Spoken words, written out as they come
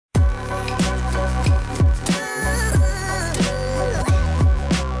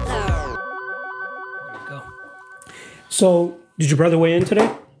So, did your brother weigh in today?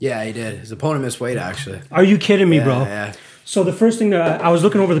 Yeah, he did. His opponent missed weight, actually. Are you kidding me, bro? Yeah. So the first thing that I was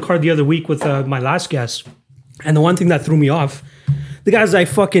looking over the card the other week with my last guest, and the one thing that threw me off, the guy's like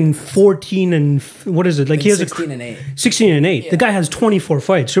fucking 14 and what is it? Like he has 16 and 8. 16 and 8. Yeah. The guy has 24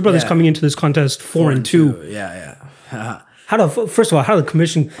 fights. Your brother's coming into this contest 4 and 2. Yeah. First of all, how did the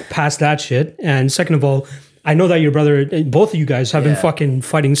commission pass that shit? And second of all, I know that your brother, both of you guys have been fucking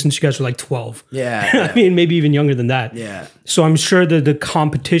fighting since you guys were like 12. Yeah. I mean, maybe even younger than that. Yeah. So I'm sure that the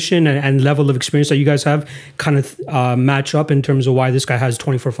competition and level of experience that you guys have kind of match up in terms of why this guy has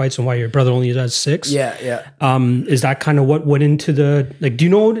 24 fights and why your brother only has 6. Yeah. Is that kind of what went into the, like, do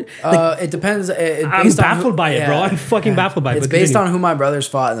you know? Like, it depends. I'm baffled by it, bro. I'm fucking baffled by it. It's based on who my brother's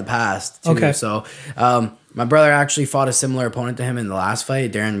fought in the past, too. Okay. So, my brother actually fought a similar opponent to him in the last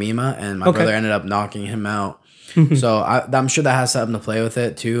fight, Darren Mima, and my brother ended up knocking him out. So I'm sure that has something to play with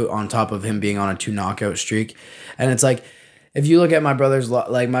it too, on top of him being on a 2 knockout streak. And it's like, if you look at my brother's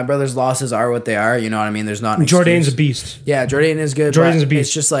my brother's losses are what they are. You know what I mean? There's not an Jordan's excuse. a beast. Yeah, Jordan is good. Jordan's a beast.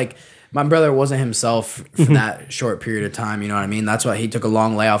 It's just like, my brother wasn't himself for that short period of time. You know what I mean? That's why he took a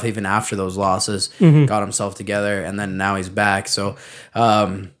long layoff even after those losses, got himself together, and then now he's back. So,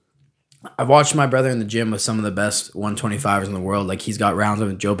 I watched my brother in the gym with some of the best 125ers in the world. Like, he's got rounds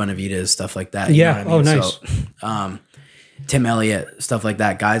with Joe Benavidez, stuff like that. You know what I mean? Oh, nice. So, Tim Elliott, stuff like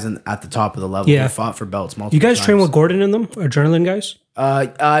that. Guys at the top of the level who fought for belts multiple You guys times. train with Gordon in them, or adrenaline guys?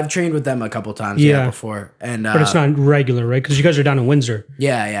 I've trained with them a couple times before. And But it's not regular, right? Because you guys are down in Windsor.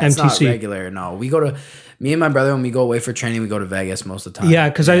 Yeah. It's not regular. No, me and my brother, when we go away for training, we go to Vegas most of the time. Yeah,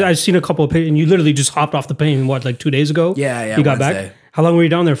 because I've seen a couple of and you literally just hopped off the plane, like 2 days ago? Yeah. You got Wednesday. back? How long were you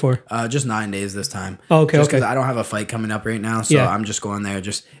down there for? Just 9 days this time. Oh, okay, Just okay. because I don't have a fight coming up right now, so I'm just going there.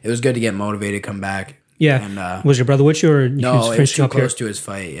 It was good to get motivated, come back. Yeah. And, was your brother with you, or no, was it was finishing too up here? close to his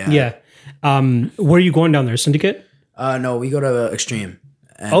fight. Yeah. Yeah. Where are you going down there? Syndicate? No, we go to Extreme.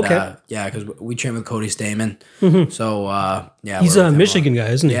 And, Okay. yeah, because we train with Cody Stamen. So, yeah. He's we're a with him Michigan guy,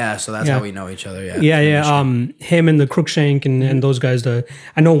 isn't he? Yeah, so that's how we know each other. Yeah. Him and the Crookshank and those guys.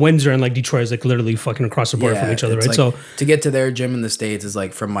 I know Windsor and like Detroit is like literally fucking across the border from each other, it's right? like, So to get to their gym in the States is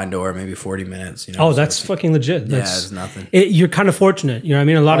like from my door, maybe 40 minutes. You know. oh, that's fucking legit. That's, it's nothing. You're kind of fortunate. You know what I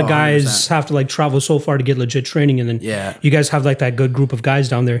mean? A lot of guys 100%. have to like travel so far to get legit training. And then you guys have like that good group of guys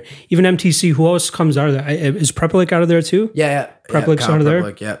down there. Even MTC, who else comes out of there? Is Preplik out of there too? Yeah. Preplik's out of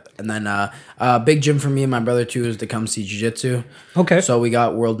there? Yep. And then big gym for me and my brother too is Tecumseh Jiu-Jitsu. Okay. So we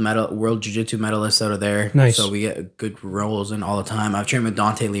got world Jiu-Jitsu medalists out of there. Nice. So we get good rolls in all the time. I've trained with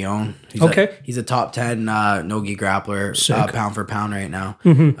Dante Leon. He's a top 10 no-gi grappler, pound for pound right now.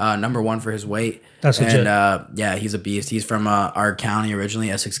 Number 1 for his weight. That's legit. And he's a beast. He's from our county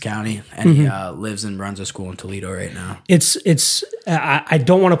originally, Essex County, and he lives and runs a school in Toledo right now. I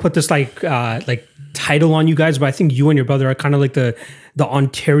don't want to put this like title on you guys, but I think you and your brother are kind of like the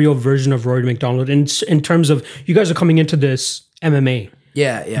Ontario version of Rory McDonald in terms of you guys are coming into this MMA.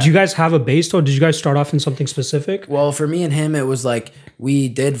 Yeah. Do you guys have a base though? Did you guys start off in something specific? Well, for me and him, it was like we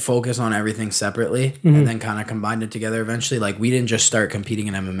did focus on everything separately and then kind of combined it together eventually. Like, we didn't just start competing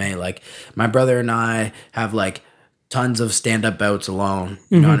in MMA. Like, my brother and I have like tons of stand-up bouts alone.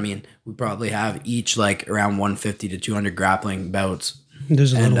 You know what I mean? We probably have each like around 150 to 200 grappling bouts.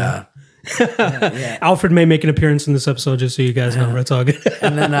 There's a little Alfred may make an appearance in this episode, just so you guys know. It's all good.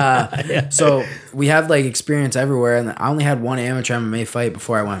 And then, so we have like experience everywhere. And I only had one amateur MMA fight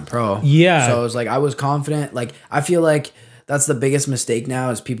before I went pro. Yeah. So it was like, I was confident. Like, I feel like that's the biggest mistake now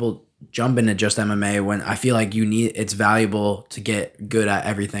is people jump into just MMA when I feel like it's valuable to get good at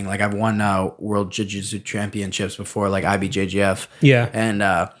everything. Like, I've won World Jiu-Jitsu Championships before, like IBJJF. Yeah.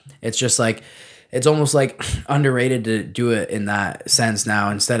 And it's just like, it's almost like underrated to do it in that sense now.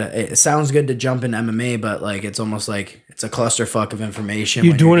 Instead of, it sounds good to jump in MMA, but like it's almost like it's a clusterfuck of information.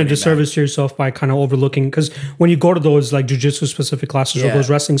 You're doing a disservice to yourself by kind of overlooking, because when you go to those like jiu-jitsu specific classes or those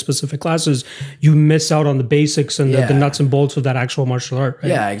wrestling specific classes, you miss out on the basics and the nuts and bolts of that actual martial art. Right?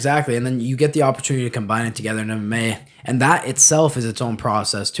 Yeah, exactly. And then you get the opportunity to combine it together in MMA. And that itself is its own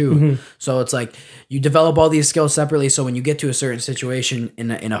process too. So it's like you develop all these skills separately. So when you get to a certain situation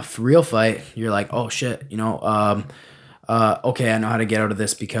in a real fight, you're like, oh shit, you know, okay, I know how to get out of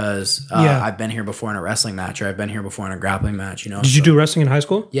this because I've been here before in a wrestling match, or I've been here before in a grappling match. You know. Did you do wrestling in high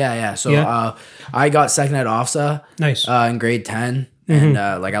school? Yeah. So I got second at OFSA. Nice. In grade 10. And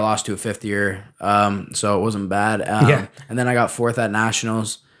like I lost to a 5th year, so it wasn't bad. And then I got 4th at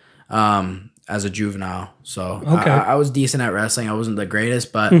nationals. As a juvenile. So I was decent at wrestling. I wasn't the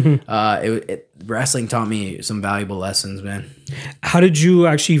greatest, but wrestling taught me some valuable lessons, man. How did you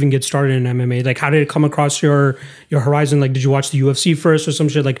actually even get started in MMA? Like, how did it come across your horizon? Like, did you watch the UFC first or some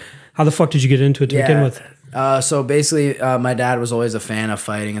shit? Like, how the fuck did you get into it to begin with? So basically, my dad was always a fan of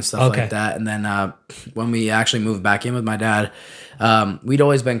fighting and stuff Okay. like that. And then when we actually moved back in with my dad, we'd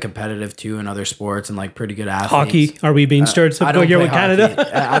always been competitive too in other sports and like pretty good athletes. Hockey? Are we being I stereotypical don't here play with hockey.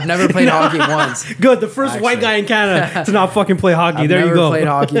 Canada? I've never played hockey once. Good. The first white Actually. guy in Canada to not fucking play hockey. I've There never you go. played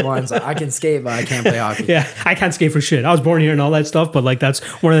hockey once. I can skate, but I can't play hockey. Yeah, I can't skate for shit. I was born here and all that stuff, but like that's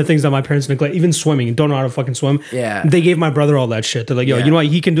one of the things that my parents neglect. Even swimming, don't know how to fucking swim. Yeah. They gave my brother all that shit. They're like, yo, Yeah. you know what?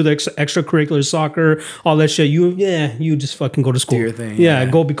 He can do the extracurricular soccer, all that shit. You just fucking go to school. your thing, Yeah, yeah.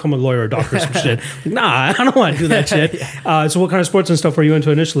 go become a lawyer or doctor or some shit. Nah, I don't want to do that shit. So what kind of sports and stuff were you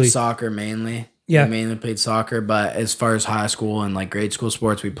into initially? Soccer mainly. Yeah. We mainly played soccer, but as far as high school and like grade school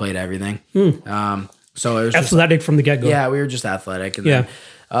sports, we played everything. So it was just Athletic from the get go. yeah, we were just athletic. And Yeah.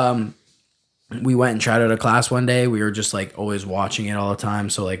 then we went and tried out a class one day. We were just like always watching it all the time.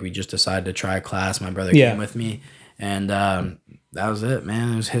 So like we just decided to try a class. My brother Yeah. came with me, and that was it,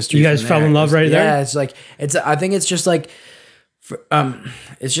 man. It was history. You guys from fell there. in love right yeah, there? it's like I think it's just like.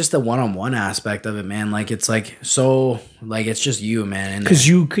 It's just the one-on-one aspect of it, man. Like it's like so, like it's just you, man. And Because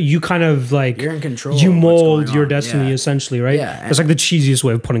you kind of like You're in control You of what's mold going your on. destiny Yeah. essentially, right? Yeah, It's like the cheesiest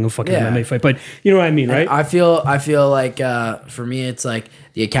way of putting a fucking Yeah. MMA fight, but you know what I mean, right? I feel like for me, it's like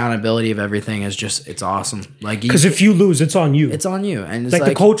the accountability of everything is just it's awesome. Like Because if you lose, it's on you. it's on you, and it's like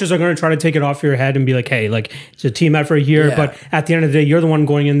the coaches are going to try to take it off your head and be like, hey, like it's a team effort here, Yeah. but at the end of the day, you're the one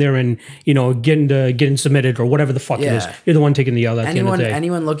going in there and getting submitted or whatever the fuck it is. Yeah. You're the one taking the L at the end of the day.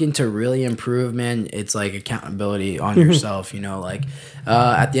 anyone looking to really improve, man, it's like accountability on Mm-hmm. yourself. You know, like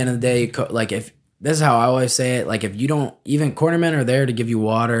at the end of the day, like if this is how I always say it, like if you don't even cornermen are there to give you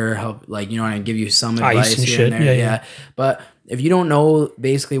water, help, like and give you some advice and here shit. and there, Yeah. But if you don't know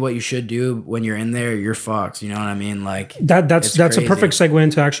basically what you should do when you're in there, you're fucked. You know what I mean? Like That's a crazy. perfect segue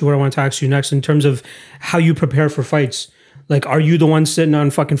into actually what I want to ask you next in terms of how you prepare for fights. Like, are you the one sitting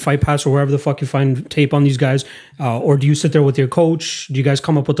on fucking Fight Pass or wherever the fuck you find tape on these guys? Or do you sit there with your coach? Do you guys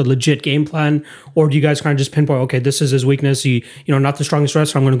come up with a legit game plan? Or do you guys kind of just pinpoint, okay, this is his weakness. Not the strongest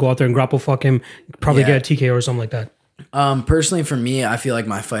wrestler. I'm going to go out there and grapple fuck him, probably Yeah. get a TKO or something like that. Personally, for me, I feel like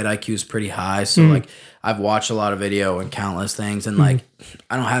my fight IQ is pretty high. So like I've watched a lot of video and countless things, and like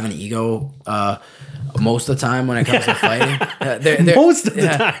I don't have an ego most of the time when it comes to fighting. Most of the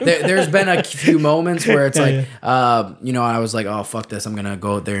time. There's been a few moments where it's Yeah, I was like, oh fuck this, I'm gonna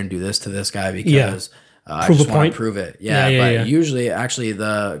go out there and do this to this guy because. I Prove just a want point? to prove it. Yeah. Usually, actually,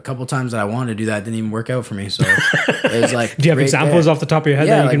 the couple times that I wanted to do that didn't even work out for me. So it was like, Do you have right examples there. off the top of your head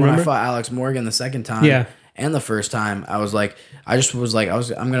Yeah, that you like can when I remember? fought Alex Morgan the second time, Yeah. and the first time, I'm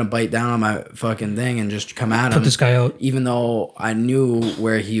gonna bite down on my fucking thing and just come at him. Put this guy out. even though I knew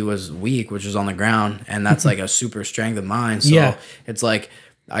where he was weak, which was on the ground, and that's like a super strength of mine. So Yeah. it's like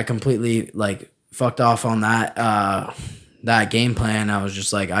I completely like fucked off on that game plan. I was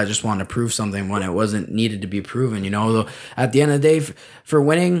just like, I just wanted to prove something when it wasn't needed to be proven. Though at the end of the day, for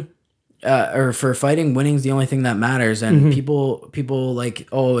winning. Or for fighting, winning's the only thing that matters. And people like,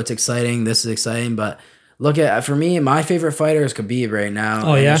 oh, it's exciting. This is exciting. But for me, my favorite fighter is Khabib right now.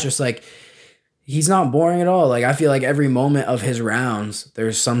 Oh, And yeah? it's just like, he's not boring at all. Like I feel like every moment of his rounds,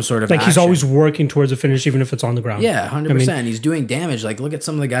 there's some sort of Like he's action. always working towards a finish, even if it's on the ground. Yeah, 100%. I mean, He's doing damage. Like look at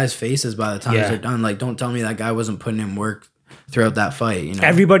some of the guys' faces by the time Yeah. they're done. Like don't tell me that guy wasn't putting in work throughout that fight.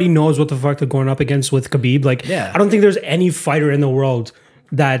 everybody knows what the fuck they're going up against with Khabib. Like, Yeah. I don't think there's any fighter in the world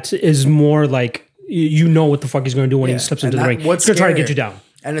that is more like, you know what the fuck he's going to do when he Yeah. steps And into the ring. what's He's going to try to get scarier? you down.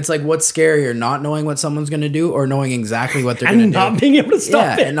 And it's like, what's scarier, not knowing what someone's going to do or knowing exactly what they're going to And do? not being able to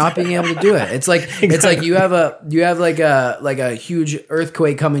stop it. And not being able to do it. It's like it's like you have like a huge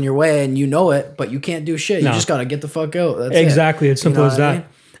earthquake coming your way and you know it, but you can't do shit. You No. just gotta get the fuck out. That's Exactly. it. It's simple You know as what I that.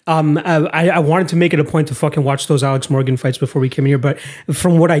 mean? I wanted to make it a point to fucking watch those Alex Morgan fights before we came in here, but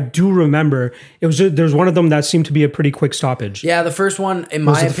from what I do remember, there's one of them that seemed to be a pretty quick stoppage. Yeah, the first one, in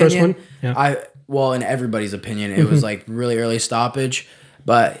my it the first opinion, one? Yeah. in everybody's opinion, it was like really early stoppage.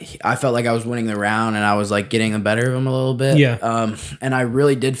 But I felt like I was winning the round and I was like getting the better of him a little bit. Yeah. And I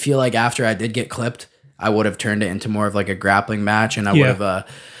really did feel like after I did get clipped, I would have turned it into more of like a grappling match and I Yeah. would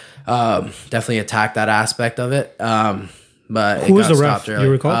have definitely attacked that aspect of it. But Who was got the ref? stopped early.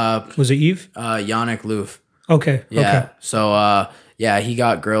 You recall? Was it Eve? Yannick Loof. Okay. Yeah. Okay. So yeah, he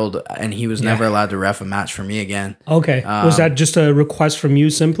got grilled and he was never allowed to ref a match for me again. Okay. Was that just a request from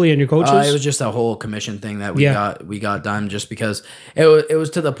you simply and your coaches? It was just a whole commission thing that we got done just because it was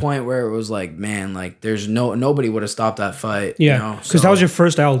to the point where it was like, man, like there's nobody would have stopped that fight. Yeah. Because that was your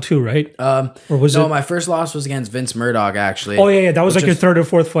first L too, right? Or was no, it? my first loss was against Vince Murdoch actually. Oh yeah. That was like your third or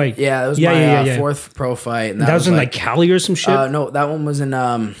fourth fight. Yeah, that was Yeah, my fourth pro fight. And That was in like Cali or some shit. no, that one was in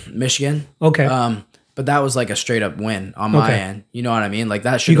Michigan. Okay. But that was like a straight up win on my end. You know what I mean? Like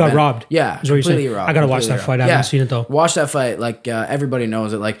that should You got robbed. Yeah, Is what you're completely saying. robbed. I gotta watch that fight. I haven't seen it though. Watch that fight. Like everybody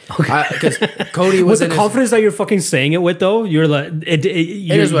knows it. Like because Cody was with the confidence that you're fucking saying it with though, you're like it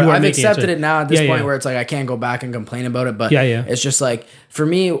is what I've accepted it now at this point where it's like I can't go back and complain about it. But it's just like for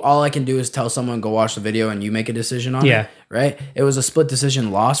me, all I can do is tell someone go watch the video and you make a decision on it. Right? It was a split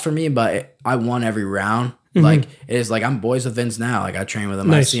decision loss for me, but I won every round. Like it is like I'm boys with Vince now. Like I train with him.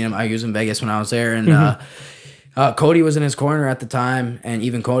 I seen him. I used him in Vegas when I was there, and Cody was in his corner at the time, and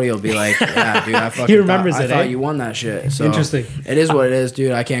even Cody will be like, "Yeah, dude, I fucking he remembers I thought you won that shit." So interesting. It is what it is,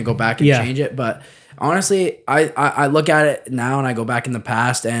 dude. I can't go back and change it. But honestly, I look at it now and I go back in the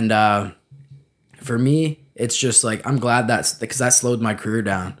past, and for me, it's just like I'm glad because that slowed my career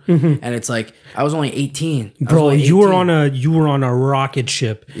down. And it's like I was only 18, bro. You were on a rocket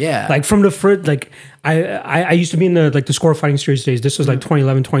ship. Yeah, like from the first like. I used to be in the Score Fighting Series days. This was like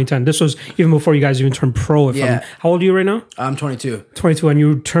 2011, 2010. This was even before you guys even turned pro. How old are you right now? I'm 22. 22, and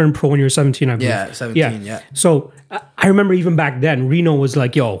you turned pro when you were 17, I believe. Yeah, 17, yeah. So I remember even back then, Reno was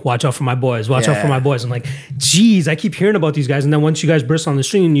like, yo, watch out for my boys. Watch out for my boys. I'm like, geez, I keep hearing about these guys. And then once you guys burst on the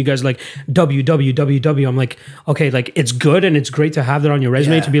screen, you guys like WWWW. I'm like, okay, like it's good and it's great to have that on your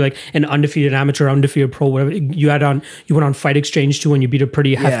resume to be like an undefeated amateur, undefeated pro, whatever. You went on Fight Exchange too, and you beat a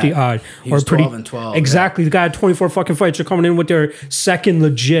pretty hefty he was 12 and 12. Exactly. The guy had 24 fucking fights. You're coming in with their second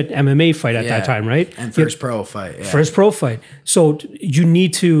legit MMA fight at that time, right? And first pro fight. Yeah. First pro fight. So you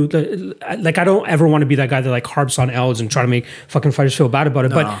need to, like, I don't ever want to be that guy that like harps on L's and try to make fucking fighters feel bad about it.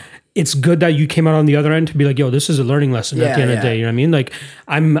 No. But it's good that you came out on the other end to be like, yo, this is a learning lesson at the end of the day. You know what I mean? Like,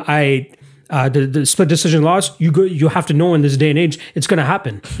 the split decision loss, you have to know in this day and age, it's going to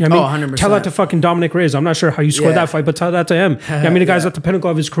happen. You know what I mean? 100%. Tell that to fucking Dominic Reyes. I'm not sure how you scored that fight, but tell that to him. You know I mean, the guy's at the pinnacle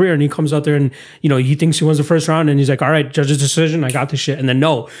of his career and he comes out there and, you know, he thinks he wins the first round and he's like, all right, judge's decision, I got this shit. And then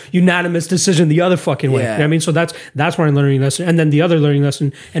no, unanimous decision the other fucking way. You know what I mean? So that's one learning lesson. And then the other learning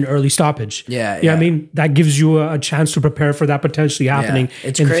lesson, an early stoppage. You know what I mean? That gives you a chance to prepare for that potentially happening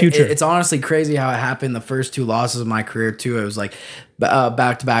in the future. It's honestly crazy how it happened. The first two losses of my career too, it was like,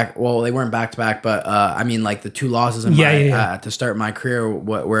 back to back. Well, they weren't back to back, but I mean, like the two losses in to start my career,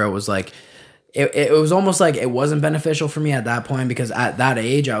 where it was like, it was almost like it wasn't beneficial for me at that point because at that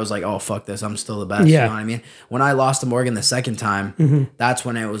age I was like, oh fuck this, I'm still the best. You know what I mean? When I lost to Morgan the second time, that's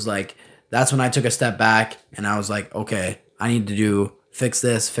when it was like, that's when I took a step back and I was like, okay, I need to fix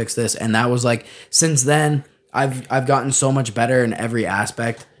this, and that was like, since then I've gotten so much better in every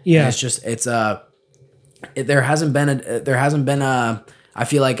aspect. Yeah, and there hasn't been a I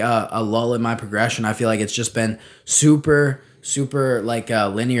feel like a lull in my progression. I feel like it's just been super like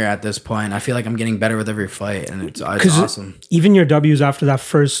linear at this point. I feel like I'm getting better with every fight, and it's awesome. Even your W's after that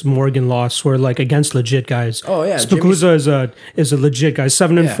first Morgan loss were like against legit guys. Oh yeah, Spikuza is a legit guy,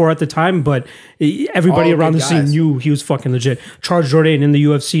 7-4 at the time, but everybody around the scene knew he was fucking legit. Charles Jourdain in the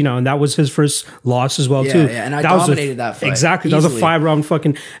UFC now, and that was his first loss as well too. Yeah, and I dominated that fight. Exactly, easily. That was a 5-round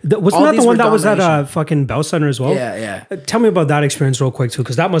fucking. Wasn't that the one that was at fucking Bell Center as well? Yeah. Tell me about that experience real quick too,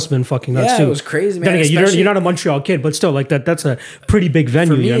 because that must have been fucking nuts too. Yeah, it was crazy, man. Then again, you're not a Montreal kid, but still, like that's a pretty big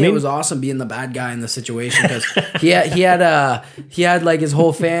venue. For me, you know what I mean? It was awesome being the bad guy in the situation because he had like his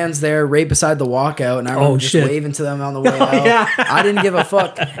whole fans there right beside the walkout, and I remember just waving to them on the way out. Yeah. I didn't give a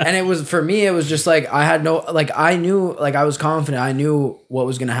fuck, and it was for me. It was just like I had no like I knew like I was confident. I knew what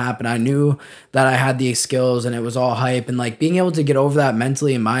was gonna happen. I knew that I had the skills, and it was all hype. And like being able to get over that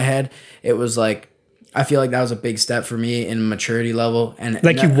mentally in my head, it was like. I feel like that was a big step for me in maturity level, and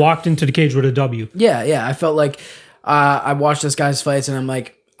like you walked into the cage with a W. Yeah. I felt like I watched this guy's fights, and I'm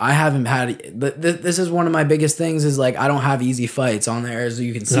like, I haven't had. This is one of my biggest things. Is like I don't have easy fights on there, as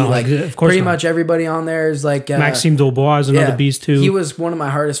you can see. Of course, pretty much everybody on there is like Maxime Dubois is another beast too. He was one of my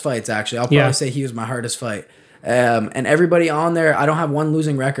hardest fights. Actually, I'll probably say he was my hardest fight. And everybody on there, I don't have one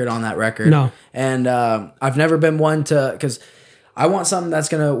losing record on that record. No, and I've never been one to because. I want something that's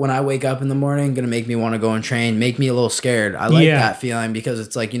gonna, when I wake up in the morning, gonna make me want to go and train, make me a little scared. I like that feeling because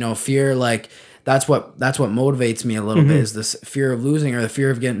it's like, you know, fear, like that's what motivates me a little bit is this fear of losing or the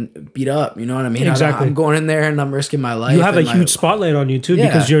fear of getting beat up. You know what I mean? Exactly. I'm going in there and I'm risking my life. You have a huge spotlight on you too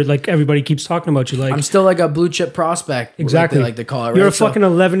because you're like, everybody keeps talking about you. Like I'm still like a blue chip prospect. Exactly. Like they like to call it. Right? You're a fucking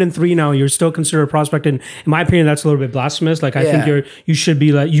 11-3 now. You're still considered a prospect. And in my opinion, that's a little bit blasphemous. Like I think you should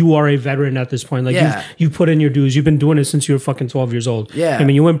be like, you are a veteran at this point. Like you put in your dues. You've been doing it since you were fucking 12 years old. Yeah. I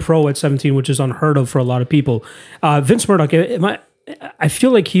mean, you went pro at 17, which is unheard of for a lot of people. Vince Murdoch, I feel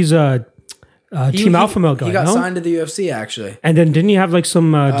like he's a Team Alpha Male guy. He got signed to the UFC actually. And then didn't he have like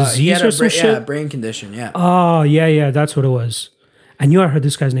some disease or some shit? Yeah, brain condition. Yeah. Oh yeah, that's what it was. I knew I heard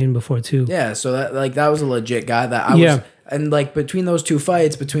this guy's name before too. Yeah, so that was a legit guy that I was. and like between those two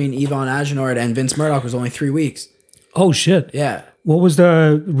fights, between Ivan Agenord and Vince Murdoch, was only 3 weeks. Oh shit. Yeah. What was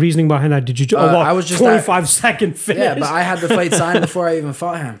the reasoning behind that? Did you? I was just 25-second finish. Yeah, but I had the fight signed before I even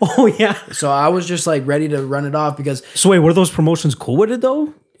fought him. Oh yeah. So I was just like ready to run it off because. So wait, were those promotions cool with it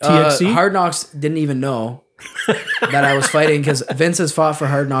though? TXC. Hard Knocks didn't even know that I was fighting because Vince has fought for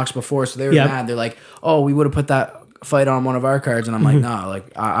Hard Knocks before, so they were mad. They're like, "Oh, we would have put that fight on one of our cards," and I'm like, "Nah,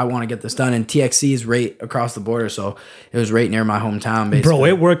 like I want to get this done." And TXC is right across the border, so it was right near my hometown, basically. Bro,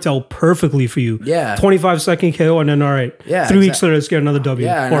 it worked out perfectly for you. Yeah, 25-second KO, and then all right, 3 weeks later, let's get another W.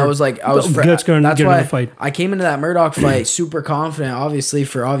 Yeah, and I was like, let's go and get another fight. I came into that Murdoch fight super confident, obviously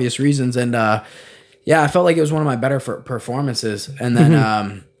for obvious reasons, and yeah, I felt like it was one of my better performances, and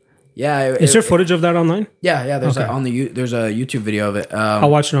then. Yeah, is there footage of that online? Yeah. There's there's a YouTube video of it. I'll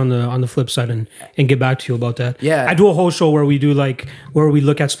watch it on the flip side and get back to you about that. Yeah, I do a whole show where we do where we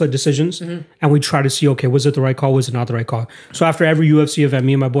look at split decisions and we try to see, okay, was it the right call? Was it not the right call? So after every UFC event,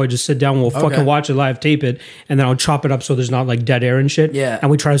 me and my boy just sit down, we'll fucking watch it live, tape it, and then I'll chop it up so there's not like dead air and shit. Yeah, and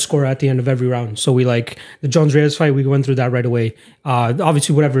we try to score at the end of every round. So we the Jones Reyes fight, we went through that right away.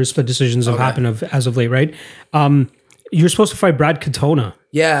 Obviously, whatever split decisions have happened as of late, right? You're supposed to fight Brad Katona.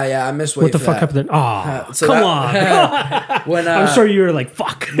 Yeah, I missed weight. What the fuck happened then? Oh, come on. When I'm sure you were like,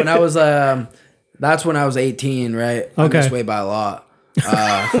 fuck. When I was, that's when I was 18, right? I missed weight by a lot.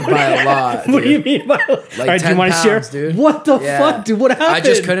 By a lot. What do you mean by like all right, 10 do you want to share? Dude. What the fuck, dude? What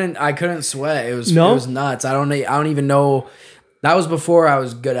happened? I couldn't sweat. It was nuts. I don't even know. That was before I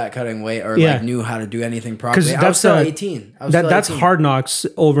was good at cutting weight or knew how to do anything properly. I was still 18. That's Hard Knocks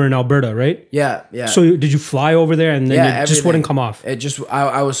over in Alberta, right? Yeah. So did you fly over there and then it just wouldn't come off? It just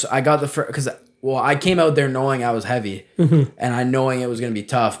I got the first because I came out there knowing I was heavy and I knowing it was gonna be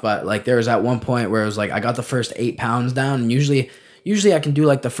tough, but like there was at one point where it was like I got the first 8 pounds down, and usually I can do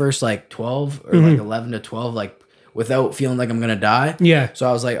like the first like 12 or like 11 to 12 like without feeling like I'm gonna die. Yeah. So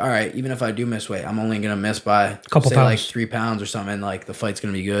I was like, all right, even if I do miss weight, I'm only gonna miss by a couple pounds, like 3 pounds or something. And like the fight's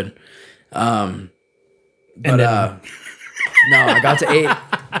gonna be good. No, I got to 8,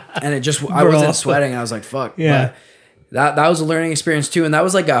 and it just I wasn't sweating. I was like, fuck. Yeah. But that was a learning experience too, and that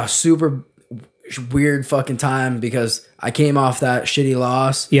was like a super weird fucking time because I came off that shitty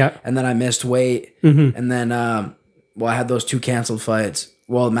loss. Yeah. And then I missed weight, and then I had those 2 canceled fights.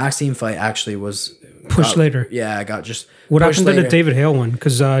 Well, the Maxime fight actually was pushed later. Yeah, I got just what happened to the David Hale one?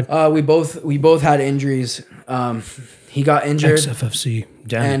 Because we both had injuries. He got injured. XFFC,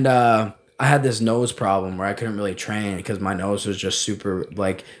 damn. And I had this nose problem where I couldn't really train because my nose was just super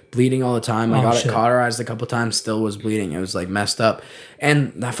like bleeding all the time. I got it cauterized a couple times, still was bleeding. It was like messed up.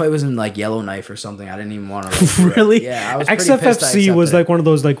 And that fight was in like Yellowknife or something. I didn't even want to. Really? Yeah, I was XFFC was like one of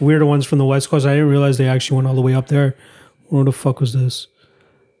those like weirder ones from the West Coast. I didn't realize they actually went all the way up there. Where the fuck was this?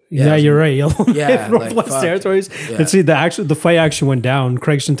 Yeah, you're right. Northwest like, Territories. Yeah. Let's see, the fight actually went down.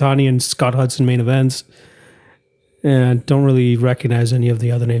 Craig Shintani and Scott Hudson main events. And don't really recognize any of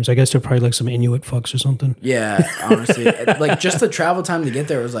the other names. I guess they're probably like some Inuit fucks or something. Yeah, honestly. Like just the travel time to get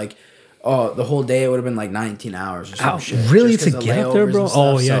there was like, the whole day it would have been like 19 hours or some shit. Really? To get up there, bro?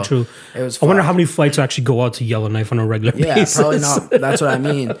 Oh, yeah, true. It was I wonder how many flights actually go out to Yellowknife on a regular basis. Yeah, probably not. That's what I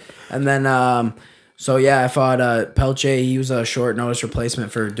mean. And then... So yeah, I fought Pelche. He was a short notice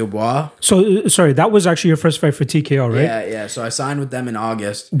replacement for Dubois. So sorry, that was actually your first fight for TKO, right? Yeah. So I signed with them in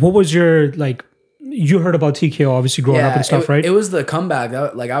August. What was your you heard about TKO obviously growing up and stuff, right? It was the comeback.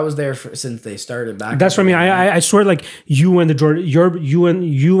 I was there since they started back. That's what I mean. I swear, like you and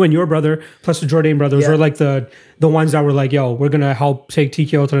your brother plus the Jourdain brothers were like the ones that were like, yo, we're gonna help take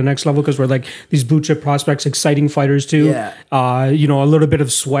TKO to the next level because we're like these blue chip prospects, exciting fighters too. Yeah. A little bit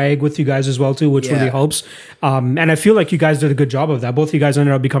of swag with you guys as well too, which really helps. And I feel like you guys did a good job of that. Both of you guys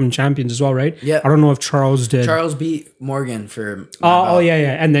ended up becoming champions as well, right? Yeah. I don't know if Charles did. Charles beat Morgan for.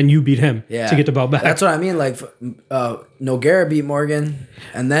 Yeah, and then you beat him to get the belt back. That's what I mean. Like, Nogueira beat Morgan,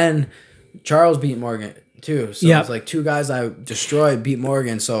 and then Charles beat Morgan too. So it's like 2 guys I destroyed beat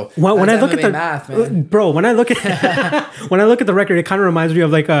Morgan. So when I look at the math, man. Bro, when I look at the record, it kind of reminds me of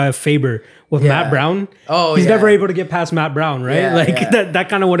like a Faber with Matt Brown. Oh, he's never able to get past Matt Brown, right? Yeah, that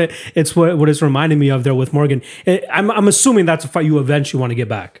kind of what it's reminding me of there with Morgan. I'm assuming that's a fight you eventually want to get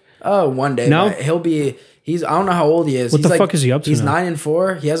back. Oh, one day. No, he'll be. I don't know how old he is. What the fuck is he up to? He's now?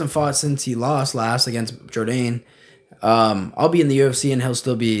 9-4. He hasn't fought since he lost last against Jourdain. I'll be in the UFC and he'll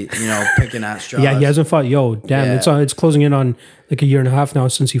still be, picking at straws. Yeah, he hasn't fought. Yo, damn, it's closing in on like a year and a half now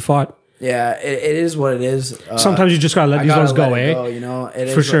since he fought. Yeah, it is what it is. Sometimes you just gotta let these ones go,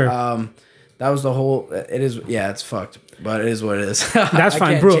 eh? For sure. That was the whole. It is. Yeah, it's fucked, but it is what it is. That's fine,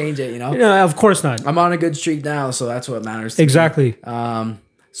 I can't bro. Change it, Yeah, of course not. I'm on a good streak now, so that's what matters. Exactly. Me.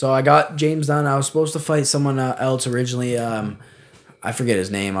 So I got James Dunn. I was supposed to fight someone else originally. I forget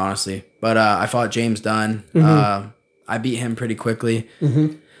his name, honestly. But I fought James Dunn. I beat him pretty quickly.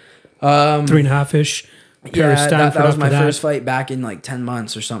 3.5-ish. Yeah, that was my first fight back in like 10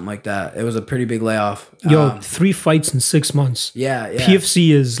 months or something like that. It was a pretty big layoff. 3 fights in 6 months. Yeah. PFC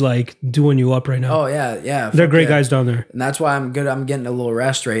is like doing you up right now. Oh, yeah. They're great guys down there. And that's why I'm good. I'm getting a little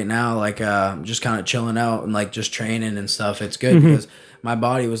rest right now. Like, just kind of chilling out and like just training and stuff. It's good because my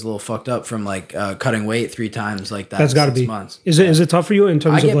body was a little fucked up from like cutting weight 3 times like that. That's got to be. Months. Is it tough for you in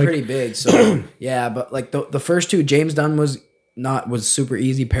terms of like? I get pretty big, so yeah. But like the first 2, James Dunn was super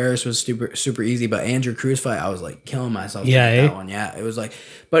easy. Paris was super easy, but Andrew Cruz fight, I was like killing myself. That one. Yeah, it was like.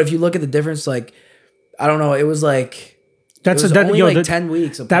 But if you look at the difference, like I don't know, it was like. That's only 10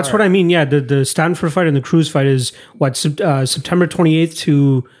 weeks apart. That's what I mean. Yeah, the Stanford fight and the Cruz fight is what September 28th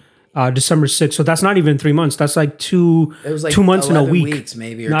to December 6th. So that's not even 3 months. That's like 2 months and a week. Weeks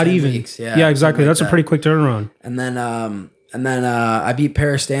maybe, or not 10 even. Weeks. Yeah, exactly. That's a pretty quick turnaround. And then I beat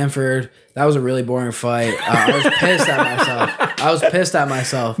Paris Stanford. That was a really boring fight. I was pissed at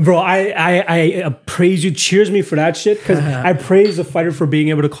myself. Bro, I praise you. Cheers me for that shit because I praise the fighter for being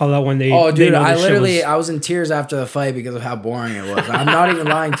able to call out when they. Oh, dude, I was in tears after the fight because of how boring it was. I'm not even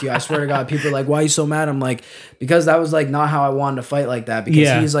lying to you. I swear to God, people are like, "Why are you so mad?" I'm like, because that was like not how I wanted to fight like that.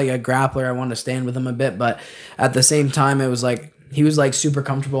 Because he's like a grappler. I wanted to stand with him a bit, but at the same time, it was like. He was like super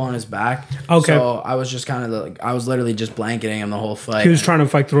comfortable on his back. Okay. So I was just kind of like, I was literally just blanketing him the whole fight. He was trying to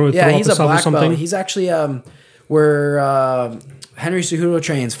fight through he's a black belt. He's actually where Henry Cejudo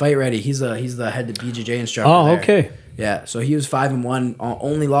trains, Fight Ready. He's the head BJJ instructor. Oh, there. okay. Yeah. So he was 5-1.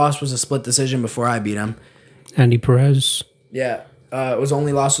 Only loss was a split decision before I beat him. Andy Perez. Yeah. It was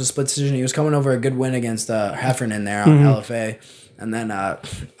only loss was a split decision. He was coming over a good win against Heffernan there on LFA. And then I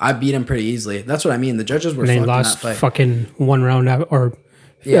beat him pretty easily. That's what I mean. The judges were fucked in that fight. Fucking 1 round or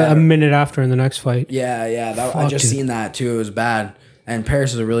a minute after in the next fight. Yeah. I just seen that too. It was bad. And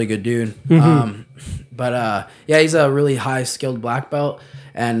Paris is a really good dude. But he's a really high skilled black belt.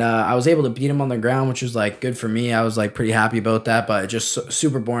 And I was able to beat him on the ground, which was like good for me. I was like pretty happy about that. But just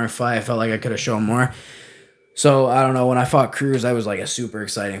super boring fight. I felt like I could have shown more. So I don't know. When I fought Cruz, that was like a super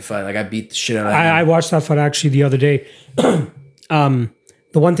exciting fight. Like I beat the shit out of him. I watched that fight actually the other day.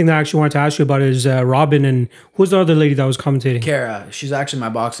 The one thing that I actually wanted to ask you about is Robin and who's the other lady that was commentating? Kara. She's actually my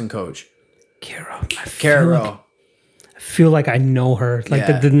boxing coach. Kara. Kara Rowe. I feel like I know her.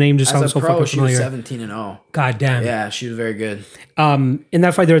 Like the name just sounds so fucking familiar. She was 17-0. God damn. Yeah, she was very good. In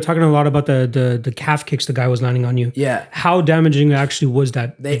that fight, they were talking a lot about the calf kicks the guy was landing on you. Yeah. How damaging actually was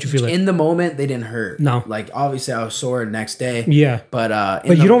that? Did you feel it? In the moment, they didn't hurt. No. Like, obviously, I was sore the next day. Yeah. But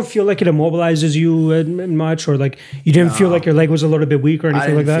you don't feel like it immobilizes you much? Or like you didn't feel like your leg was a little bit weak or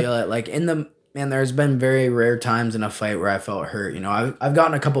anything like that? I didn't feel it. Like, man, there's been very rare times in a fight where I felt hurt. You know, I've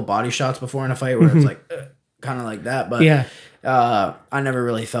gotten a couple body shots before in a fight where it's like, kind of like that. But yeah. I never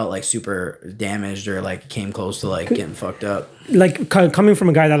really felt like super damaged or like came close to like getting fucked up. Like coming from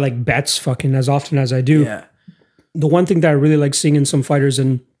a guy that like bets fucking as often as I do. Yeah. The one thing that I really like seeing in some fighters,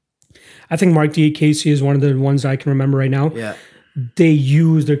 and I think Mark D. Casey is one of the ones that I can remember right now. Yeah. They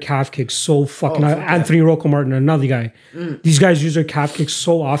use their calf kicks so fucking. Anthony Rocco Martin, another guy. These guys use their calf kicks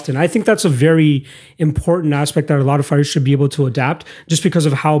so often. I think that's a very important aspect that a lot of fighters should be able to adapt, just because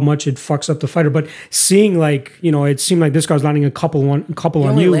of how much it fucks up the fighter. But seeing like it seemed like this guy was landing a couple on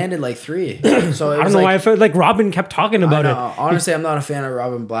he you. Landed like 3. So I don't know why I felt like Robin kept talking about it. Honestly, I'm not a fan of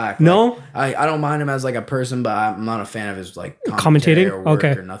Robin Black. No, I don't mind him as like a person, but I'm not a fan of his like commentating or work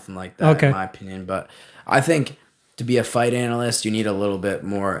or nothing like that. In my opinion, but I think. To be a fight analyst, you need a little bit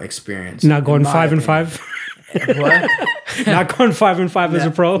more experience. Not going 5-5. What? Not going 5-5 as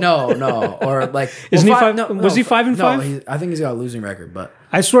a pro. No. Or like, isn't he 5? No, was he 5-5? No, I think he's got a losing record. But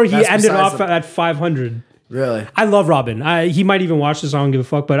I swear he ended off at 500. Really? I love Robin. He might even watch this. I don't give a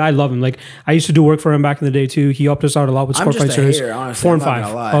fuck, but I love him. Like I used to do work for him back in the day too. He helped us out a lot with Sport Fight Series.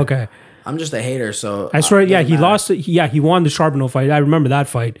 4-5. Okay. I'm just a hater. So I swear, he lost. Yeah, he won the Charbonneau fight. I remember that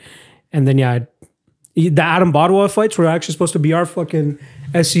fight, and then the Adam Bodwell fights were actually supposed to be our fucking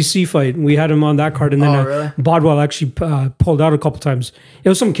SEC fight. We had him on that card, and then really? Bodwell actually pulled out a couple times. It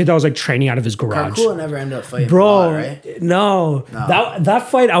was some kid that was like training out of his garage. Karkula never ended up fighting Bro, Malott, right? No. That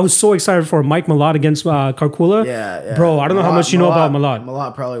fight, I was so excited for Mike Malott against Karkula. Yeah. Bro, I don't know how much you know about Malott.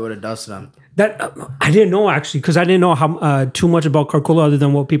 Malott probably would have dusted him. That I didn't know actually, because I didn't know how too much about Karkula other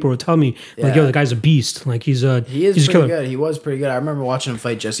than what people would tell me. Like, the guy's a beast. Like he is pretty good. He was pretty good. I remember watching him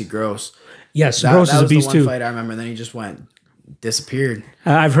fight Jesse Gross. Yes, Gross is a beast too. That was the one fight I remember. Then he just disappeared.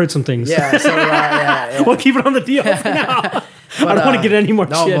 I've heard some things. Yeah, so yeah. We'll keep it on the DL for now. I don't want to get any more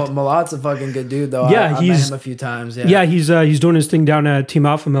no, shit. Malat's a fucking good dude though. Yeah, I met him a few times. Yeah, yeah, he's doing his thing down at Team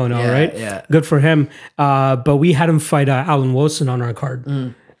Alpha Male now, Yeah, right? yeah. Good for him. But we had him fight Alan Wilson on our card.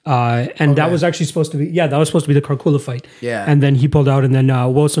 And that was actually supposed to be that was supposed to be the Carcula fight. Yeah. And then he pulled out, and then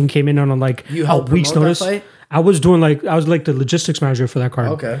Wilson came in on like You a helped week's promote notice. that fight? I was like the logistics manager for that card.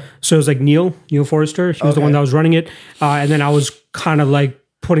 Okay. So it was like Neil Forrester. He was the Okay. one that was running it. And then I was kind of like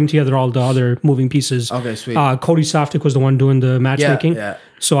putting together all the other moving pieces. Okay, sweet. Cody Softic was the one doing the matchmaking. yeah.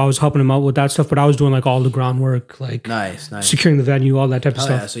 So I was helping him out with that stuff, but I was doing like all the groundwork, like Nice. securing the venue, all that type of Oh,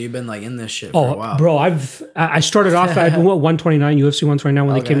 stuff. yeah, so you've been like in this shit for a while. Bro, I started off at 129, UFC 129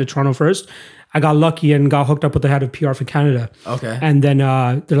 when they came to Toronto first. I got lucky and got hooked up with the head of PR for Canada. Okay. And then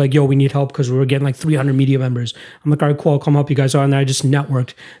they're like, yo, we need help because we were getting like 300 media members. I'm like, all right, cool, I'll come help you guys out. And then I just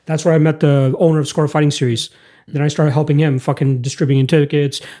networked. That's where I met the owner of Score Fighting Series. Then I started helping him, fucking distributing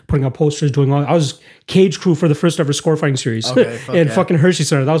tickets, putting up posters, doing all. I was cage crew for the first ever Score Fighting Series in fucking Hershey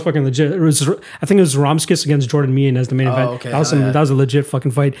Center. That was fucking legit. I think it was Romskis against Jordan Meehan as the main event. Okay. That was a legit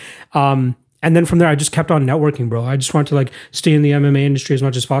fucking fight. And then from there, I just kept on networking, bro. I just wanted to like stay in the MMA industry as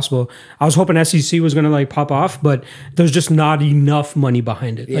much as possible. I was hoping SEC was gonna like pop off, but there's just not enough money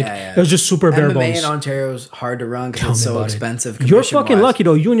behind it. Like it was just super bare MMA bones. in Ontario is hard to run because it's so expensive. You're fucking lucky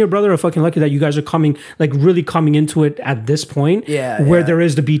though. You and your brother are fucking lucky that you guys are coming, like really coming into it at this point. Where there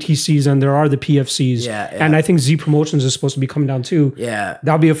is the BTCs and there are the PFCs. And I think Z Promotions is supposed to be coming down too.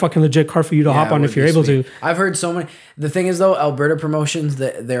 That'll be a fucking legit car for you to hop on if you're able to. I've heard so many. The thing is though, Alberta Promotions,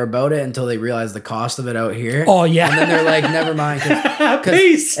 they're about it until they realize the cost of it out here. Oh yeah. And then they're like, never mind.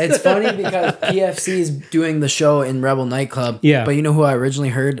 Peace. It's funny because PFC is doing the show in Rebel Nightclub. Yeah. But you know who I originally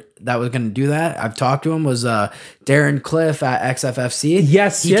heard that was going to do that? I've talked to him was Darren Cliff at XFFC.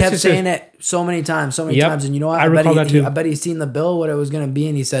 Yes. He kept saying it so many times. And you know what? I recall that too. I bet he's seen the bill, what it was going to be.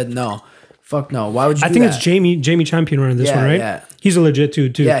 And he said, no. Fuck no. Why would you do think that? it's Jamie Champion running this one, right? Yeah. He's a legit too.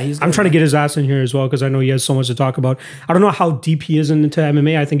 Yeah, he's I'm good, trying to get his ass in here as well because I know he has so much to talk about. I don't know how deep he is into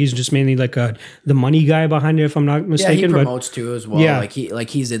MMA. I think he's just mainly like the money guy behind it, if I'm not mistaken. Yeah, he promotes too as well. Yeah. Like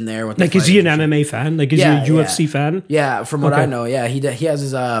he's in there with the like is he an MMA fan? Like is he a UFC fan? Yeah, from what I know, yeah. He has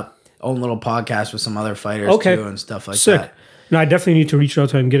his own little podcast with some other fighters too and stuff like that. No, I definitely need to reach out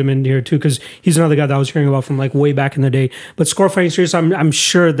to him, get him in here too, because he's another guy that I was hearing about from like way back in the day. But Score Fighting Series, I'm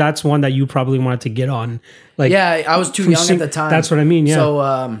sure that's one that you probably wanted to get on. Like, yeah, I was too young at the time. That's what I mean. Yeah.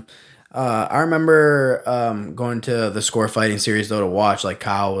 So I remember going to the Score Fighting Series though to watch like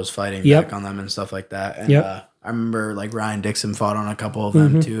Kyle was fighting back on them and stuff like that. And I remember like Ryan Dixon fought on a couple of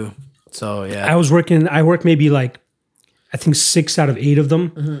them too. So yeah, I worked maybe like I think 6 out of 8 of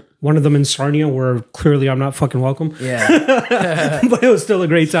them. One of them in Sarnia, where clearly I'm not fucking welcome. Yeah. But it was still a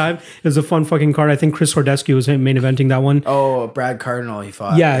great time. It was a fun fucking card. I think Chris Hordesky was main eventing that one. Oh, Brad Cardinal, he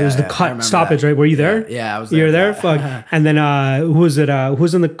fought. Yeah, it was the cut stoppage, right? Were you there? Yeah, I was there. You were there? Fuck. And then who was it? Who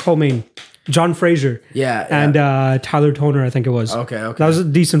was in the co-main? John Fraser. Yeah. And Tyler Toner, I think it was. Okay. That was a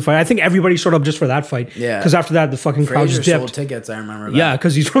decent fight. I think everybody showed up just for that fight. Yeah. Because after that, the fucking crowd Fraser just dipped. sold tickets, I remember that. Yeah,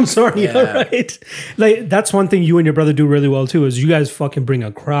 because he's from Sarnia, right? Like that's one thing you and your brother do really well too, is you guys fucking bring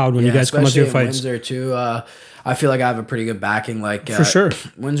a crowd when you guys come out to your fights. Windsor too. I feel like I have a pretty good backing. Like for sure,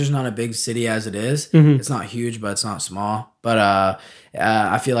 Windsor's not a big city as it is. It's not huge, but it's not small. But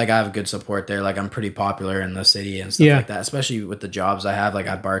I feel like I have good support there. Like I'm pretty popular in the city and stuff like that. Especially with the jobs I have. Like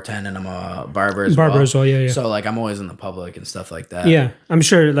I bartend and I'm a barber as well. Yeah. So like I'm always in the public and stuff like that. Yeah, I'm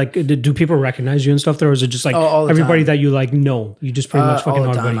sure. Like, do people recognize you and stuff there, or is it just like everybody that you like know? You just pretty much fucking all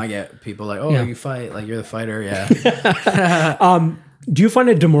the time. everybody. I get people like, oh, you fight, like you're the fighter. Yeah. Do you find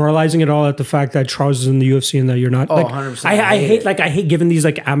it demoralizing at all at the fact that Charles is in the UFC and that you're not? Like, 100%. I hate giving these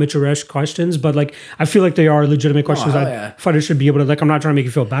like amateurish questions, but like I feel like they are legitimate questions that fighters should be able to. Like, I'm not trying to make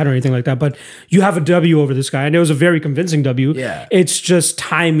you feel bad or anything like that, but you have a W over this guy, and it was a very convincing W. Yeah, it's just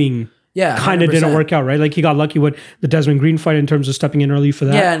timing. Yeah, kind of didn't work out, right? Like he got lucky with the Desmond Green fight in terms of stepping in early for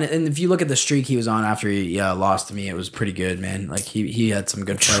that. Yeah, and if you look at the streak he was on after he lost to me, it was pretty good, man. Like he had some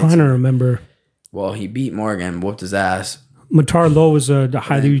good fights. Trying to remember. Well, he beat Morgan, whooped his ass. Matar Low was a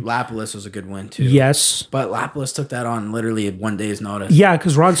highly... Lapalus was a good win, too. Yes. But Lapalus took that on literally 1 day's notice. Yeah,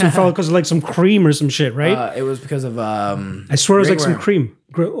 because Ronson fell because of like some cream or some shit, right? It was because of... I swear it was like some cream.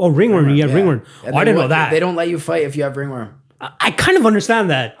 Oh, ringworm. Ringworm. Oh, I didn't know that. They don't let you fight if you have ringworm. I kind of understand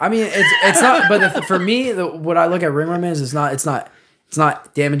that. I mean, it's not... But for me, what I look at ringworm is it's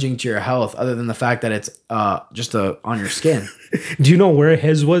not damaging to your health other than the fact that it's just on your skin. Do you know where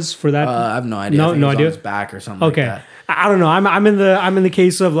his was for that? I have no idea. No idea. On his back or something. Okay, like that. I don't know. I'm in the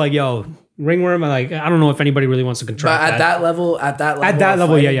case of like, yo, ringworm. I don't know if anybody really wants to contract But at that level, At that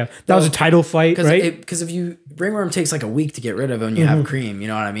level, yeah. That was a title fight, right? Because if you ringworm takes like a week to get rid of, and you have cream, you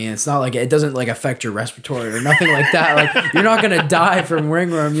know what I mean. It's not like it doesn't like affect your respiratory or nothing like that. Like you're not gonna die from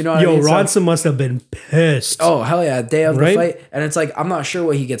ringworm. You know what I mean? Ronson must have been pissed. Oh hell yeah, day of the fight, and it's like I'm not sure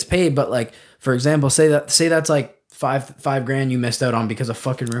what he gets paid, but like for example, say that's like $5,000 you missed out on because of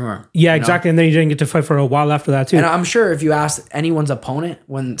fucking ringworm. Yeah, exactly. And then he didn't get to fight for a while after that too. And I'm sure if you ask anyone's opponent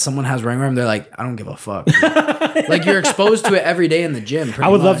when someone has ringworm, they're like, I don't give a fuck. Like you're exposed to it every day in the gym. I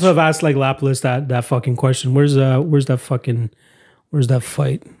would love to have asked like Lapalus that fucking question. Where's that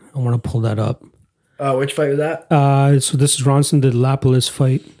fight? I want to pull that up. Which fight was that? So this is Ronson did Lapalus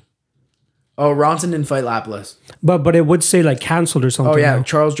fight. Oh, Ronson didn't fight Lapalus. But it would say like canceled or something. Oh yeah, like.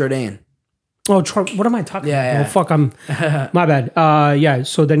 Charles Jourdain. Oh, what am I talking about? Yeah. Oh, fuck, my bad. Yeah,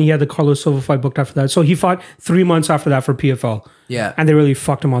 so then he had the Carlos Silva fight booked after that. So he fought 3 months after that for PFL. Yeah. And they really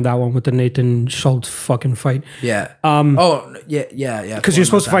fucked him on that one with the Nathan Schultz fucking fight. Yeah. Yeah. Because you're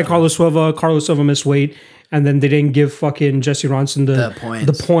supposed to fight Carlos Silva. Carlos Silva missed weight. And then they didn't give fucking Jesse Ronson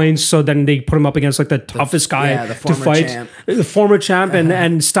the points. So then they put him up against like the toughest guy to fight. Champ. The former champ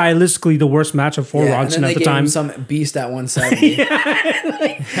and stylistically the worst matchup for Ronson at the time. Him some beast at 170.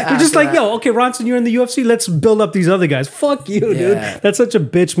 They're just like, yo, okay, Ronson, you're in the UFC. Let's build up these other guys. Fuck you, dude. That's such a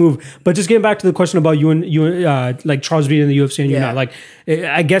bitch move. But just getting back to the question about you and like Charles being in the UFC and you're not, like,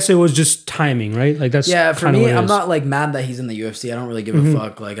 I guess it was just timing, right? Like that's for me. I'm not like mad that he's in the UFC. I don't really give a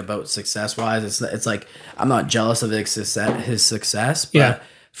fuck like about success wise. It's like I'm not jealous of his success. But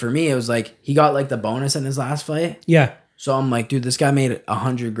for me, it was like he got like the bonus in his last fight. Yeah. So I'm like, dude, this guy made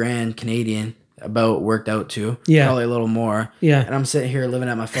 $100,000 Canadian. About worked out too. Yeah. Probably a little more. Yeah. And I'm sitting here living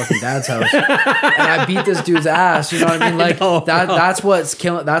at my fucking dad's house. And I beat this dude's ass. You know what I mean? Like that's what's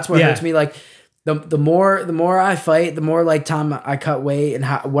killing. That's what hurts me. Like the more I fight, the more like time I cut weight and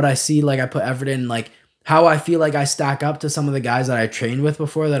what I see, like I put effort in, like how I feel like I stack up to some of the guys that I trained with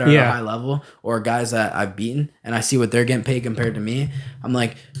before that are at a high level or guys that I've beaten, and I see what they're getting paid compared to me. I'm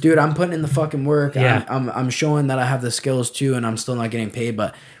like, dude, I'm putting in the fucking work. Yeah. I'm showing that I have the skills too, and I'm still not getting paid.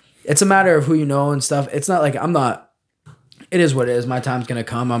 But it's a matter of who you know and stuff. It's not like it is what it is. My time's gonna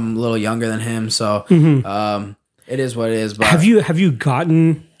come. I'm a little younger than him, so it is what it is. But have you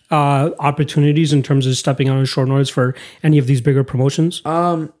gotten opportunities in terms of stepping on short notice for any of these bigger promotions?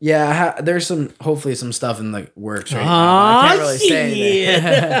 There's hopefully some stuff in the works right now. I can't really say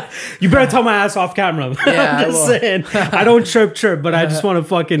anything. You better tell my ass off camera. I'm just saying. I don't chirp, but I just want to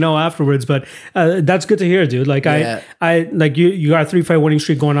fucking know afterwards. But that's good to hear, dude. Like I like you got a 3-fight winning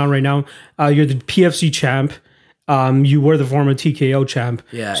streak going on right now. You're the PFC champ. You were the former TKO champ.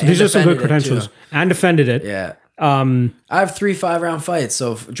 Yeah. So these are some good credentials. And defended it. Yeah. I have 3 5-round fights.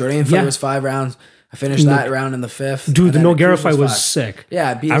 So Jourdain fight was 5 rounds. I finished that round in the 5th. Dude, the Nogueira fight was sick. Yeah,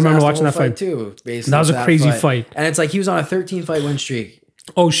 I remember watching that fight too. That was a crazy fight. And it's like he was on a 13-fight win streak.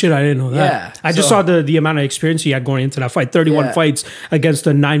 Oh shit, I didn't know that. Yeah, I just saw the amount of experience he had going into that fight. 31 fights against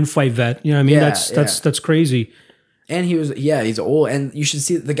a 9-fight vet. You know what I mean? That's crazy. And he's old, and you should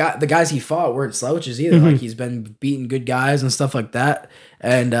see the guys he fought weren't slouches either. Like he's been beating good guys and stuff like that.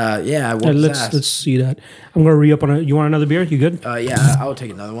 And let's see that. I'm gonna re-up on it. You want another beer? You good? Yeah, I'll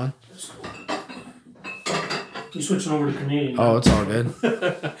take another one. You switching over to Canadian? Oh, it's all good.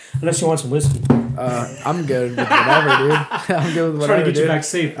 Unless you want some whiskey. I'm good with whatever, dude. I'm good with whatever. Trying to get you back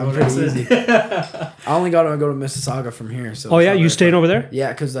safe. I'm pretty easy. I only got to go to Mississauga from here. So. Oh yeah, you staying over there?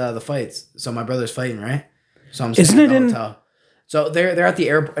 Yeah, because the fights. So my brother's fighting, right? So I'm staying at the hotel. So they're at the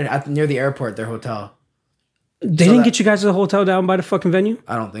airport, near the airport. Their hotel. They didn't get you guys to the hotel down by the fucking venue?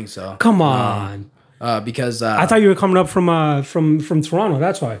 I don't think so. Come on. Because I thought you were coming up from Toronto.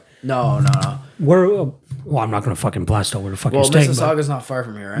 That's why. No. Well, I'm not gonna fucking blast out where the fuck you're staying. Mississauga's not far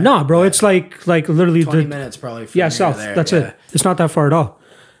from here, right? No, bro. It's like literally 20 minutes probably. From south. There. That's it. It's not that far at all.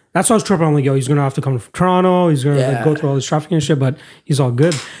 That's why I was tripping. I'm like, yo, he's gonna have to come from Toronto. He's gonna go through all this traffic and shit, but he's all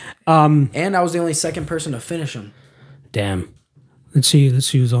good. And I was the only second person to finish him. Damn. Let's see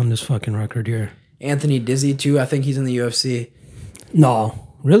who's on this fucking record here. Anthony Dizzy too. I think he's in the UFC.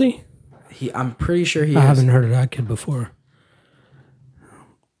 No, really? I'm pretty sure he is. I haven't heard of that kid before.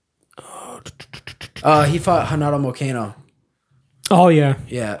 He fought Hanato Moicano. Oh yeah.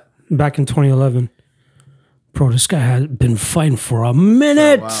 Yeah. Back in 2011. Bro, this guy had been fighting for a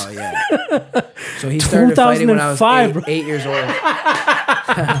minute. Oh, wow, yeah. So he started fighting when I was 8 years old.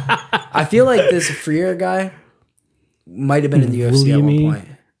 I feel like this Freer guy might have been in the UFC at one point.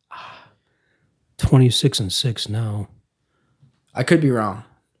 26-6 now. I could be wrong.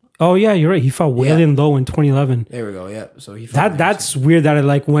 Oh yeah, you're right. He fought Waylon Lowe in 2011. There we go. Yeah. So he fought That's weird that it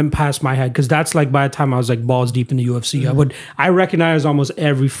like went past my head because that's like by the time I was like balls deep in the UFC, I recognize almost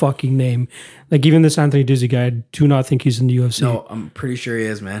every fucking name. Like even this Anthony Dizzy guy, I do not think he's in the UFC. No, I'm pretty sure he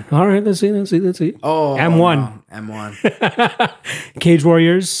is, man. All right, let's see. Oh, M1. Oh, no. M1. Cage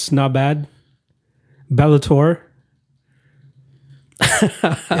Warriors, not bad. Bellator.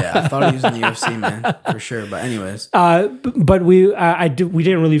 Yeah, I thought he was in the UFC, man, for sure. But anyways, But we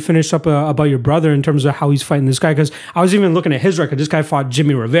didn't really finish up about your brother in terms of how he's fighting this guy because I was even looking at his record. This guy fought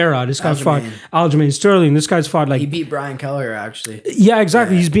Jimmy Rivera. This guy fought Aljamain Sterling. This guy's fought like he beat Brian Keller actually. Yeah,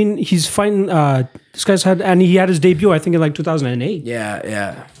 exactly. Yeah. He's fighting. This guy's he had his debut I think in like 2008.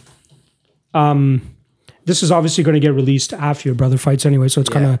 Yeah. This is obviously going to get released after your brother fights anyway, so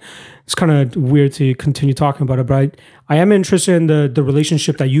it's kind of weird to continue talking about it. But I am interested in the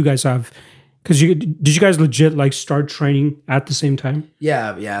relationship that you guys have, because did you guys legit like start training at the same time?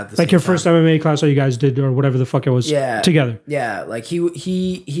 Yeah. Like your first MMA class that you guys did or whatever the fuck it was. Yeah, together. Yeah, like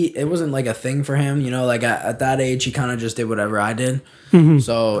he it wasn't like a thing for him, you know. Like at that age, he kind of just did whatever I did,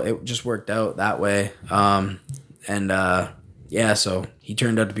 so it just worked out that way. So he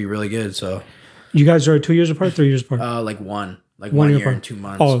turned out to be really good. So. You guys are 2 years apart, 3 years apart? Like 1 year and 2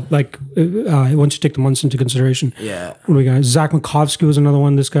 months. Oh, like once you take the months into consideration. Yeah. What do we got? Zach Makovsky was another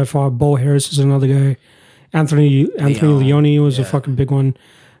one. This guy fought. Bo Harris is another guy. Anthony Leone was a fucking big one.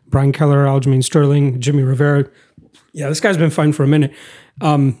 Brian Keller, Aljamain Sterling, Jimmy Rivera. Yeah, this guy's been fighting for a minute.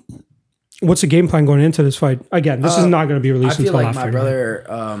 What's the game plan going into this fight? Again, this is not going to be released until after. I feel like my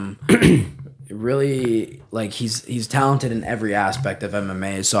brother really, like, he's talented in every aspect of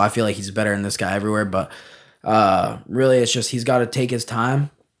MMA, so I feel like he's better than this guy everywhere, but really it's just he's got to take his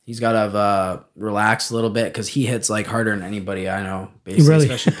time. He's got to relax a little bit because he hits like harder than anybody I know, basically,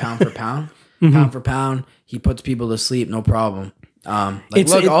 especially pound for pound. Pound for pound, he puts people to sleep, no problem. All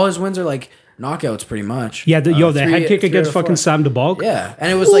his wins are like knockouts pretty much. Yeah, the head kick against fucking Sam DeBalk. Yeah,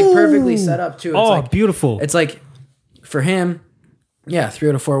 and it was like perfectly set up too. It's beautiful. It's like, for him, 3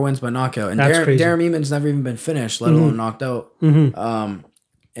 out of 4 wins by knockout. And Darren Eamon's never even been finished, let alone knocked out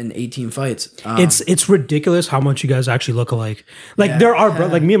in 18 fights. It's ridiculous how much you guys actually look alike. Like there are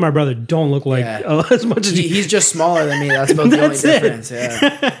like me and my brother don't look like as much as he's just smaller than me. That's about the only difference.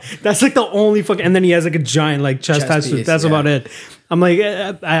 Yeah, that's like the only fucking. And then he has like a giant like chest tattoo. That's about it. I'm like,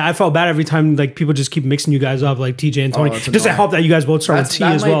 I felt bad every time like people just keep mixing you guys up like TJ and Tony. Just I hope that you guys both start with T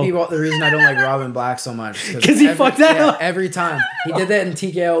as well. That might be the reason I don't like Robin Black so much. Because he fucked that up. Every time. He did that in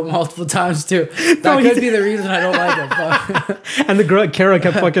TKO multiple times too. That could be the reason I don't like him. And the girl, Kara,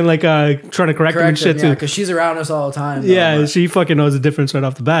 kept fucking like trying to correct him and shit too. Because she's around us all the time. Yeah, she fucking knows the difference right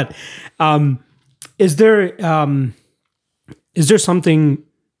off the bat. Is there something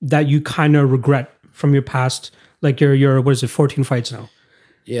that you kind of regret from your past? Like your what is it, 14 fights now?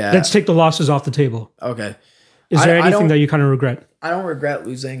 Yeah. Let's take the losses off the table. Okay. Is there anything that you kind of regret? I don't regret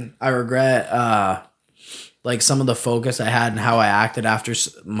losing. I regret like some of the focus I had and how I acted after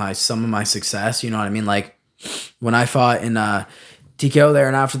some of my success. You know what I mean? Like when I fought in TKO there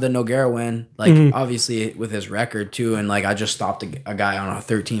and after the Nogueira win, like obviously with his record too, and like I just stopped a guy on a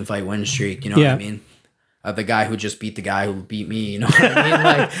 13 fight win streak. You know what I mean? The guy who just beat the guy who beat me, you know what I mean?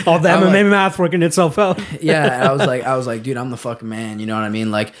 Like all the MMA math working itself out. Yeah, and I was like, dude, I'm the fucking man, you know what I mean?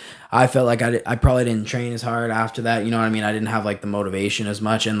 Like I felt like I probably didn't train as hard after that, you know what I mean? I didn't have like the motivation as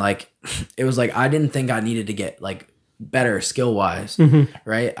much, and like it was like I didn't think I needed to get like better skill wise,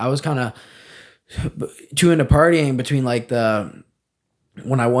 right? I was kind of too into partying between like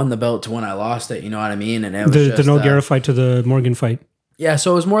when I won the belt to when I lost it, you know what I mean? And it was the Nogueira fight to the Morgan fight. Yeah,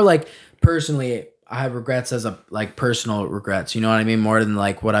 so it was more like personally, I have regrets as personal regrets, you know what I mean? More than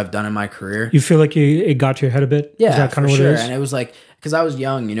like what I've done in my career. You feel like it got to your head a bit? Yeah, is that kind of what sure. It is? And it was like, because I was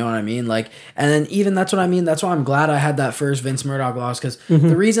young, you know what I mean? Like, and then even that's what I mean. That's why I'm glad I had that first Vince Murdoch loss. Because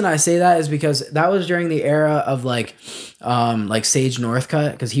the reason I say that is because that was during the era of like Sage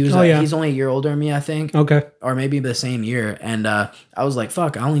Northcutt. Because he was he's only a year older than me, I think. Okay. Or maybe the same year. And I was like,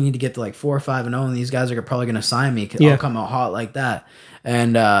 fuck, I only need to get to like 4 or 5-0, and these guys are probably gonna sign me. I'll come out hot like that.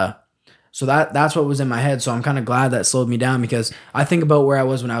 And so that's what was in my head. So I'm kind of glad that slowed me down, because I think about where I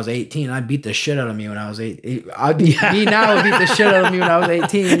was when I was 18. I beat the shit out of me when I was 18. Me now would beat the shit out of me when I was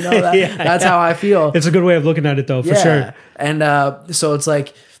 18. You know, that's how I feel. It's a good way of looking at it though, for sure. And so it's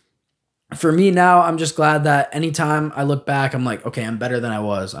like, for me now, I'm just glad that anytime I look back, I'm like, okay, I'm better than I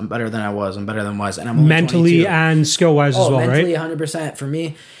was. I'm better than I was. I'm better than I was. And I'm only mentally 22. and skill wise as well, mentally, right? 100% for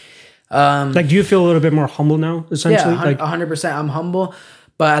me. Like, do you feel a little bit more humble now, essentially? Yeah, 100%. I'm humble.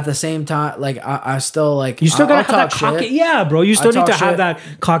 But at the same time, like I still like, you still gotta have that cocky, shit. Bro. You still need to have that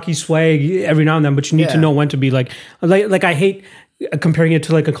cocky swag every now and then. But you need to know when to be like I hate comparing it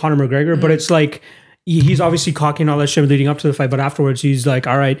to like a Conor McGregor, but it's like he's obviously cocky and all that shit leading up to the fight, but afterwards he's like,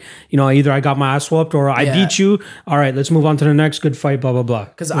 all right, you know, either I got my ass whooped or I beat you. All right, let's move on to the next good fight, blah, blah, blah.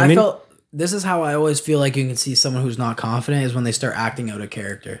 Because I felt, this is how I always feel like you can see someone who's not confident is when they start acting out of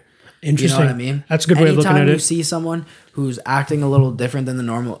character. Interesting. You know what I mean? That's a good way of looking at it. Anytime you see someone who's acting a little different than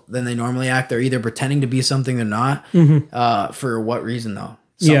they normally act, they're either pretending to be something they're not. For what reason though?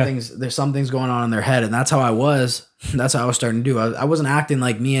 There's something's going on in their head, and that's how I was. That's how I was starting to do. I wasn't acting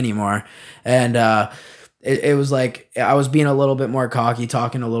like me anymore, and it was like I was being a little bit more cocky,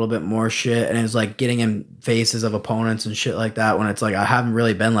 talking a little bit more shit, and it was like getting in faces of opponents and shit like that. When it's like I haven't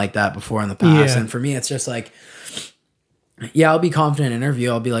really been like that before in the past, and for me, it's just like, yeah, I'll be confident in an interview.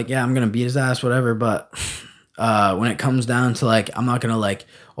 I'll be like, yeah, I'm gonna beat his ass, whatever. But when it comes down to like, I'm not gonna like,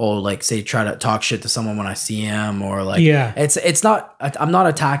 say try to talk shit to someone when I see him, or like, it's not. I'm not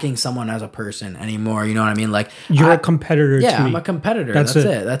attacking someone as a person anymore. You know what I mean? Like you're a competitor. Yeah, to me. I'm a competitor. That's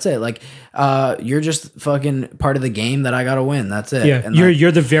it. That's it. Like, you're just fucking part of the game that I gotta win. That's it. Yeah, and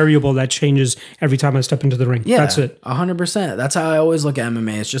you're the variable that changes every time I step into the ring. Yeah, that's it. 100%. That's how I always look at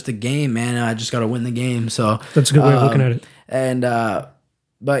MMA. It's just a game, man. I just gotta win the game. So that's a good way of looking at it. And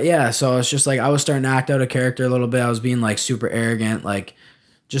but yeah, so it's just like I was starting to act out of character a little bit. I was being like super arrogant, like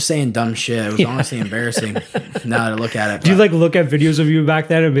just saying dumb shit. It was honestly embarrassing now to look at it. Do you like look at videos of you back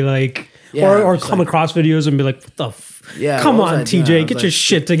then and be like, or come like, across videos and be like, what the come on, TJ, get your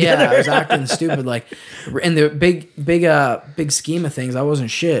shit together. Yeah, I was acting stupid. Like in the big scheme of things, I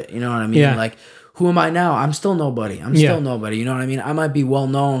wasn't shit. You know what I mean? Yeah. Like, who am I now? I'm still nobody. I'm still nobody. You know what I mean? I might be well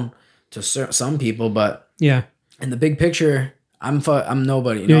known to some people, but in the big picture, I'm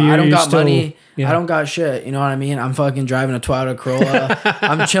nobody. You know, I don't got money. I don't got shit. You know what I mean? I'm fucking driving a Toyota Corolla.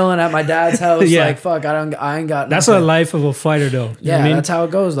 I'm chilling at my dad's house. Like, fuck, I ain't got nothing. That's the life of a fighter, though. You know what I mean? That's how it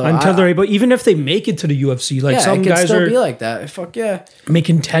goes, though. Until they're able, even if they make it to the UFC, like some guys still be like that. Fuck yeah.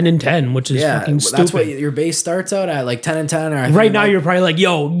 Making 10-10, which is fucking stupid. That's what your base starts out at, like 10-10. Or right now, you're probably like,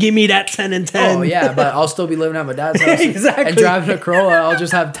 yo, give me that 10-10. Oh, yeah, but I'll still be living at my dad's house. Exactly. And driving a Corolla, I'll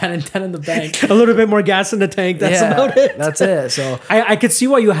just have 10-10 in the bank. A little bit more gas in the tank. That's about it. That's it. So I could see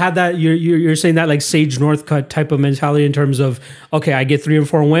why you had that. You're saying that like Sage Northcutt type of mentality in terms of, okay, I get 3 or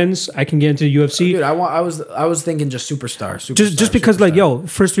 4 wins, I can get into the UFC. Dude, I was thinking just superstar. Just because like, yo,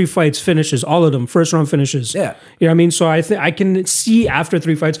 first 3 fights finishes, all of them first round finishes. Yeah, you know what I mean. So I think I can see after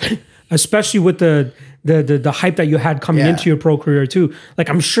 3 fights, especially with the hype that you had coming into your pro career too. Like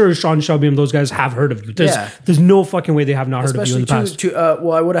I'm sure Sean Shelby and those guys have heard of you. There's no fucking way they have not heard of you in the past.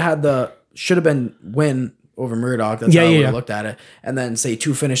 Well, I would have had should have been win over Murdoch. That's how I would have looked at it. And then say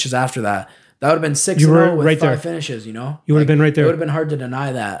 2 finishes after that. That would have been 6-0 with 5 finishes, you know? You would have been right there. It would have been hard to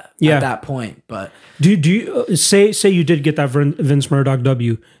deny that at that point. But do you say you did get that Vince Murdoch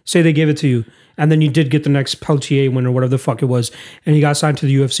W? Say they gave it to you, and then you did get the next Peltier win or whatever the fuck it was, and you got signed to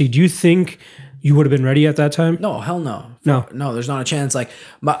the UFC. Do you think you would have been ready at that time? No, hell no. No, there's not a chance. Like,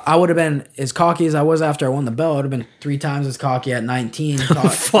 I would have been as cocky as I was after I won the belt. I would have been 3 times as cocky at 19,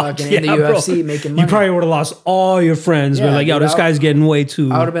 fucking in the UFC, bro. Making money. You probably would have lost all your friends. But like, yo, this guy's getting way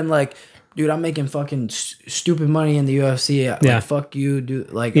too. I would have been like, dude, I'm making fucking stupid money in the UFC. Like, fuck you,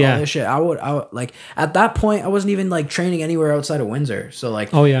 dude. Like, all this shit. I would like at that point, I wasn't even like training anywhere outside of Windsor. So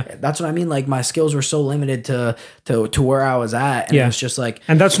like, that's what I mean. Like, my skills were so limited to where I was at, and it's just like,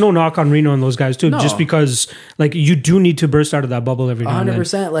 and that's no knock on Reno and those guys too. No. Just because like you do need to burst out of that bubble every now and then.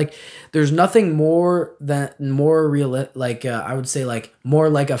 100%. Like, there's nothing more real. Like, I would say like more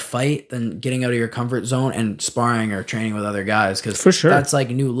like a fight than getting out of your comfort zone and sparring or training with other guys. Because for sure, that's like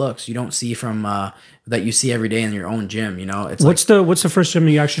new looks you don't see from that you see every day in your own gym. You know, it's what's the first gym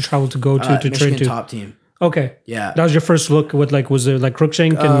you actually traveled to go to Michigan train to? Top Team. Okay. Yeah. That was your first look with like, was it like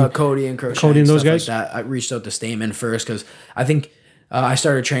Crookshank and Cody and those guys? Like that. I reached out to Stamen first because I think I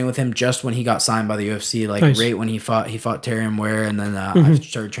started training with him just when he got signed by the UFC, like right when he fought Terrion Ware, and then I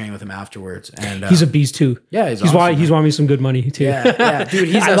started training with him afterwards. And he's a beast too. Yeah, he's awesome, he's won me some good money too. Yeah, dude.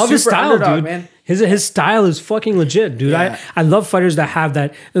 He's I love his style, underdog, dude. Man. His style is fucking legit, dude. Yeah. I love fighters that have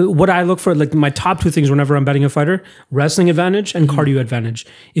that. What I look for, like my top 2 things whenever I'm betting a fighter: wrestling advantage and cardio advantage.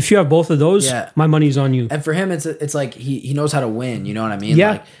 If you have both of those, my money's on you. And for him, it's like he knows how to win. You know what I mean?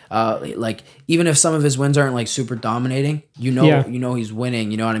 Yeah. Like even if some of his wins aren't like super dominating, you know he's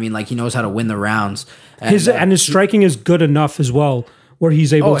winning. You know what I mean? Like he knows how to win the rounds. And his striking is good enough as well, where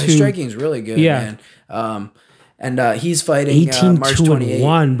he's able to. His striking is really good. Yeah. Man. And he's fighting 18 March 2 28th. and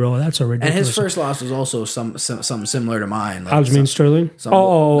 1, bro. That's a ridiculous. And his first loss was also something similar to mine. Like Aljamain Sterling?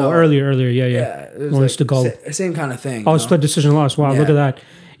 no. Earlier. Yeah. it was Wants to go. same kind of thing. Oh, split decision loss. Wow, look at that.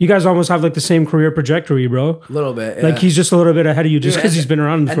 You guys almost have like the same career trajectory, bro. A little bit. Yeah. Like he's just a little bit ahead of you just because he's been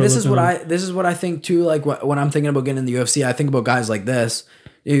around for and a this is little what time. this is what I think too. Like when I'm thinking about getting in the UFC, I think about guys like this.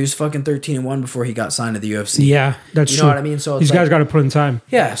 He was fucking 13-1 before he got signed to the UFC. Yeah, that's you true. know what I mean. So it's these guys got to put in time.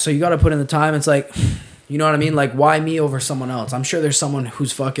 Yeah, so you got to put in the time. It's like, you know what I mean? Like, why me over someone else? I'm sure there's someone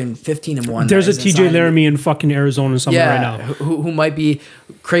who's fucking 15-1. There's a TJ Laramie in fucking Arizona somewhere right now. Who might be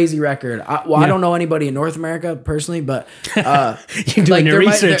crazy record. I don't know anybody in North America personally, but You're doing your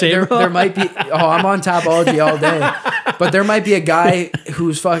research, there might be. Oh, I'm on Tapology all day, but there might be a guy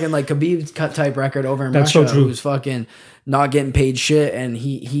who's fucking like Khabib's cut type record over in Russia, so true. who's fucking not getting paid shit, and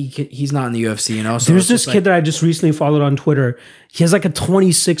he's not in the UFC. You know, so there's this kid that I just recently followed on Twitter. He has like a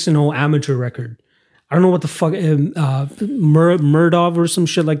 26-0 amateur record. I don't know what the fuck, Murdov or some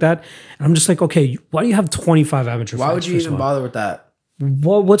shit like that. And I'm just like, okay, why do you have 25 amateur? Why fights, would you even bother with that?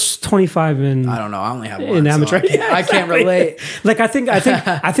 What's 25 in? I don't know. I only have one in amateur. So I can't relate. Like I think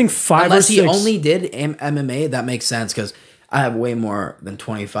 5 Unless or 6. he only did MMA, that makes sense because I have way more than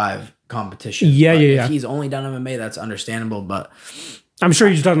 25 competitions. Yeah. If he's only done MMA, that's understandable. But I'm sure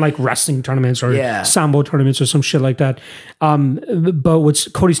he's done like wrestling tournaments or Yeah. sambo tournaments or some shit like that. But what's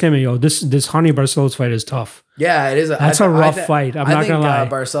Cody Stamann, this Hani Barcelos fight is tough. yeah, it is. That's a rough fight. I'm not gonna lie.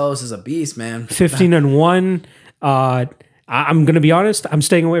 Barcelos is a beast, man. 15-1. I'm gonna be honest. I'm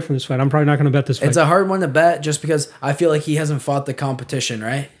staying away from this fight. I'm probably not gonna bet this fight. It's a hard one to bet just because I feel like he hasn't fought the competition,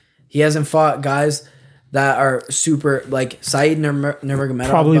 right? He hasn't fought guys that are super like Said Nurmagomedov.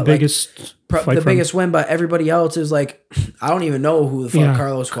 probably but, biggest. like, the biggest win, but everybody else is like, I don't even know who the fuck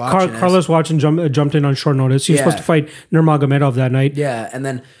Carlos Watson is. Carlos Watson jumped in on short notice. He was supposed to fight Nurmagomedov that night. Yeah, and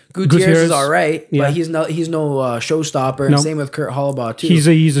then Gutierrez is all right, but he's no showstopper. And same with Kurt Holobaugh too.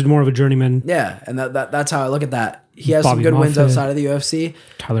 He's more of a journeyman. Yeah, and that's how I look at that. He has Bobby some good wins Moffett, outside of the UFC,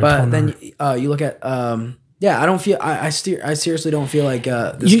 Tyler but Toner. then you look at I don't feel I seriously don't feel like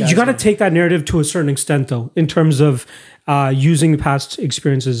this You got to take that narrative to a certain extent though, in terms of using past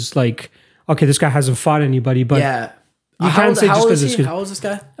experiences. Like, okay, this guy hasn't fought anybody, but yeah. you can't say just because how old is this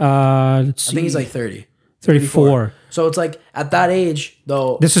guy? let's see, I think he's like 30. 34. So it's like at that age,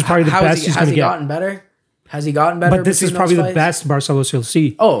 though. This is probably the best he's has gonna he get. gotten better? Has he gotten better? But this is between probably those the fights? best Barcelos you'll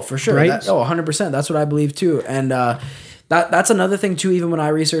see. Oh, for sure. Right? 100%. That's what I believe too. And that's another thing too. Even when I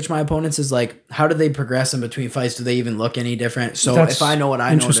research my opponents, is like, how do they progress in between fights? Do they even look any different? So That's if I know what I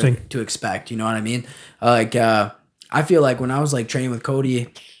know interesting. to expect, you know what I mean? I feel like when I was like training with Cody,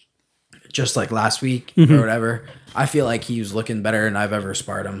 just like last week Mm-hmm. or whatever, I feel like he was looking better than I've ever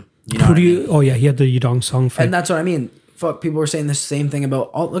sparred him. You know Who what do I you? mean? Oh yeah, he had the Yudong Song fight. And that's what I mean. Fuck, people were saying the same thing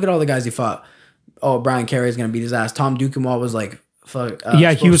about. Oh, look at all the guys he fought. Oh, Brian Carey's gonna beat his ass. Tom Duquesnoy was like, fuck.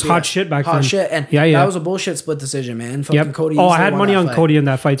 Yeah, he was supposed to be hot shit back then. Hot shit, and Yeah. that was a bullshit split decision, man. Fucking Yep. Cody. Oh, I easily had won money that on fight. Cody in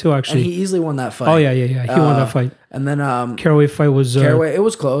that fight too. and Actually. he easily won that fight. Oh yeah. He won that fight. And then Caraway fight was. Caraway, it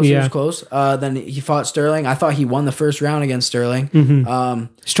was close. yeah. It was close. Then he fought Sterling. I thought he won the first round against Sterling.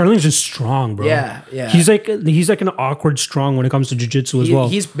 Sterling's just strong, bro. Yeah. He's like an awkward strong when it comes to jiu-jitsu as well.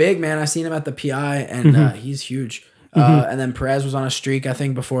 He's big, man. I seen him at the PI, and he's huge. And then Perez was on a streak, I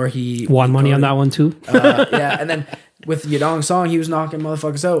think, before he Won money on that one too. yeah, and then with Yadong Song, he was knocking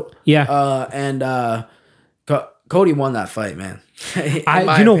motherfuckers out. Yeah. And Cody won that fight, man.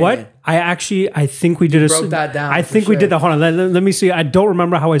 You know what? I think we did broke that down I for think we sure. did that. Hold on, let me see. I don't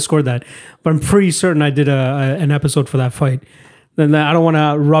remember how I scored that, but I'm pretty certain I did an episode for that fight. Then I don't want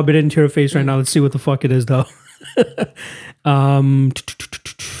to rub it into your face right now. Let's see what the fuck it is though.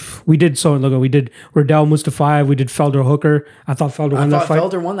 We did we did Riddell Mustafayev. We did Felder Hooker. I thought Felder won that fight.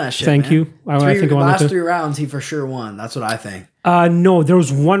 Felder won that shit. Thank man. you. I think I won that last too. 3 rounds, he for sure won. That's what I think. No, there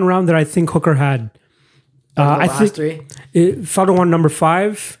was one round that I think Hooker had. I last think 3, Felder won number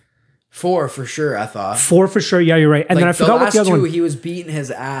 5. 4 for sure. I thought 4 for sure. Yeah, you're right. And then I forgot what the other two, one. he was beating his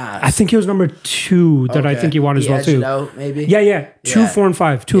ass. I think he was number 2 that I Okay. think he won as well edged too. it out, maybe. Yeah. 2, Yeah. 4, and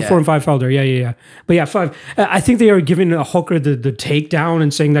 5. 2, 4, and 5 Felder. Yeah. But yeah, 5. I think they are giving Hooker the takedown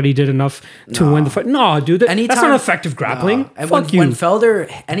and saying that he did enough to win the fight. No, dude, that's not effective grappling. No. And Fuck when you.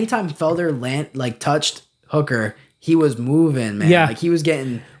 Felder, anytime Felder touched Hooker, he was moving, man. Yeah. Like he was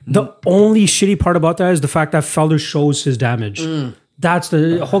getting. The only shitty part about that is the fact that Felder shows his damage. That's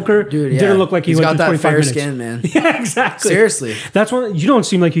the Hooker. Dude, yeah. Didn't look like he He's went got through that 25 fair minutes. skin, man. Yeah, exactly. Seriously. That's one. You don't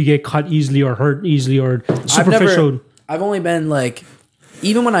seem like you get cut easily or hurt easily or superficial. I've only been like,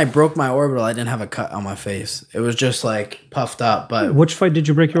 even when I broke my orbital, I didn't have a cut on my face. It was just like puffed up. But Which fight did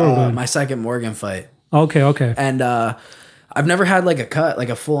you break your orbital? my second Morgan fight, Okay. and I've never had like a cut, like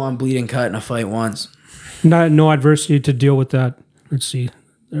a full on bleeding cut in a fight once. No adversity to deal with that. Let's see.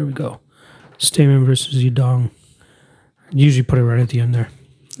 There we go. Stamen versus Yudong. Usually put it right at the end there.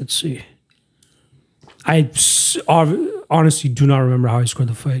 Let's see. Honestly do not remember how I scored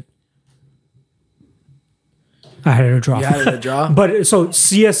the fight. I had it a draw. You had it a draw? But so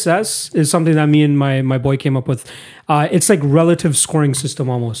CSS is something that me and my boy came up with. It's like relative scoring system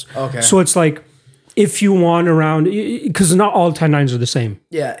almost. Okay. So it's like if you want around, because not all 10-9s are the same.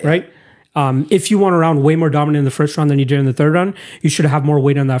 Yeah. Right? If you want a round way more dominant in the first round than you did in the third round, you should have more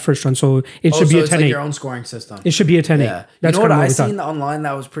weight on that first round. So it should be a 10-8. Like your own scoring system. It should be a 10-8. Yeah. That's you know what I we thought. seen online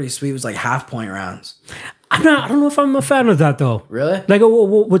that was pretty sweet was like half point rounds. I don't know if I'm a fan of that though. Really? Like,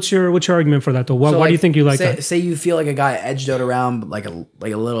 what's your argument for that though? Why do you think you like that? Say you feel like a guy edged out around like a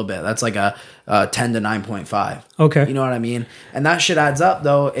little bit. That's like a 10 to 9.5. Okay. You know what I mean? And that shit adds up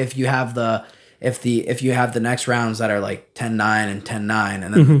though if you have the next rounds that are like 10-9 and 10-9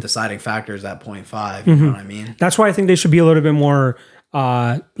 and then the deciding factor is at 0.5. You know what I mean? That's why I think they should be a little bit more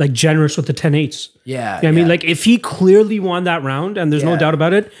like generous with the 10-8s. Yeah. You know what I mean? Like if he clearly won that round and there's no doubt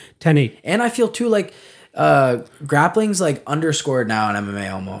about it, 10-8. And I feel too like grappling's like underscored now in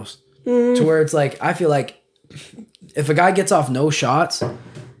MMA almost. To where it's like I feel like if a guy gets off no shots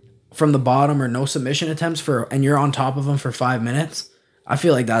from the bottom or no submission attempts and you're on top of him for 5 minutes, I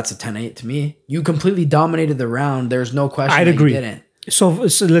feel like that's a 10-8 to me. You completely dominated the round. There's no question I'd agree. You didn't. So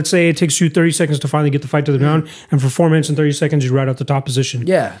let's say it takes you 30 seconds to finally get the fight to the ground, and for 4 minutes and 30 seconds you're right out the top position.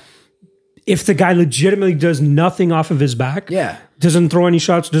 Yeah. If the guy legitimately does nothing off of his back, Yeah. doesn't throw any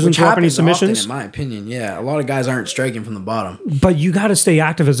shots, doesn't throw up any submissions, often, in my opinion, yeah. A lot of guys aren't striking from the bottom. but you got to stay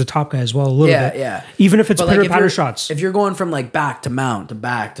active as a top guy as well a little bit. Yeah. Even if it's But, like, pitter if patter you're- shots. If you're going from like back to mount to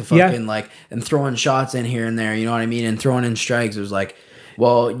back to fucking like and throwing shots in here and there, you know what I mean, and throwing in strikes, it was like,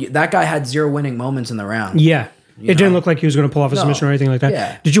 well, that guy had 0 winning moments in the round. Yeah. It didn't look like he was going to pull off a submission or anything like that.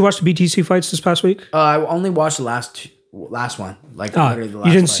 Yeah. Did you watch the BTC fights this past week? I only watched the last one, like literally the last.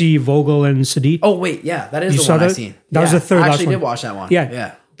 You didn't fight. see Vogel and Sadi? Oh wait, yeah, that is You the saw one I that? seen. That was the third I last actually one. did watch that one.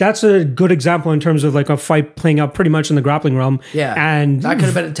 Yeah. That's a good example in terms of like a fight playing out pretty much in the grappling realm. Yeah. And that could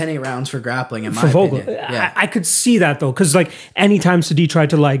have been a 10-8 rounds for grappling in my for Vogel. opinion. Yeah. I could see that though, because like anytime Sadi tried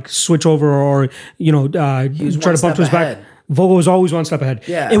to like switch over or try to one bump step to his back, ahead. Vogel was always one step ahead.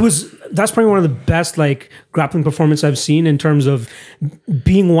 Yeah. That's probably one of the best like grappling performance I've seen in terms of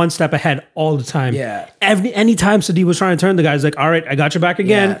being one step ahead all the time. Yeah. Anytime Sadi was trying to turn, the guy's like, all right, I got your back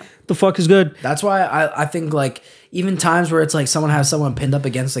again. Yeah. The fuck is good. That's why I think like even times where it's like someone has someone pinned up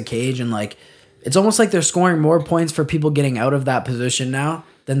against the cage and like it's almost like they're scoring more points for people getting out of that position now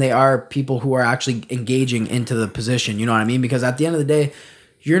than they are people who are actually engaging into the position. You know what I mean? Because at the end of the day,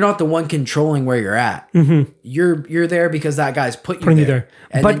 you're not the one controlling where you're at. Mm-hmm. You're there because that guy's putting you there.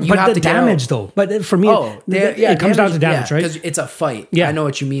 And But then you have the to get damage out. though. But for me, it comes down to damage, right? Because it's a fight. Yeah. I know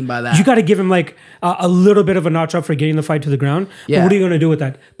what you mean by that. You got to give him like a little bit of a notch up for getting the fight to the ground. Yeah. But what are you going to do with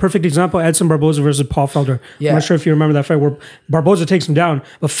that? Perfect example: Edson Barboza versus Paul Felder. Yeah. I'm not sure if you remember that fight where Barboza takes him down,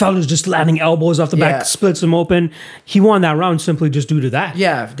 but Felder's just landing elbows off the Yeah. back, splits him open. He won that round simply just due to that.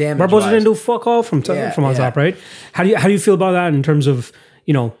 Yeah, damage. Barboza didn't do fuck all from on Yeah. top, right? How do you feel about that in terms of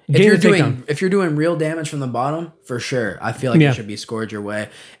getting the takedown? If you're doing real damage from the bottom, for sure, I feel like it should be scored your way.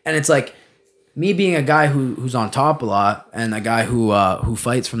 And it's like me being a guy who's on top a lot and a guy who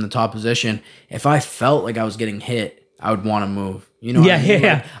fights from the top position. If I felt like I was getting hit, I would want to move. You know? What I mean?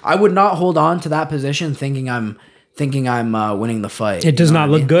 Like, I would not hold on to that position thinking I'm winning the fight. It does not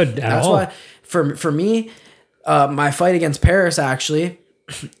look good at all. That's why for me, my fight against Paris actually,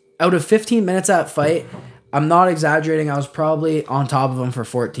 out of 15 minutes that fight. I'm not exaggerating. I was probably on top of him for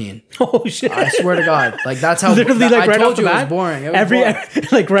 14. Oh shit! I swear to God, like that's how. Literally, like I right told off the you bat, it was boring. It was boring.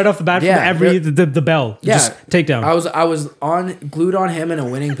 like right off the bat, Yeah, from the bell, just takedown. I was glued on him in a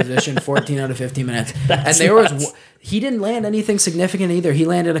winning position, 14 out of 15 minutes, and there was he didn't land anything significant either. He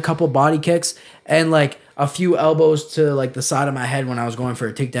landed a couple body kicks and like a few elbows to like the side of my head when I was going for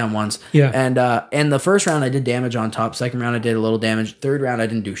a takedown once. Yeah, and the first round I did damage on top. Second round I did a little damage. Third round I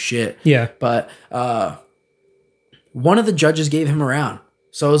didn't do shit. Yeah, but one of the judges gave him a round.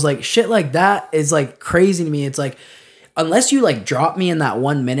 So it was like shit like that is like crazy to me. It's like unless you like drop me in that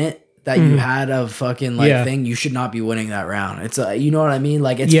 1 minute that you had of fucking like thing, you should not be winning that round. It's you know what I mean?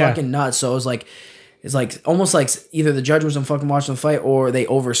 Like it's fucking nuts. So it's like almost like either the judge wasn't fucking watching the fight or they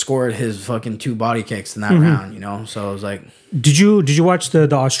overscored his fucking 2 body kicks in that round, you know? So it was like Did you watch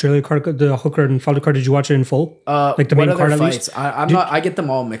the Australia card, the Hooker and Felder card? Did you watch it in full? Like the main card at fights? least? I get them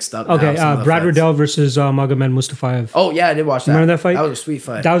all mixed up. Okay, now, Brad fights. Riddell versus Magomed Mustafayev. Oh yeah, I did watch that. Remember that fight? That was a sweet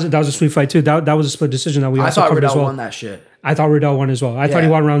fight. That was a sweet fight too. That was a split decision that we I also thought covered Riddell as well. won that shit. I thought Riddell won as well. I thought he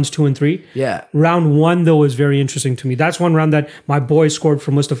won rounds 2 and 3. Yeah. Round 1 though was very interesting to me. That's one round that my boy scored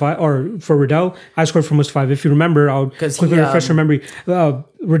for Mustafa, or for Riddell. I scored for Mustafa. If you remember, I'll quickly refresh your memory.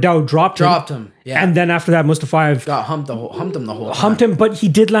 Riddell dropped him. Yeah. And then after that, Mustafa got humped him the whole time. Humped him, but he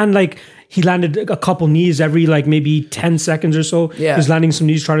did land he landed a couple knees every maybe 10 seconds or so. Yeah. He was landing some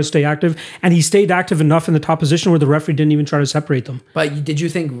knees, trying to stay active. And he stayed active enough in the top position where the referee didn't even try to separate them. But did you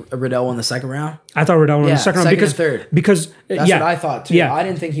think Riddell won the second round? I thought Riddell won the second round and third. Because that's what I thought too. Yeah. I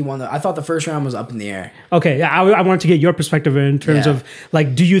didn't think he won I thought the first round was up in the air. Okay, yeah, I wanted to get your perspective in terms of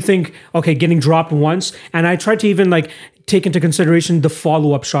do you think getting dropped once? And I tried to even take into consideration the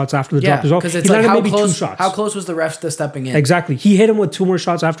follow-up shots after the drop as well. Because it's how close was the ref to stepping in? Exactly. He hit him with 2 more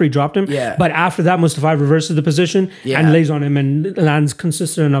shots after he dropped him. Yeah. But after that, Mustafa reverses the position and lays on him and lands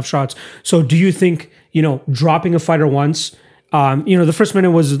consistent enough shots. So do you think, dropping a fighter once, the first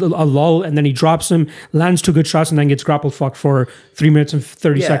minute was a lull, and then he drops him, lands 2 good shots, and then gets grapple fucked for 3 minutes and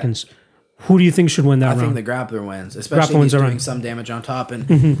 30 seconds? Who do you think should win that round? I think the grappler wins, especially if he's doing some damage on top.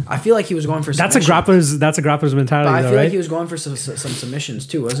 And I feel like he was going for that's a grappler's mentality. But I feel right? like he was going for some submissions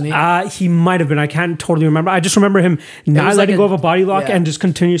too, wasn't he? He might have been. I can't totally remember. I just remember him not letting go of a body lock and just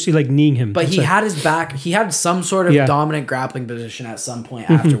continuously kneeing him. But he had his back. He had some sort of dominant grappling position at some point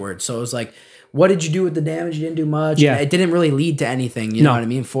afterwards. So it was what did you do with the damage? You didn't do much. Yeah. It didn't really lead to anything, you know what I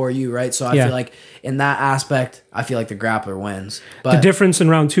mean, for you, right? So I feel like in that aspect, I feel like the grappler wins. But the difference in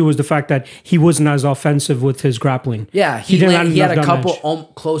round 2 was the fact that he wasn't as offensive with his grappling. Yeah, he had a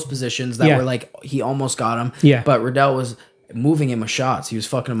couple close positions that were he almost got him. Yeah. But Riddell was moving him with shots. He was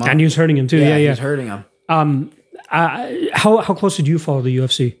fucking him up. And he was hurting him too. Yeah, he was hurting him. How close did you follow the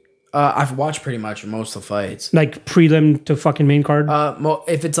UFC? I've watched pretty much most of the fights. Prelim to fucking main card?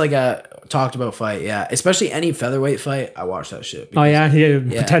 If it's a talked about fight, especially any featherweight fight, I watch that shit.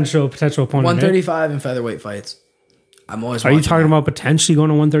 Potential opponent. 135 and featherweight fights. I'm always. Are you talking about potentially going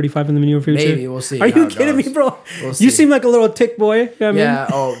to 135 in the near future? Maybe we'll see. Are you kidding me, bro? You seem like a little tick boy. Yeah.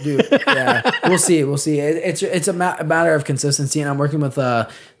 Oh, dude. Yeah. We'll see. It's a matter of consistency, and I'm working with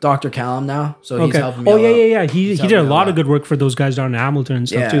Dr. Callum now, so he's helping me. Yeah. He did a lot of good work for those guys down in Hamilton and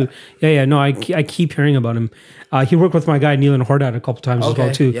stuff too. Yeah. No, I keep hearing about him. He worked with my guy Neelan Hordat a couple times as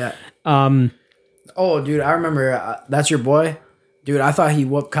well too. Yeah. Oh, dude, I remember. That's your boy. Dude, I thought he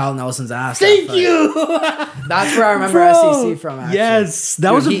whooped Kyle Nelson's ass. Thank you. That's where I remember SEC from. Actually. Yes,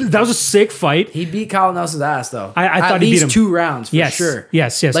 that was a sick fight. He beat Kyle Nelson's ass though. I thought he beat him 2 rounds for sure.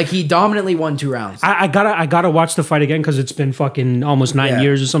 Yes. He dominantly won 2 rounds. I gotta watch the fight again because it's been fucking almost 9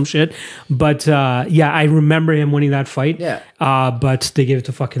 years or some shit. But I remember him winning that fight. Yeah. But they gave it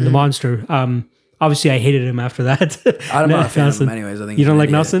to fucking the monster. Obviously, I hated him after that. I'm not a fan of him anyways. I think you don't like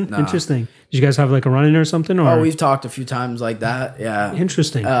Nelson? No. Interesting. Did you guys have a run-in or something? Or? Oh, we've talked a few times like that. Yeah.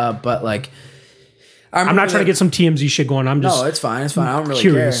 Interesting. But I'm not trying to get some TMZ shit going. I'm just it's fine. I don't really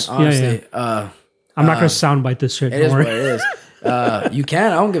curious. care. Honestly. I'm not gonna soundbite this shit. It is what it is. You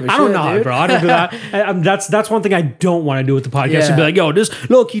can. I don't give a shit. I don't know, dude. bro. I don't do that. That's one thing I don't want to do with the podcast. To be like, yo,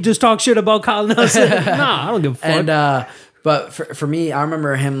 he just talks shit about Kyle Nelson. Nah, I don't give a fuck. And but for me, I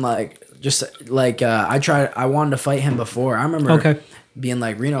remember him I wanted to fight him before. I remember being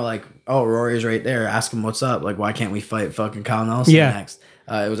like, Reno, oh, Rory's right there. Ask him what's up. Why can't we fight fucking Kyle Nelson next?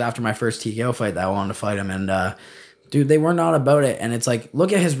 It was after my first TKO fight that I wanted to fight him. And dude, they were not about it. And it's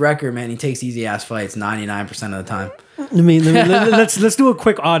look at his record, man. He takes easy ass fights 99% of the time. Let's do a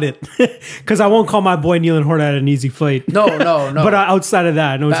quick audit because I won't call my boy Neelan Hordat an easy fight. No. But outside of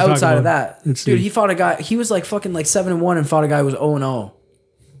that, dude, he fought a guy. He was fucking 7-1 and fought a guy who was 0-0.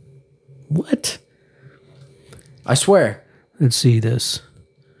 What? I swear. Let's see this.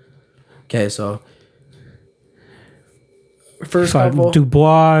 Okay, so first couple.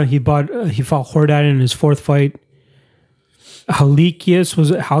 Dubois, he fought Hordat in his 4th fight. Halkias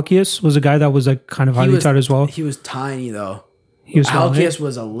was a guy that was kind of highly touted as well. He was tiny though. Halkias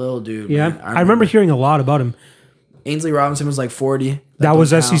was a little dude. Yeah, man. I remember hearing a lot about him. Ainsley Robinson was 40. That was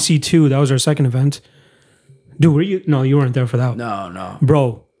SEC 2. That was our second event. Dude, were you? No, you weren't there for that. No.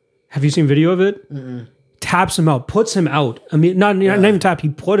 Bro, have you seen video of it? Mm-mm. Taps him out, puts him out. I mean, not even tap. He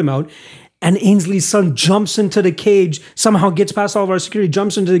put him out. And Ainsley's son jumps into the cage, somehow gets past all of our security,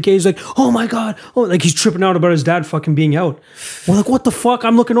 jumps into the cage oh my God. Oh, he's tripping out about his dad fucking being out. We're what the fuck?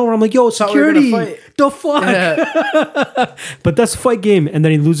 I'm looking over. I'm yo, security. The fuck? Yeah. But that's a fight game. And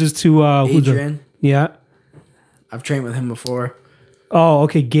then he loses to Adrian. Yeah. I've trained with him before. Oh,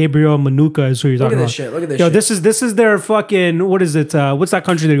 okay. Gabriel Manuka is who you're talking about. Look at this shit. This is their fucking, what is it? What's that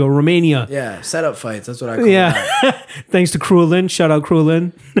country they go? Romania. Yeah, setup fights. That's what I call that. Thanks to Krulin. Shout out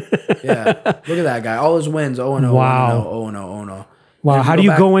Krulin. Yeah. Look at that guy. All his wins. 0-0. Wow. 0-0. Wow. How do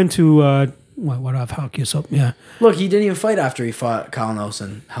you go into What have Halkias up? Yeah. Look, he didn't even fight after he fought Kyle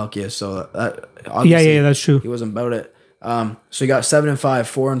Nelson, Helkias. So that Yeah, that's true. He wasn't about it. So he got 7-5,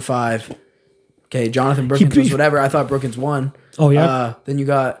 4-5. Okay, Jonathan Brookins was whatever. I thought Brookins won. Oh yeah. Then you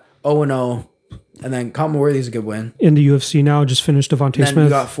got 0-0, and then Conor Worthy's a good win. In the UFC now, just finished Devontae Then Smith. you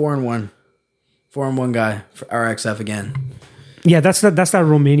got 4-1, 4-1 guy for RXF again. Yeah, that's that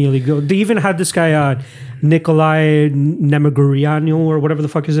Romania league. They even had this guy Nikolai Nemogoriano or whatever the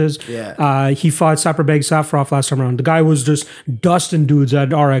fuck his is. Yeah. He fought Saperbeg Safarov last time around. The guy was just dusting dudes at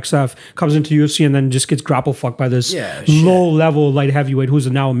RXF, comes into UFC and then just gets grapple fucked by this low level light heavyweight who's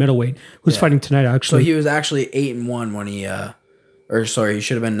now a middleweight who's fighting tonight So actually. he was actually 8-1 when he he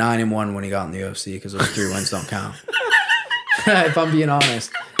should have been 9-1 when he got in the UFC because those 3 wins don't count. If I'm being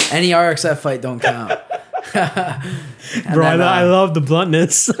honest, any RXF fight don't count. Bro, I love the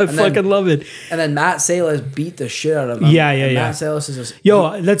bluntness. I fucking love it. And then Matt Salas beat the shit out of him. Yeah. Matt Salas is just...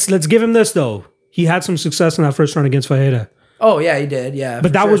 Yo, let's give him this though. He had some success in that first round against Fajeda. Oh yeah, he did. Yeah,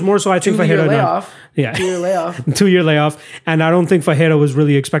 but that was more so. I think Fajeda layoff. Yeah, 2-year layoff. 2-year layoff, and I don't think Fajeda was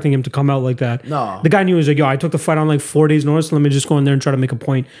really expecting him to come out like that. No, the guy knew he was like, yo, I took the fight on like 4 days' notice. Let me just go in there and try to make a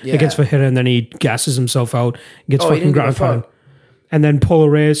point against Fajeda, and then he gasses himself out, gets fucking ground pounded. And then Polo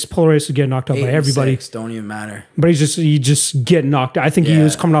Reyes would get knocked out by everybody. 6, don't even matter. But he just get knocked out. I think he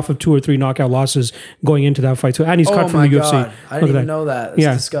was coming off of 2 or 3 knockout losses going into that fight too. And he's cut from the UFC. I didn't even know that.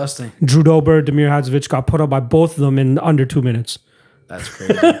 That's disgusting. Drew Dober, Damir Hadzovic got put up by both of them in under 2 minutes. That's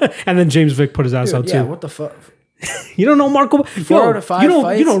crazy. And then James Vick put his ass out too. Yeah, what the fuck? You don't know Marco? 4 out of 5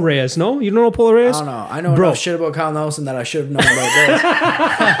 fights? You know Reyes, no? You don't know Polo Reyes? I don't know. I know enough shit about Kyle Nelson that I should have known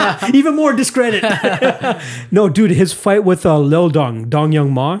about this. Even more discredit. No, dude, his fight with Lil Dong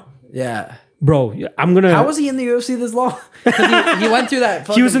Young Ma. Yeah. Bro, I'm going to... How was he in the UFC this long? Because he went through that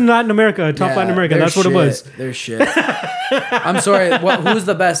fucking... He was in Latin America, Latin America. That's what it was. There's shit. I'm sorry. Who's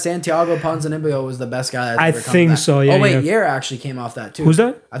the best? Santiago Ponzinibbio was the best guy. I think so, yeah. Oh, wait. Yair actually came off that, too. Who's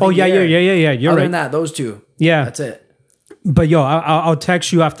that? Oh, yeah. You're Other right. than that, those two. Yeah. That's it. But yo, I'll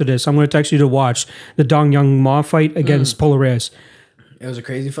text you after this. I'm going to text you to watch the Dong Young Ma fight against Polo Reyes. It was a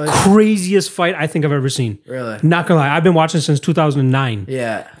crazy fight? Craziest fight I think I've ever seen. Really? Not gonna lie. I've been watching since 2009.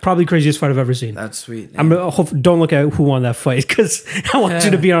 Yeah. Probably craziest fight I've ever seen. That's sweet. Don't look at who won that fight because I want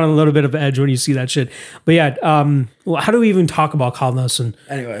you to be on a little bit of edge when you see that shit. But yeah, how do we even talk about Kyle Nelson?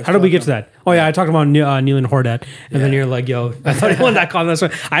 Anyway. How did we get to that? Oh yeah, I talked about Nealon Hordat. And then you're like, yo, I thought he won that Kyle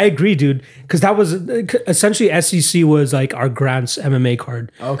Nelson. I agree, dude. Because that was essentially SEC was like our Grants MMA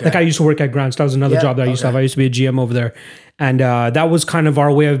card. Okay. Like I used to work at Grants. That was another job that I used to have. I used to be a GM over there. And that was kind of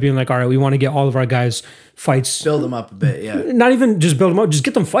our way of being like, all right, we want to get all of our guys fights. Build them up a bit, yeah. Not even just build them up, just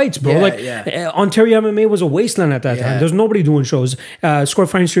get them fights, bro. Ontario MMA was a wasteland at that time. There's nobody doing shows. Score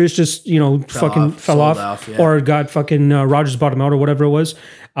Fighting Series just, fell off. Or got fucking Rogers bought him out or whatever it was.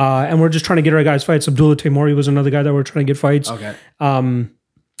 And we're just trying to get our guys fights. Abdullah Taimori was another guy that we're trying to get fights. Okay.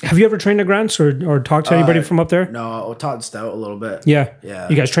 Have you ever trained at Grants or talked to anybody from up there? No, Todd Stout a little bit. Yeah. Yeah.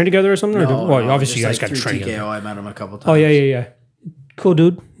 You guys train together or something? No, Obviously you guys got to train TKO, together. I met him a couple times. Oh, yeah. Cool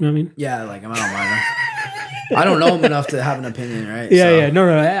dude. You know what I mean? Yeah, I don't mind him. I don't know him enough to have an opinion, right? Yeah.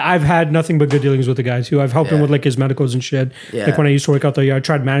 No. I've had nothing but good dealings with the guys too. I've helped him with like his medicals and shit. Yeah. Like when I used to work out there, I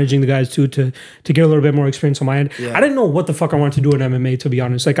tried managing the guys too to get a little bit more experience on my end. Yeah. I didn't know what the fuck I wanted to do in MMA, to be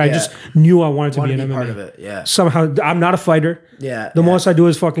honest. Like I just knew I wanted to be in MMA. Part of it. Yeah. Somehow I'm not a fighter. Yeah. The most I do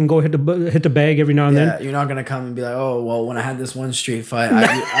is fucking go hit the bag every now and then. You're not gonna come and be like, oh well, when I had this one street fight,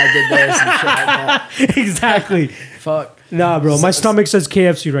 I did this and shit like that. Exactly. Fuck. Nah, bro. My stomach says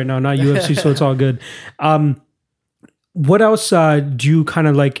KFC right now, not UFC, so it's all good. What else do you kind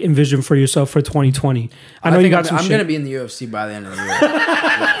of like envision for yourself for 2020? I know you got some I'm shit. going to be in the UFC by the end of the year.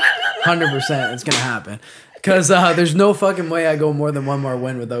 100%. It's going to happen. Because there's no fucking way I go more than one more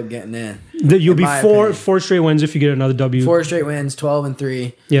win without getting in. You'll be four straight wins if you get another W. 4 straight wins,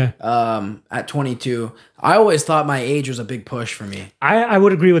 12-3. Yeah. At 22. I always thought my age was a big push for me. I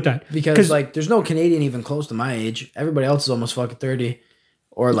would agree with that. Because like there's no Canadian even close to my age. Everybody else is almost fucking 30.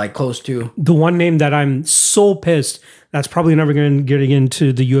 Or like close to. The one name that I'm so pissed that's probably never going to get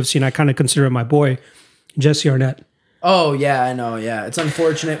into the UFC, and I kind of consider it my boy, Jesse Arnett. Oh yeah, I know. Yeah, it's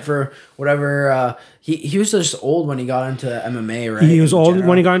unfortunate for whatever. He was just old when he got into MMA, right? He was old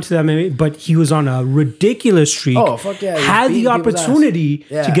when he got into the MMA, but he was on a ridiculous streak. Oh fuck yeah! Had the opportunity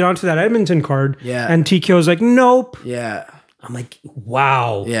to get onto that Edmonton card. Yeah. And TKO was like, nope. Yeah. I'm like,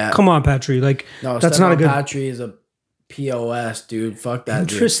 wow. Yeah. Come on, Patry. Like, no, that's not a good. Patry is a POS, dude. Fuck that.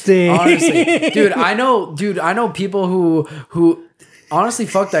 Interesting. Dude. Honestly, dude, I know people who honestly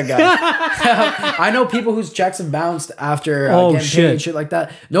fuck that guy. I know people whose checks have bounced after getting paid and shit like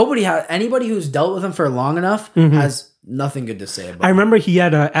that. Anybody who's dealt with him for long enough has nothing good to say about him. I remember he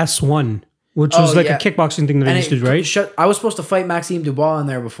had a S1 which was like yeah. a kickboxing thing that I used to do, right? I was supposed to fight Maxime Dubois in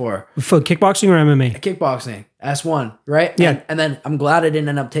there before. For kickboxing or MMA? Kickboxing, S1, right? Yeah. And then I'm glad I didn't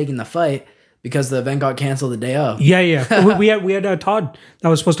end up taking the fight because the event got canceled the day of. Yeah. we had Todd that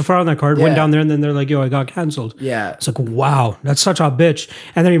was supposed to fight on that card. Went Yeah. down there and then they're like, "Yo, I got canceled." Yeah. It's like, wow, that's such a bitch.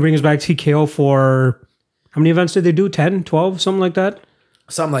 And then he brings back TKO for how many events did they do? 10, 12, something like that.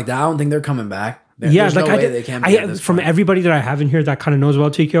 Something like that. I don't think they're coming back. Yeah, There's like no way I they can be at this from point. everybody that I have in here that kind of knows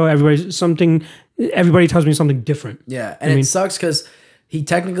about TKO, everybody tells me something different. Yeah, and it sucks because he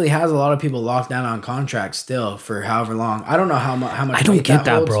technically has a lot of people locked down on contracts still for however long. I don't know how much. I don't get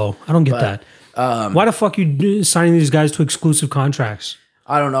that, holds, bro. I don't get that. Why the fuck you signing these guys to exclusive contracts?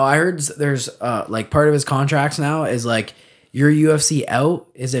 I don't know. I heard there's like part of his contracts now is like your UFC out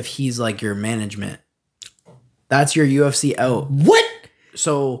is if he's like your management. That's your UFC out. What?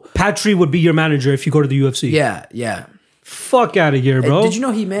 So Patry would be your manager if you go to the UFC. yeah. Fuck out of here, bro. Did you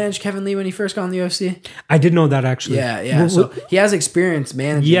know he managed Kevin Lee when he first got in the UFC? I did know that actually. Yeah. So he has experience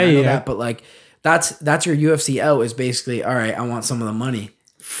managing. I know Yeah. that, but like that's your UFC out is basically all right. I want some of the money.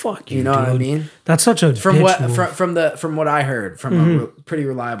 Fuck you, You know what I dude. mean? That's such a From bitch what move. from what I heard from a pretty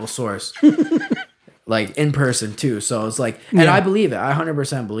reliable source, like in person too. So it's like, and I believe it. I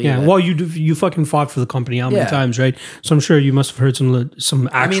 100% believe Yeah, it. well, you fucking fought for the company how many Yeah. times, right? So I'm sure you must have heard some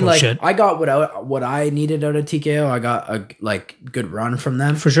actual I mean, like shit. I got what I needed out of TKO. I got a like good run from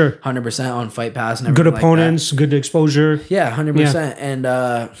them For sure. 100% on Fight Pass and Good everything like that. opponents, good exposure. Yeah, 100%. And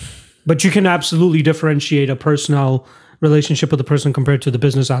But you can absolutely differentiate a personal relationship with a person compared to the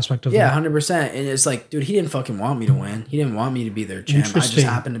business aspect of yeah, it. 100%. And it's like, dude, he didn't fucking want me to win. He didn't want me to be their champ. I just Interesting.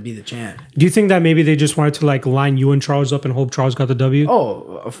 happened to be the champ. Do you think that maybe they just wanted to like line you and Charles up and hope Charles got the W?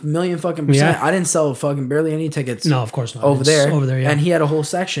 Oh, a million fucking %. Yeah. I didn't sell fucking barely any tickets. No, of course not. Over It's there. Over there, yeah. And he had a whole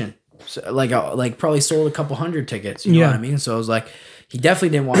section. So, like probably sold a couple hundred tickets. You know Yeah. what I mean? So it was like, he definitely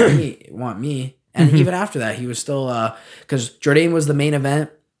didn't want me. And even after that, he was still, because Jourdain was the main event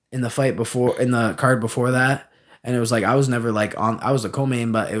in the fight before, in the card before that. And it was like, I was never like I was a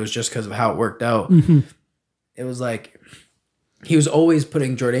co-main, but it was just because of how it worked out. It was like, he was always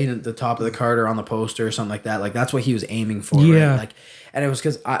putting Jourdain at the top of the card or on the poster or something like that. Like that's what he was aiming for. Yeah. Right? Like, and it was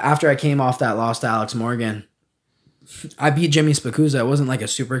because after I came off that loss to Alex Morgan, I beat Jimmy Spacuzza. It wasn't like a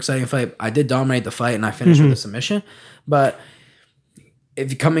super exciting fight. I did dominate the fight and I finished with a submission. But if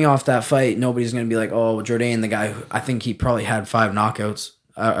you're coming off that fight, nobody's going to be like, oh, Jourdain, the guy who I think he probably had 5 knockouts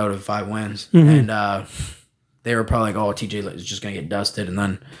out of 5 wins. And they were probably like, oh, TJ is just going to get dusted. And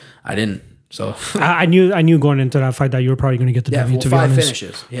then I didn't. So I knew going into that fight that you were probably going to get the yeah, W. well, To be 5 honest,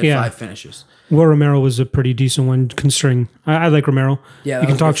 finishes. He had 5 finishes. Well, Romero was a pretty decent one considering. I like Romero. Yeah, that you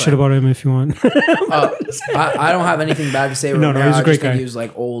can was a talk good shit fight. about him if you want. I don't have anything bad to say. No, Romero. he's a I great just think guy. he was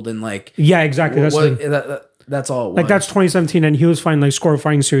like old and like Yeah, exactly. That's the thing. That's all. It was. Like that's 2017, and he was fighting like score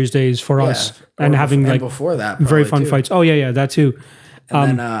fighting series days for us, and having like before that very probably, fun too. fights. Oh yeah, that too.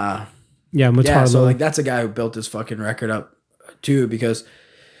 And then Yeah, Matarlo. yeah, so like that's a guy who built his fucking record up too because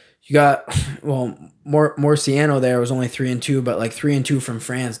you got Morciano there was only 3-2, but like 3-2 from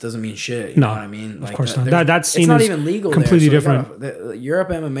France doesn't mean shit. You know what I mean? Like, course not. there's- That scene it's not is even legal. completely there, so different. Europe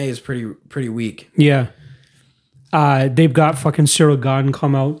MMA is pretty weak. Yeah. They've got fucking Cyril Gane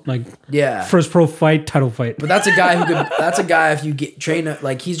come out like Yeah, first pro fight, title fight. but that's a guy who could. That's a guy if you get train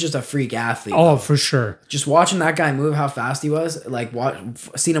like he's just a freak athlete. Oh, though. for sure. Just watching that guy move, how fast he was. Like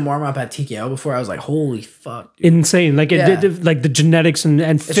seen him warm up at TKO before. I was like, holy fuck. Dude. Insane. Like it Yeah. did like the genetics and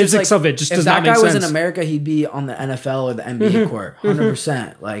It's just physics like, of it just if does that not make guy was sense. in America, he'd be on the NFL or the NBA court,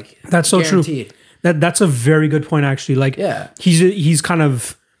 100%. Like That's so guaranteed. true. That's a very good point actually. Like Yeah. he's kind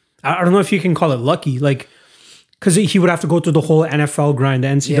of I don't know if you can call it lucky. Like because he would have to go through the whole NFL grind, the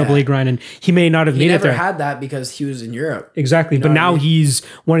NCAA Yeah. grind, and he may not have He made it never there. had that because he was in Europe. Exactly. But what I now mean? he's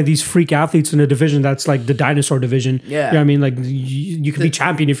one of these freak athletes in a division that's like the dinosaur division. Yeah. You know what I mean? Like you could be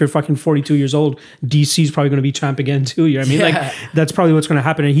champion if you're fucking 42 years old. DC's probably going to be champ again too. You know what I mean? Yeah. Like that's probably what's going to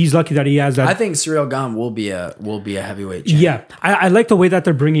happen. And he's lucky that he has that. I think Cyril Gane will be a heavyweight champ. Yeah. I like the way that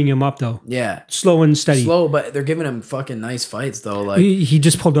they're bringing him up though. Yeah. Slow and steady. Slow, but they're giving him fucking nice fights though. Like He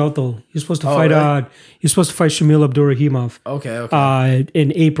just pulled out though. He was supposed to fight. really? He was supposed to fight Shamil Abdurrahimov. okay.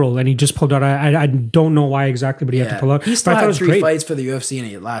 In April, and he just pulled out. I don't know why exactly, but he had to Yeah. pull out. He still But I thought it had was 3 great. fights for the UFC in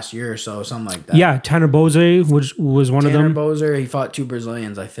it last year or so, something like that. Yeah, Tanner Bose was one Tanner of them. Bozer, he fought 2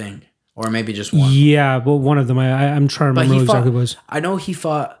 Brazilians, I think, or maybe just one. Yeah, but one of them. I'm trying to But remember he who fought. exactly it was. I know he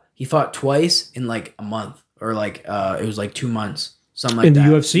fought twice in like a month, or like it was like 2 months, something like In the that.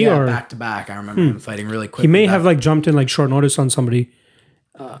 UFC yeah, or- back to back. I remember him fighting really quick. He may with have that. like jumped in like short notice on somebody.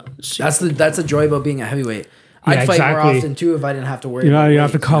 That's the joy about being a heavyweight. I'd fight more exactly. often too if I didn't have to worry. You know, about you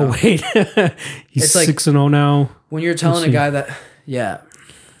have to weight, call know? weight. He's It's like- 6-0 now. When you're telling see. a guy that, yeah,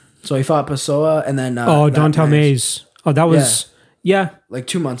 So he fought Pessoa and then Dontel Mays. Oh, that was like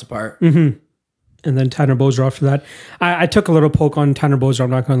 2 months apart. And then Tanner Boser after that. I took a little poke on Tanner Boser, I'm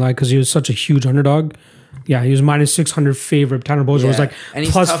not going to lie, because he was such a huge underdog. Yeah, he was minus 600 favorite. Tanner Boser was like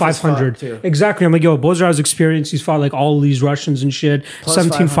plus 500. Exactly. I'm like, yo, Boser has experience. He's fought like all these Russians and shit.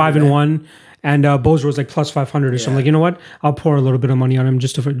 17-5-1. And Boser was like plus 500 or something. Like, you know what? I'll pour a little bit of money on him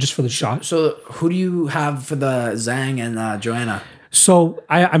just for the shot. So who do you have for the Zhang and Joanna? So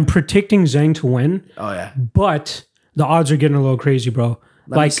I'm predicting Zhang to win. Oh, yeah. But the odds are getting a little crazy, bro.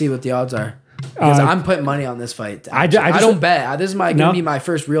 Let me see what the odds are. Because I'm putting money on this fight. I don't bet. This is gonna be my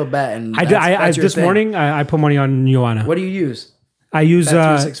first real bet. And that's this morning I put money on Joanna. What do you use? I use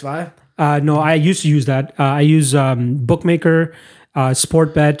Bet365. No, I used to use that. I use Bookmaker,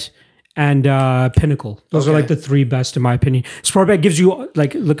 Sportbet, and Pinnacle. Those are like the three best in my opinion. Sportbet gives you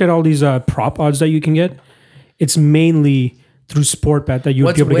like look at all these prop odds that you can get. It's mainly through Sportbet that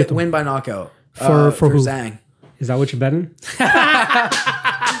you'll be able to get them. Win by knockout for who? Zhang. Is that what you're betting?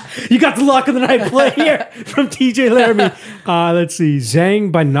 You got the lock of the night play here from TJ Laramie. Let's see. Zhang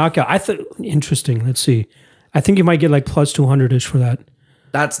by knockout. I thought interesting. Let's see. I think you might get like plus 200-ish for that.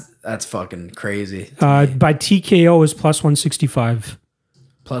 That's fucking crazy. By TKO is plus 165.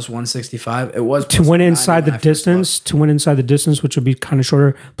 Plus 165. It was to win inside the distance. To win inside the distance, which would be kind of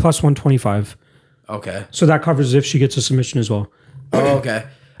shorter, plus 125. Okay. So that covers if she gets a submission as well. Oh, okay.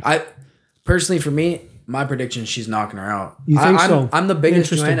 I personally, for me, my prediction, she's knocking her out. You think so? I'm the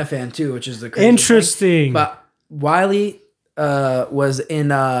biggest Joanna fan too, which is the crazy interesting thing. But Wiley was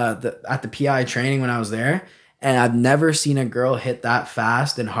in at the PI training when I was there, and I've never seen a girl hit that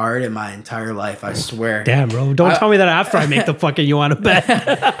fast and hard in my entire life. I swear. Damn, bro! Don't tell me that after I make the fucking Joanna bet.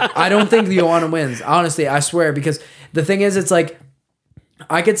 I don't think Joanna wins. Honestly, I swear, because the thing is, it's like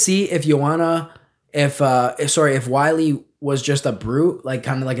I could see if Joanna, if Wiley was just a brute, like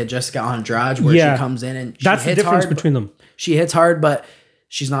kind of like a Jessica Andrade, where she comes in and she that's hits the difference hard, between them. She hits hard, but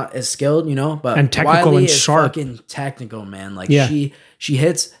she's not as skilled, you know. But and technical Wiley and sharp, fucking technical, man. Like she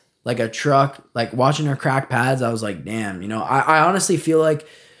hits like a truck. Like watching her crack pads, I was like, damn, you know. I honestly feel like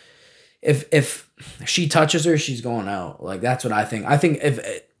if she touches her, she's going out. Like that's what I think. I think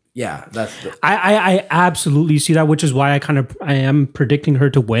I absolutely see that, which is why I am predicting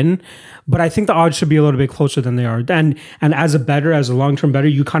her to win. But I think the odds should be a little bit closer than they are. And as a long-term bettor,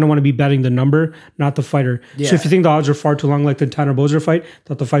 you kind of want to be betting the number, not the fighter. Yeah. So if you think the odds are far too long, like the Tanner Boser fight,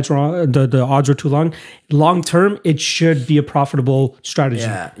 that the odds were too long, long-term, it should be a profitable strategy.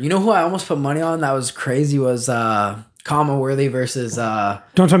 Yeah. You know who I almost put money on that was crazy was Kama Worthy versus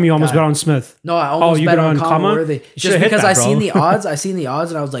don't tell me you almost bet on Smith. No, I almost bet on Kama Worthy. Just because I seen the odds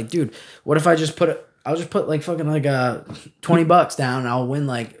and I was like, dude, what if I'll just put like fucking like $20 down and I'll win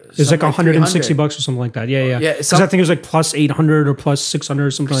like it's like $160 or something like that. Yeah. Because I think it was like plus 800 or plus 600 or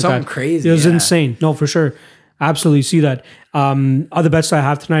something like that. Something crazy. It was insane. No, for sure. Absolutely see that. Other bets I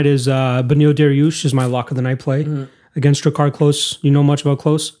have tonight is Beneil Dariush is my lock of the night play against Drakkar Klose. You know much about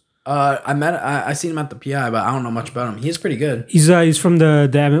Klose? I seen him at the PI, but I don't know much about him. He's pretty good. He's from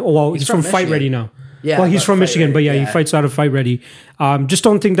he's from Fight Ready now. Yeah. Well, he's from Michigan, but he fights out of Fight Ready. Just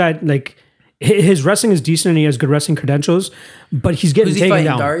don't think that like his wrestling is decent and he has good wrestling credentials, but he's getting taken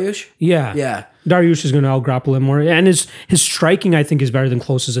down. Dariush? Yeah. Dariush is going to out-grapple him more. And his striking, I think, is better than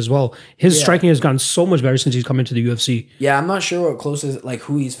Klose's as well. His striking has gotten so much better since he's come into the UFC. Yeah, I'm not sure what Klose is, like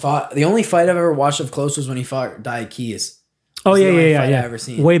who he's fought. The only fight I've ever watched of Klose was when he fought Diakis. Oh, yeah. I've ever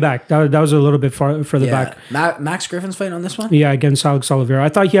seen. Way back. That was a little bit further back. Max Griffin's fighting on this one? Yeah, against Alex Oliveira. I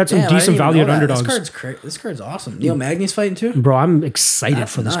thought he had some decent value at underdogs. This card's awesome. Neil Magny's fighting too? Bro, I'm excited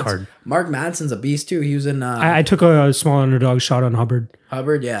for this card. Mark Madsen's a beast too. He was in... I took a small underdog shot on Hubbard.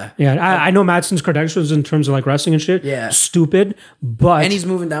 Yeah. Yeah, I know Madsen's credentials in terms of like wrestling and shit. Yeah. Stupid, but... And he's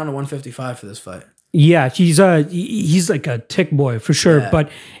moving down to 155 for this fight. Yeah, he's like a tick boy for sure. Yeah. But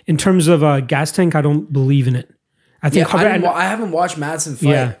in terms of gas tank, I don't believe in it. I think I haven't watched Madsen fight.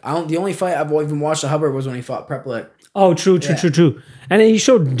 Yeah. The only fight I've even watched of Hubbard was when he fought Preplik. Oh, true. And he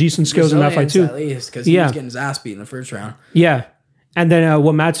showed decent skills in that fight too. At least because he was getting his ass beat in the first round. Yeah, and then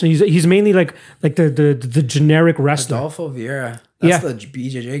what Madsen? He's mainly like the generic wrestler. Adolfo Vieira. That's the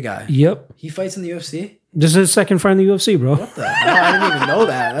BJJ guy. Yep. He fights in the UFC. This is his second fight in the UFC, bro. What the hell? I didn't even know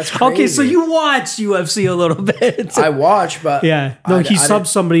that. That's crazy. Okay, so you watch UFC a little bit. I watch, but he subbed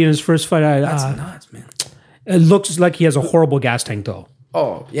somebody in his first fight. That's nuts, man. It looks like he has a horrible gas tank, though.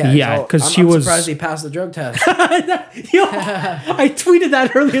 Oh, yeah. Yeah, because I'm surprised he passed the drug test. I tweeted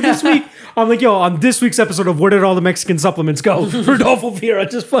that earlier this week. I'm like, on this week's episode of Where Did All the Mexican Supplements Go? Rodolfo Vieira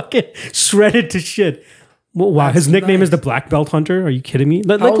just fucking shredded to shit. Well, wow, his nickname is the Black Belt Hunter. Are you kidding me?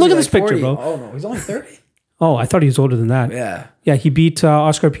 Look at this picture, bro. Oh, no. He's only 30? Oh, I thought he was older than that. Yeah. Yeah, he beat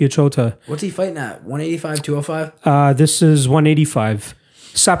Oscar Piachota. What's he fighting at? 185, 205? This is 185.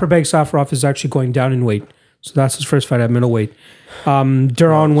 Saperbeg Safarov is actually going down in weight. So that's his first fight at middleweight.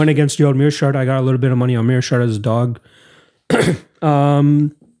 Duran went against Yoel Mearshart. I got a little bit of money on Mearshart as a dog.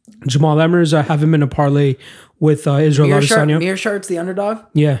 Jamal Emmers, I have him in a parlay with Israel Adesanya. Mearshart's the underdog?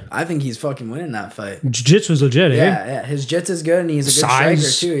 Yeah. I think he's fucking winning that fight. Jiu-jitsu's legit, Yeah. His jits is good, and he's a good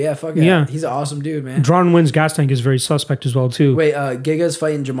Size. striker, too. Yeah, fuck yeah. Yeah. He's an awesome dude, man. Duran wins gas tank is very suspect as well, too. Wait, Giga's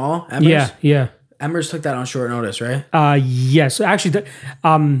fighting Jamal Emmers? Yeah. Emmers took that on short notice, right? Yes. Actually,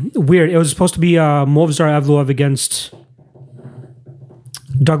 weird. It was supposed to be Movsar Evloev against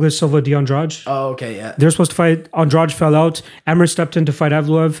Douglas Silva de Andrade. Oh, okay, yeah. They're supposed to fight. Andrade fell out. Emmer stepped in to fight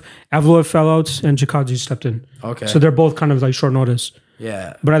Evloev. Evloev fell out, and Chikaji stepped in. Okay. So they're both kind of like short notice.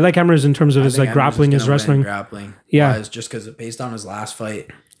 Yeah. But I like Emmers in terms of his like Emmers grappling, is his gonna wrestling. win grappling. Yeah. Wise, just because based on his last fight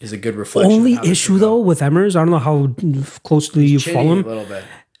is a good reflection. Only of how this issue could go. though with Emmers, I don't know how closely you Chinny follow a him. little bit.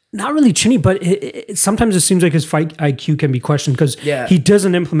 Not really chinny, but sometimes it seems like his fight IQ can be questioned because Yeah. he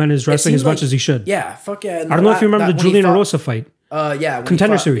doesn't implement his wrestling as seems much like- as he should. Yeah, fuck yeah. I don't know if you remember the Julian Erosa fight. Yeah. when he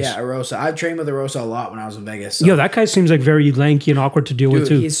Contender fought- series. Yeah, Erosa. I've trained with Erosa a lot when I was in Vegas. So. Yo, that guy seems like very lanky and awkward to deal with Dude,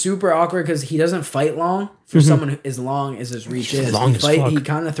 too. he's super awkward because he doesn't fight long for someone who, as long as his reach is. long as fuck. He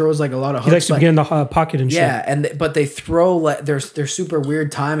kind of throws like a lot of hooks. He likes to but- get in the pocket and shit. yeah, but they throw like they're super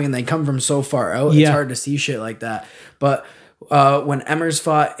weird timing and they come from so far out. It's Yeah. hard to see shit like that. But when Emmers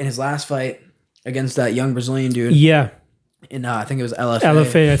fought in his last fight against that young Brazilian dude Yeah. in I think it was LFA,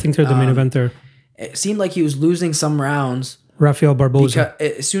 LFA, I think they're the main event there. it seemed like he was losing some rounds. Rafael Barboza.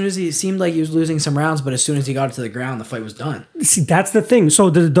 Because as soon as he seemed like he was losing some rounds, but as soon as he got it to the ground, the fight was done. See, that's the thing. So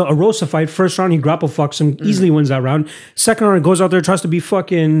the Erosa fight, first round he grapple fucks him, easily wins that round. Second round he goes out there, tries to be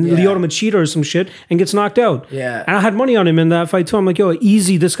fucking Lyoto Machida or some shit, and gets knocked out. Yeah. And I had money on him in that fight too. I'm like, yo,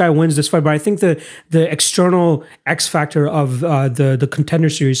 easy, this guy wins this fight. But I think the external X factor of the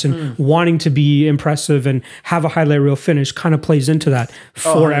contender series and wanting to be impressive and have a highlight reel finish kind of plays into that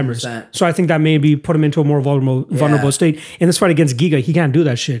for Emmers. 100%. So I think that maybe put him into a more vulnerable state. In this fight against Giga, he can't do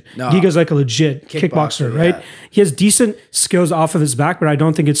that shit. No. Giga's like a legit kickboxer, right? yeah. He has decent skills off of his back, but I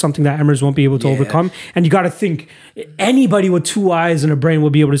don't think it's something that Emmers won't be able to overcome. And you got to think anybody with two eyes and a brain will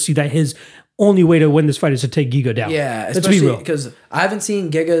be able to see that his only way to win this fight is to take Giga down. Yeah, let's be especially real. because I haven't seen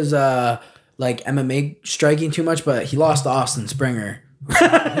Giga's like MMA striking too much, but he lost to Austin Springer,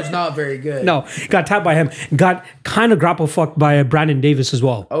 who's not very good. No, got tapped by him. Got kind of grapple fucked by Brandon Davis as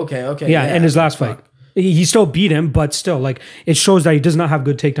well. Okay. Yeah, in his last fight. He still beat him, but still, like, it shows that he does not have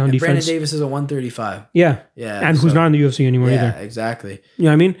good takedown defense. Brandon Davis is a 135. Yeah. Yeah, And who's so- not in the UFC anymore Yeah, either. exactly. You know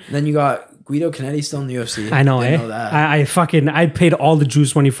what I mean? And then you got Guido Canetti still in the UFC. I know, Didn't eh? know that. I paid all the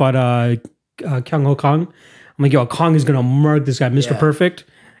juice when he fought Kyung Ho Kong. I'm like, yo, Kong is gonna murk this guy, Mr. Yeah. Perfect.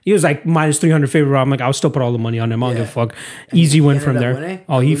 He was like minus 300 favorite. I'm like, I'll still put all the money on him. I don't give a fuck. And Easy he win ended from up there. winning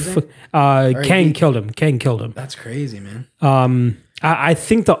Oh, or he losing? Kang beat- killed him. Kang killed him. That's crazy, man. I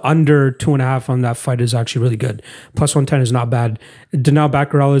think the under 2.5 on that fight is actually really good. Plus 110 is not bad. Danao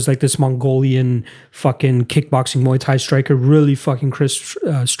Bakkarel is like this Mongolian fucking kickboxing Muay Thai striker. Really fucking crisp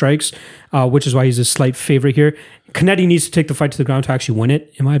strikes, which is why he's a slight favorite here. Canetti needs to take the fight to the ground to actually win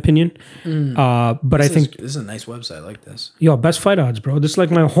it, in my opinion. But I think, This is a nice website. I like this. yo, best fight odds, bro. This is like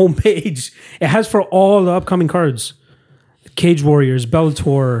my homepage. It has for all the upcoming cards. Cage Warriors,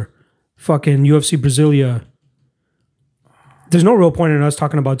 Bellator, fucking UFC Brasilia. There's no real point in us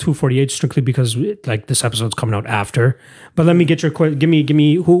talking about 248 strictly because like this episode's coming out after. But let me get your give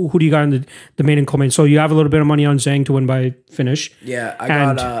me who do you got in the main and co-main? So you have a little bit of money on Zhang to win by finish. Yeah, I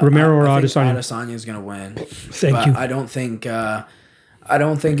And got Romero or I think Adesanya? Adesanya's gonna win. Thank you. I don't think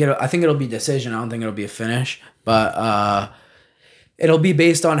it'll. I think it'll be decision. I don't think it'll be a finish, but it'll be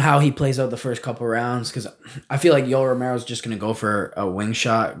based on how he plays out the first couple rounds. Because I feel like Yoel Romero's just gonna go for a wing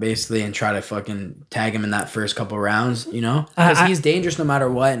shot basically and try to fucking tag him in that first couple rounds. You know, because he's dangerous no matter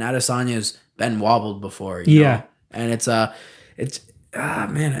what, and Adesanya's been wobbled before. You know? And it's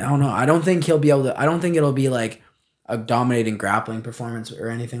man, I don't know. I don't think he'll be able to. I don't think it'll be like a dominating grappling performance or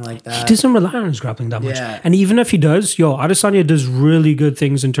anything like that. He doesn't rely on his grappling that much. Yeah. And even if he does, Adesanya does really good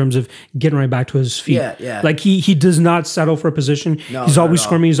things in terms of getting right back to his feet. Yeah. Like he does not settle for a position. No, he's not always at all.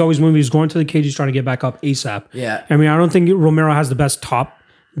 squirming. He's always moving. He's going to the cage. He's trying to get back up ASAP. Yeah. I mean, I don't think Romero has the best top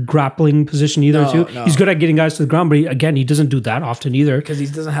grappling position either. No, too. no. He's good at getting guys to the ground, but he doesn't do that often either. Because he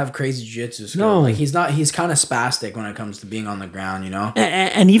doesn't have crazy jiu-jitsu skill. No. Like he's kind of spastic when it comes to being on the ground, you know?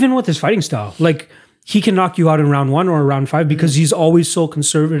 And even with his fighting style, like he can knock you out in round 1 or round 5 because he's always so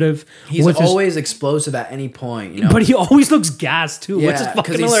conservative. He's always explosive at any point, you know. But he always looks gassed too, which is Yeah,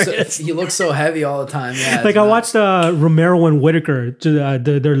 fucking because hilarious. he looks so heavy all the time. Yeah, Like I watched Romero and Whitaker,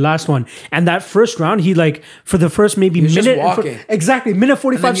 their last one, and that first round, he like for the first maybe was just minute, walking. exactly minute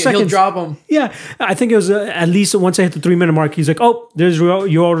 45 He'll seconds. drop him. Yeah, I think it was at least once I hit the 3-minute mark, he's like, "Oh, there's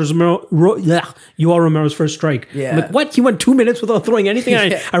Yoel Romero's first strike." Yeah. I'm like, what? He went 2 minutes without throwing anything.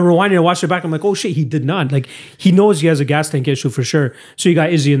 Yeah. I rewinded and watched it back. I'm like, oh shit, he did not. Like he knows he has a gas tank issue for sure. So you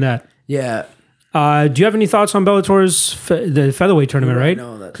got Izzy in that. Yeah. Do you have any thoughts on Bellator's the featherweight tournament? Right?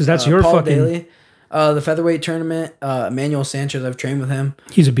 Because that's your Paul fucking. Daly. The featherweight tournament. Emmanuel Sanchez. I've trained with him.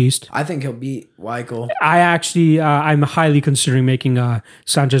 He's a beast. I think he'll beat Weichel I actually, I'm highly considering making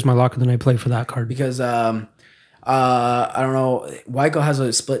Sanchez my lock of the night play for that card. because I don't know. Weichel has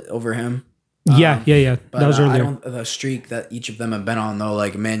a split over him. Yeah. But That was I earlier. don't, the streak that each of them have been on though,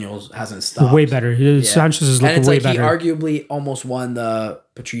 like Emmanuel hasn't stopped. Way better. Sanchez is And looking it's way like better. he arguably almost won the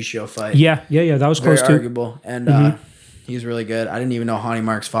Patricio fight. Yeah. That was Very close too. arguable. And he's really good. I didn't even know Honey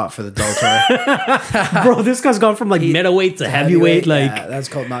Marks fought for the Bellator. Bro, this guy's gone from like middleweight to heavyweight. Like, yeah, that's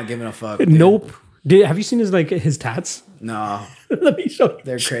called not giving a fuck. Dude. nope. Have you seen his tats? No, Let me show you.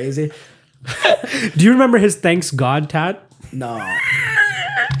 they're crazy. Do you remember his thanks God tat? No.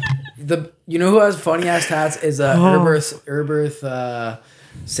 You know who has funny ass tats is Herberth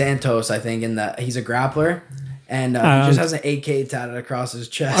Santos, I think, in that he's a grappler. And he just has an AK tatted across his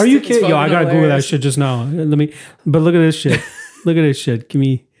chest. Are you It's kidding? Yo, I fucking gotta Google that hilarious. shit just now. But look at this shit. Look at this shit. Give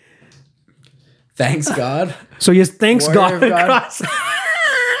me. Thanks God. So yes, thanks Warrior God of God. across.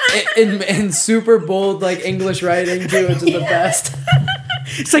 in super bold like English writing too, which is the best.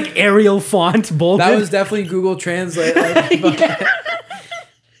 It's like Arial font, bolded. That was definitely Google Translate. Like,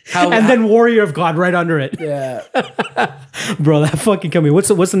 and then Warrior of God right under it. yeah, Bro, that fucking killed me. What's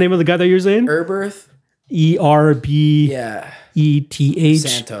the name of the guy that you're saying? Herberth. ERBETH. Yeah, I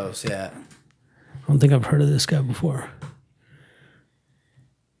Santos. Yeah, don't think I've heard of this guy before.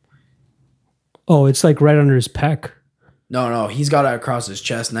 Oh, it's like right under his pec. no, he's got it across his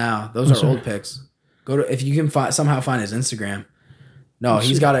chest now. Those are old pics. Go to if you can somehow find his Instagram. No,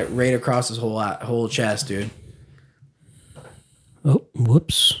 he's got it right across his whole chest, dude. Oh,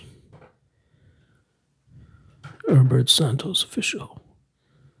 whoops. Herbert Santos official.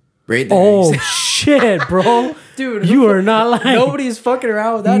 Right there. Oh shit, bro. Dude, you are not lying. Nobody's fucking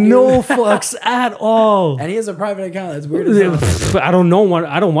around with that. No Dude. fucks at all. And he has a private account. That's weird as hell. I don't know what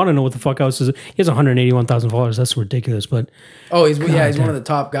I don't want to know what the fuck else is. He has 181,000 followers. That's ridiculous. But Oh, he's one of the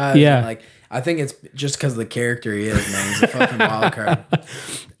top guys. Yeah. And like I think it's just because of the character he is, man. He's a fucking wild card.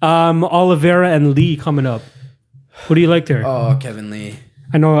 Oliveira and Lee coming up. What do you like there? Oh, Kevin Lee.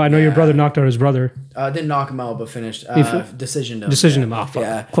 I know your brother knocked out his brother. Didn't knock him out, but finished. Decisioned him. Decision him off.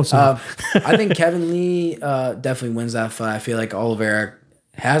 Yeah. Close enough. I think Kevin Lee definitely wins that fight. I feel like Oliveira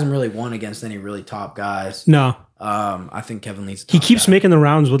hasn't really won against any really top guys. No. I think Kevin Lee's a He top keeps guy. making the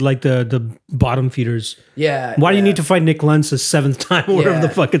rounds with like the bottom feeders. Yeah. Why do you need to fight Nick Lentz a 7th time or whatever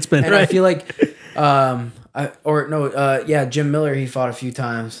the fuck it's been? And right? I feel like Jim Miller he fought a few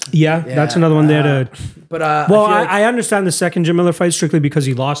times. Yeah, that's another one there to. But I understand the second Jim Miller fight strictly because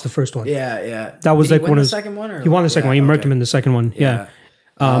he lost the first one. yeah. That was Did like he win one of the his, second one. Or he won the second one. He murked him in the second one. Yeah.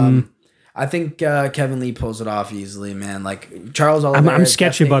 I think Kevin Lee pulls it off easily, man. Like Charles Oliveira. I'm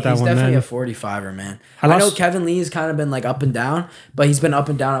sketchy about that he's one, definitely man. a 45er, man. I I know lost- Kevin Lee's kind of been like up and down, but he's been up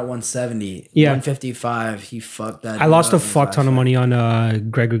and down at 170. Yeah. 155. He fucked that. I dude lost up a in fuck fast ton of fight. money on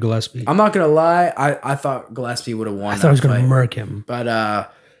Gregor Gillespie. I'm not gonna lie. I thought Gillespie would have won. I thought I was gonna murk him.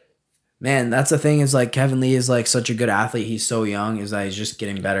 But man, that's the thing is like Kevin Lee is like such a good athlete. He's so young, is that he's just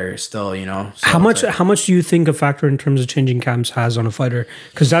getting better still. You know. So How it's much? like- How much do you think a factor in terms of changing camps has on a fighter?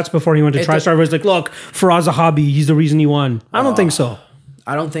 Because that's before he went to TriStar. Where it's like, look, Faraz Zahabi, he's the reason he won. I don't think so.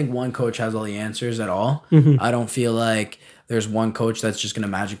 I don't think one coach has all the answers at all. Mm-hmm. I don't feel like there's one coach that's just gonna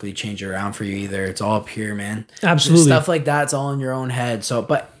magically change it around for you either. It's all up here, man. Absolutely. Stuff like that's all in your own head. So,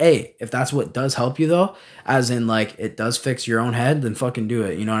 but hey, if that's what does help you though, as in like it does fix your own head, then fucking do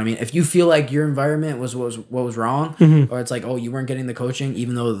it. You know what I mean? If you feel like your environment was what was wrong, Mm-hmm. or it's like, oh, you weren't getting the coaching,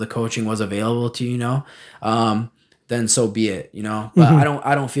 even though the coaching was available to you, then so be it. You know. But Mm-hmm.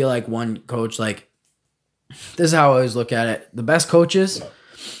 I don't feel like one coach like. This is how I always look at it. The best coaches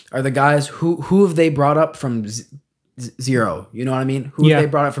are the guys who have they brought up from zero. You know what I mean? Who Yeah. have they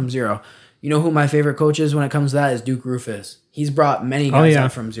brought up from zero? You know who my favorite coach is when it comes to that is Duke Rufus. He's brought many guys yeah.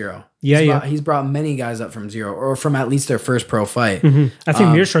 up from zero. Yeah, He's brought many guys up from zero or from at least their first pro fight. I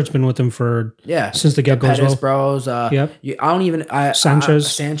think Mearshardt's been with him for since the get go as Pettis well. bros. Yep. Sanchez.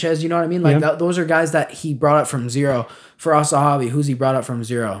 Sanchez. You know what I mean? Like Yep. those are guys that he brought up from zero. For Asahabi, who's he brought up from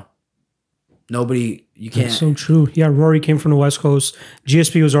zero? Nobody, you can't. So true. Yeah, Rory came from the West Coast.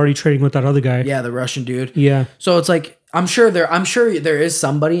 GSP was already trading with that other guy. Yeah, the Russian dude. Yeah. So it's like I'm sure there is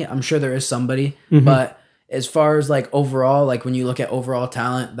somebody. But as far as like overall, like when you look at overall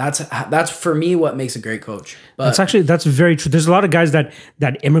talent, that's for me what makes a great coach. But That's very true. There's a lot of guys that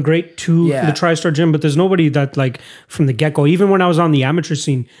immigrate to Yeah. the TriStar gym, but there's nobody that like from the get go. Even when I was on the amateur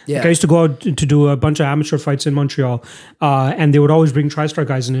scene, like Yeah. I used to go out to do a bunch of amateur fights in Montreal, and they would always bring TriStar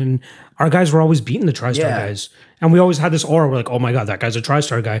guys in, and our guys were always beating the TriStar Yeah. guys. And we always had this aura. We're like, oh my God, that guy's a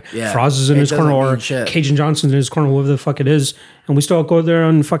TriStar guy. Yeah. Froz is in It his corner, doesn't or mean shit. Cajun Johnson's in his corner, whoever the fuck it is. And we still go there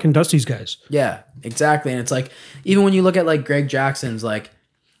and fucking dust these guys. yeah, exactly. And it's like even when you look at like Greg Jackson's, like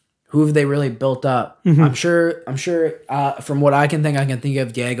who have they really built up? Mm-hmm. I'm sure. From what I can think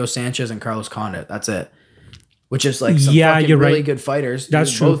of Diego Sanchez and Carlos Condit. That's it. Which is like some Yeah, fucking you're really right. good fighters. That's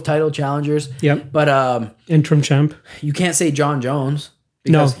Dude, true. Both title challengers. Yep. But Interim champ. you can't say John Jones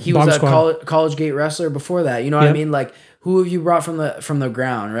No, because he Bomb was a Squad. college gate wrestler before that. You know what I Yep. mean? Like who have you brought from the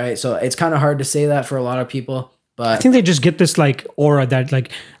ground, right? So it's kind of hard to say that for a lot of people. I But think they just get this like aura that like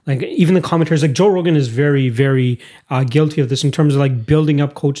even the commentators, like Joe Rogan is very, very guilty of this in terms of like building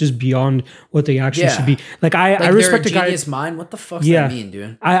up coaches beyond what they actually Yeah. should be. Like I like respect they're a a guy. genius mind. What the fuck's Yeah. that mean,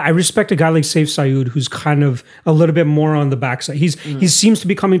 dude? I respect a guy like Saif Sayud who's kind of a little bit more on the backside. He seems to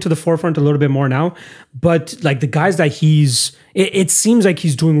be coming to the forefront a little bit more now. But like the guys that it seems like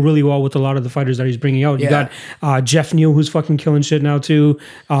he's doing really well with a lot of the fighters that he's bringing out. You Yeah. got Jeff Neal who's fucking killing shit now too.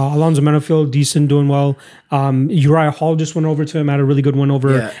 Alonzo Menafield, decent, doing well. Uriah Hall just went over to him, had a really good one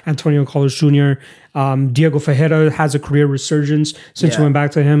over Yeah. Antonio Carlos Jr. Diego Ferreira has a career resurgence since Yeah. he went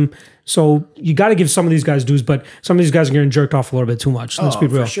back to him. So you got to give some of these guys dues, but some of these guys are getting jerked off a little bit too much. Let's be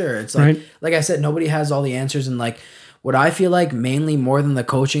real. For sure. It's like Right? like I said, nobody has all the answers, and like what I feel like mainly more than the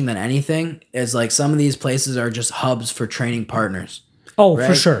coaching than anything is like some of these places are just hubs for training partners. Oh, for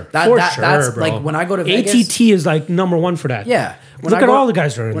Right? sure. That's bro. like when I go to Vegas. ATT is like number one for that. Yeah. Look at all the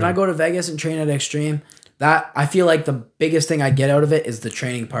guys that are in When there. I go to Vegas and train at Extreme, that I feel like the biggest thing I get out of it is the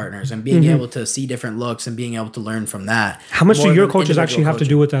training partners and being able to see different looks and being able to learn from that. Mm-hmm. How much more do your than coaches actually individual have to coaching.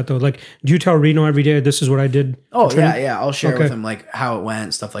 do with that though? Like, do you tell Reno every day, this is what I did? Oh yeah. I'll share Okay. with him like how it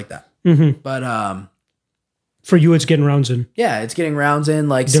went, stuff like that. But For you, it's getting rounds in. yeah, it's getting rounds in,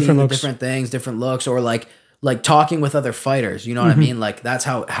 like Different seeing the looks. different things, different looks, or like talking with other fighters. You know what I mean? Like that's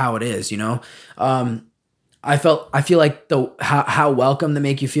how it is. You know, I feel like how welcome they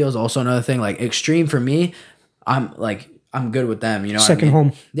make you feel is also another thing. Like Extreme for me, I'm good with them. You know, Second what I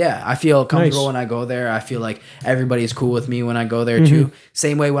mean? home. Yeah, I feel comfortable Nice. when I go there. I feel like everybody's cool with me when I go there too.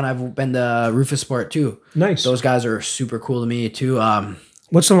 Same way when I've been to Rufus Sport too. Nice. Those guys are super cool to me too.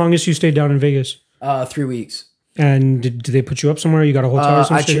 What's the longest you stayed down in Vegas? 3 weeks. And did they put you up somewhere? You got a hotel or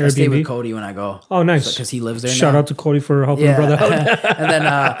some I shit? stay with Airbnb? Cody when I go. Oh, nice. Because he lives there Shout now. out to Cody for helping a brother out. And then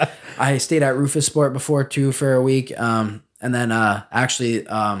I stayed at Rufus Sport before too for a week. And then I stayed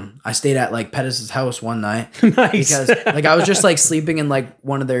at like Pettis' house one night. Nice. Because like I was just like sleeping in like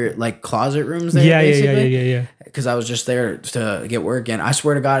one of their like closet rooms there. Yeah. basically. Because I was just there to get work in. I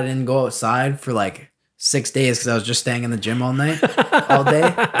swear to God, I didn't go outside for like 6 days because I was just staying in the gym all night, all day.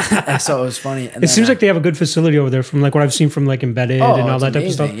 So it was funny. And It seems like they have a good facility over there from like what I've seen from like Embedded and all it's that type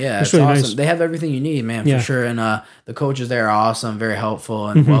of stuff. amazing. Yeah, it's it's really awesome. nice. They have everything you need, man, Yeah. for sure. And the coaches there are awesome, very helpful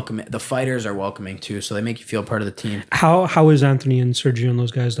and welcoming. The fighters are welcoming too, so they make you feel part of the team. How is Anthony and Sergio and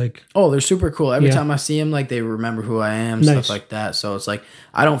those guys like? Oh, they're super cool. Every Yeah. time I see them, like they remember who I am, Nice. stuff like that. So it's like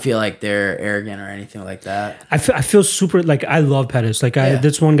I don't feel like they're arrogant or anything like that. I feel super like I love Pettis. Like Yeah.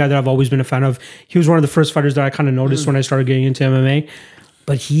 that's one guy that I've always been a fan of. He was one of the first fighters that I kind of noticed when I started getting into MMA.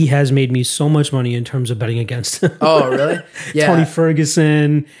 But he has made me so much money in terms of betting against him. Oh, really? Yeah. Tony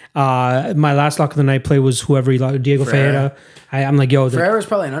Ferguson. My last lock of the night play was whoever he locked, Diego Ferreira. Ferreira. I'm like, yo, Ferreira's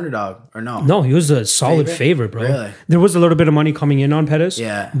probably an underdog, or no? no, he was a solid favorite, bro. Really? There was a little bit of money coming in on Pettis.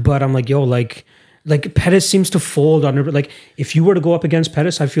 Yeah. But I'm like, yo, like Pettis seems to fold under. Like if you were to go up against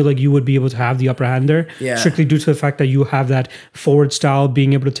Pettis, I feel like you would be able to have the upper hand there. Yeah. Strictly due to the fact that you have that forward style,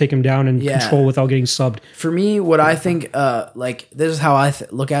 being able to take him down and Yeah. control without getting subbed. For me, what I think, like this is how I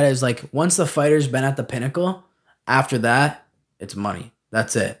look at it is like once the fighter's been at the pinnacle, after that, it's money.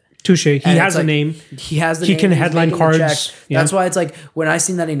 That's it. Touche. He And has it's a like- name. He has the He name, can he's headline making the cards, checks. yeah. That's why it's like when I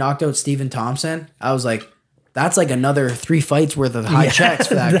seen that he knocked out Stephen Thompson, I was like, that's like another 3 fights worth of high checks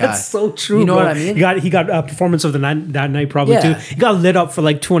for that guy. That's so true. You know bro. what I mean? He got a performance of the night that night probably Yeah. too. He got lit up for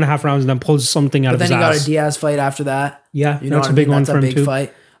like 2.5 rounds and then pulled something out But of then his he got ass. a Diaz fight after that. Yeah, You know that's what a I big mean? one That's for a him big too.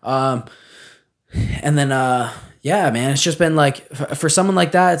 fight. And then yeah, man, it's just been like for someone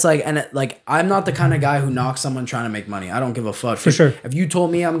like that, it's like, and like I'm not the kind of guy who knocks someone trying to make money. I don't give a fuck. For sure. If you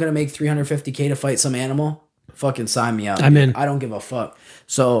told me I'm gonna make $350K to fight some animal, fucking sign me up. I'm in. I don't give a fuck.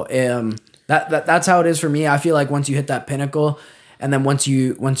 So That's how it is for me. I feel like once you hit that pinnacle, and then once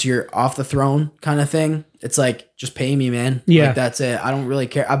you're off the throne kind of thing, it's like, just pay me, man. Yeah. Like, that's it. I don't really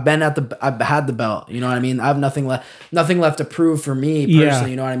care. I've had the belt. You know what I mean? I have nothing left to prove for me personally. Yeah.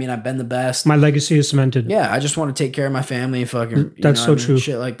 You know what I mean? I've been the best. My legacy is cemented. Yeah, I just want to take care of my family. Fucking, That's so true.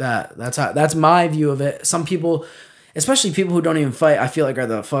 Shit like that. That's my view of it. Some people, especially people who don't even fight, I feel like are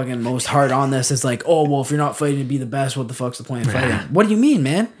the fucking most hard on this. It's like, oh, well, if you're not fighting to be the best, what the fuck's the point of fighting? What do you mean,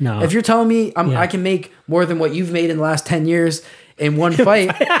 man? No. If you're telling me I can make more than what you've made in the last 10 years in one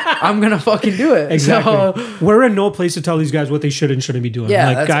fight, I'm gonna fucking do it. Exactly. So, we're in no place to tell these guys what they should and shouldn't be doing.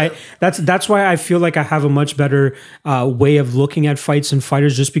 Yeah, like that's why I feel like I have a much better way of looking at fights and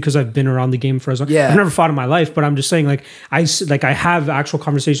fighters, just because I've been around the game for as long. Yeah. I've never fought in my life, but I'm just saying, like, I have actual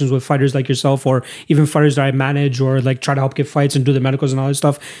conversations with fighters like yourself, or even fighters that I manage or like try to help get fights and do the medicals and all that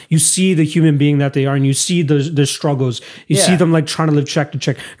stuff. You see the human being that they are, and you see the struggles. You see them like trying to live check to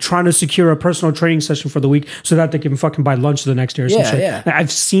check, trying to secure a personal training session for the week so that they can fucking buy lunch the next day or some shit. Yeah.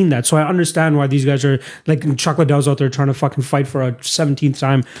 I've seen that, so I understand why these guys are like Chuck Liddell's out there trying to fucking fight for a 17th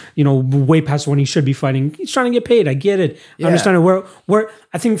time, you know, way past when he should be fighting. He's trying to get paid. I get it. I understand it. Where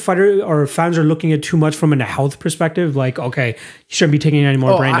I think fighter or fans are looking at too much from a health perspective. Like, okay, you shouldn't be taking any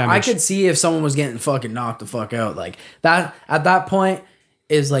more brain damage. I could see if someone was getting fucking knocked the fuck out, like that at that point.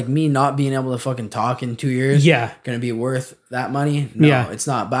 Is like me not being able to fucking talk in 2 years gonna be worth that money? No, it's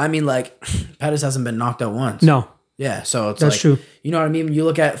not. But I mean, like, Pettis hasn't been knocked out once. No. Yeah, so it's That's like, true. You know what I mean? You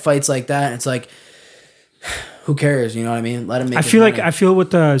look at fights like that, it's like, who cares? You know what I mean? Let him make I feel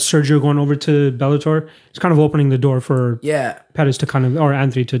with Sergio going over to Bellator, it's kind of opening the door for Pettis to kind of, or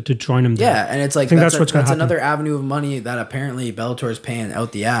Anthony to join him there. Yeah, and it's like, I think that's what's going to happen. Another avenue of money that apparently Bellator is paying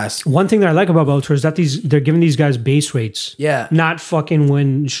out the ass. One thing that I like about Bellator is that they're giving these guys base rates. Yeah. Not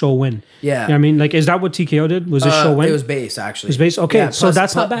fucking show win. Yeah. You know what I mean? Like, is that what TKO did? Was it show win? It was base, actually. It was base? Okay, so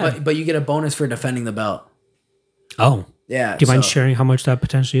that's not bad. But you get a bonus for defending the belt. Oh. Yeah. Do you mind sharing how much that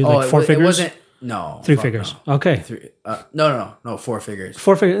potentially is? Like four figures? It wasn't. No. Three figures. No. Okay. No, 4 figures.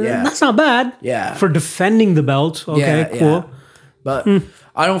 4 figures. Yeah. That's not bad. Yeah. For defending the belt. Okay, cool. Yeah. But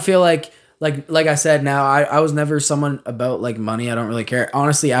I don't feel like I said now, I was never someone about like money. I don't really care.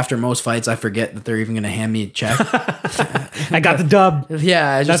 Honestly, after most fights, I forget that they're even going to hand me a check. I got the dub.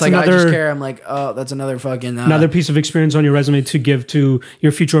 Yeah. It's just I just care. I'm like, oh, that's another fucking... another piece of experience on your resume to give to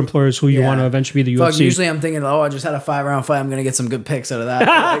your future employers who you want to eventually be the UFC. Usually I'm thinking, oh, I just had a 5-round fight. I'm going to get some good picks out of that.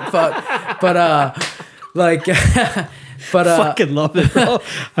 Like, fuck. But, like... but I fucking love it, bro.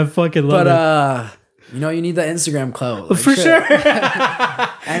 I fucking love it. You know, you need that Instagram clout. Like, for sure.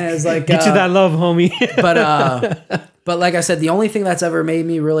 And it's like... Get you that love, homie. but like I said, the only thing that's ever made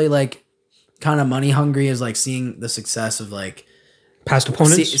me really like kind of money hungry is like seeing the success of like... Past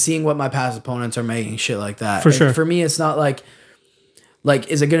opponents? Seeing what my past opponents are making, shit like that. For sure. For me, it's not like,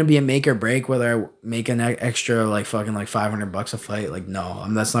 is it going to be a make or break whether I make an extra like fucking like $500 a fight? Like, no,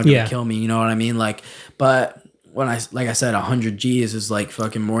 that's not going to kill me. You know what I mean? Like, but... When like I said, 100 G's is like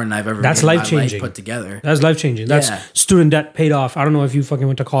fucking more than I've ever life changing put together. That's life changing. That's student debt paid off. I don't know if you fucking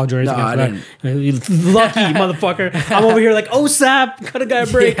went to college or anything. No, I didn't. Lucky motherfucker. I'm over here like, oh sap, cut a guy a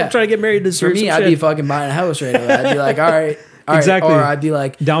break. I'm trying to get married this year. For me, I'd be fucking buying a house right away. I'd be like, all right. Exactly. Or I'd be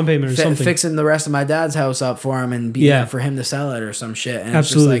like down payment or something. Fixing the rest of my dad's house up for him and be there for him to sell it or some shit. And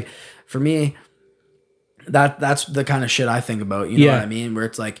absolutely. It's just like, for me, that's the kind of shit I think about. You know what I mean? Where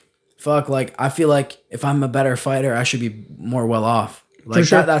it's like, fuck, like, I feel like if I'm a better fighter, I should be more well off. Like,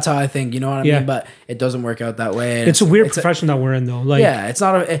 that's how I think, you know what I mean? But it doesn't work out that way. It's a weird profession that we're in, though. Like, yeah, it's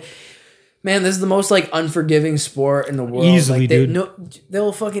not a... Man, this is the most like unforgiving sport in the world. Easily, like, dude.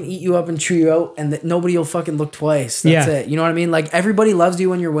 They'll fucking eat you up and chew you out, and nobody will fucking look twice. That's it. You know what I mean? Like, everybody loves you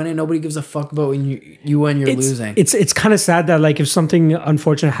when you're winning. Nobody gives a fuck about when you're losing. It's kind of sad that like if something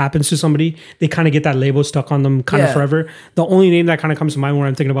unfortunate happens to somebody, they kind of get that label stuck on them kind of forever. The only name that kind of comes to mind when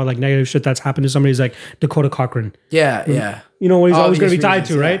I'm thinking about like negative shit that's happened to somebody is like Dakota Cochran. Yeah. You know what he's always going to be tied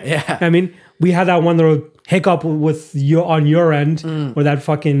to, right? Yeah. I mean, we had that one little hiccup with you on your end where that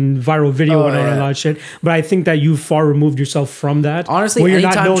fucking viral video went on and all that shit. But I think that you far removed yourself from that. Honestly, where you're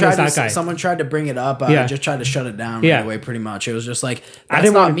anytime not known as that guy. Someone tried to bring it up, I just tried to shut it down right away. Pretty much, it was just like, that's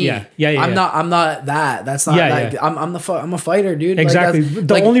not me. I'm not that. That's not. I'm a fighter, dude. Exactly. Like,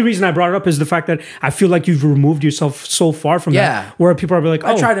 the only reason I brought it up is the fact that I feel like you've removed yourself so far from that. Where people are like,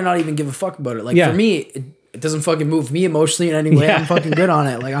 oh, I try to not even give a fuck about it. Like for me. It doesn't fucking move me emotionally in any way. I'm fucking good on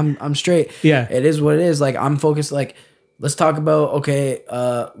it. Like I'm straight. Yeah. It is what it is. Like I'm focused. Like let's talk about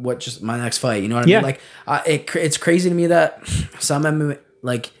what just my next fight. You know what I mean? Like it's crazy to me that some MMA,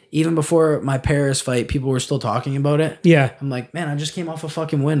 like even before my Paris fight, people were still talking about it. Yeah. I'm like, man, I just came off a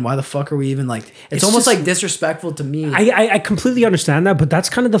fucking win. Why the fuck are we even like? It's just- almost like disrespectful to me. I completely understand that, but that's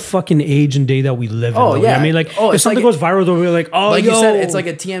kind of the fucking age and day that we live in. Oh, though. You know yeah. what I mean, like, Oh, if it's something like- goes viral, though, we're like, oh, like yo. you said, it's like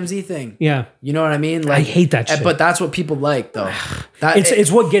a TMZ thing. Yeah. You know what I mean? Like, hate that shit. But that's what people like, though.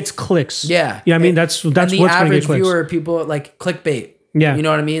 It's what gets clicks. Yeah. You know what I mean? That's and what's the going to get average clicks. viewer, people like clickbait. Yeah. You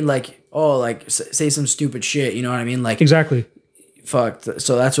know what I mean? Like, oh, like say some stupid shit. You know what I mean? Like, Exactly. fuck.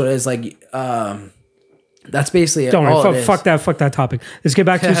 So that's what it is. Like, that's basically Don't all worry. it is. Fuck that topic. Let's get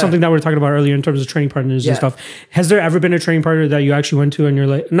back to something that we were talking about earlier in terms of training partners Yeah. and stuff. Has there ever been a training partner that you actually went to and you're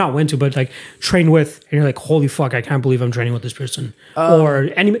like, not went to, but like trained with, and you're like, holy fuck, I can't believe I'm training with this person?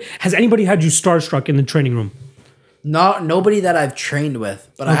 Has anybody had you starstruck in the training room? Nobody that I've trained with,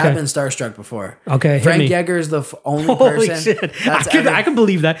 but I Okay. have been starstruck before. Okay, hit Frank me. Yeager is the only Holy person. shit. That's I can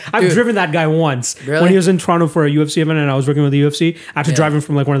believe that. I've Dude. driven that guy once. Really? When he was in Toronto for a UFC event and I was working with the UFC. I had to drive him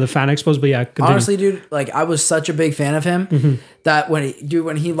from like one of the fan expos, but yeah, continue. Honestly, dude, like I was such a big fan of him Mm-hmm. that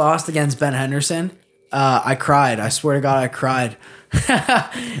when he lost against Ben Henderson, I cried. I swear to God, I cried.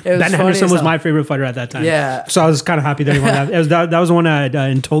 Ben Henderson was my favorite fighter at that time. Yeah. So I was kind of happy that he won that. That was the one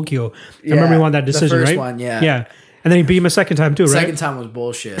in Tokyo. I remember he won that the decision, first right? one, yeah. Yeah. And then he beat him a second time too, right? Second time was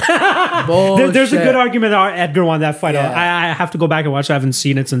bullshit. Bullshit. There's a good argument that Edgar won that fight. Yeah. I have to go back and watch it. I haven't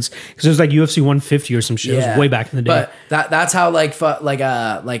seen it since, because it was like UFC 150 or some shit. It was way back in the day. But that's how like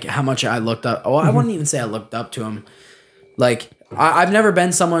how much I looked up. Oh, I wouldn't even say I looked up to him. Like I've never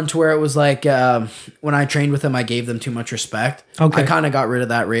been someone to where it was like when I trained with him, I gave them too much respect. Okay. I kind of got rid of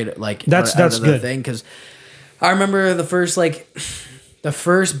that rate. Like That's out of the good. thing, because I remember the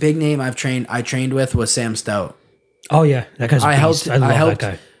first big name I trained with was Sam Stout. Oh yeah, that guy's a beast. I love that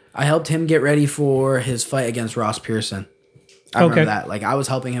guy. I helped him get ready for his fight against Ross Pearson. I remember Okay. that. Like I was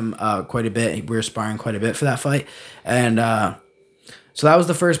helping him quite a bit. We were sparring quite a bit for that fight, and so that was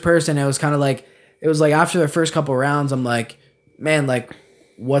the first person. It was kind of like after the first couple rounds, I'm like, man, like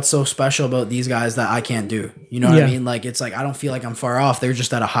what's so special about these guys that I can't do? You know what Yeah. I mean? Like it's like I don't feel like I'm far off. They're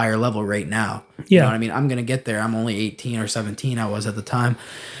just at a higher level right now. You Yeah. know what I mean? I'm gonna get there. I'm only 18 or 17. I was at the time.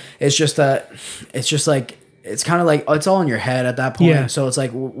 It's just that. It's just like. It's kind of like it's all in your head at that point. Yeah. So it's like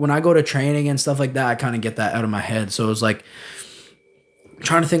when I go to training and stuff like that, I kind of get that out of my head. So it was like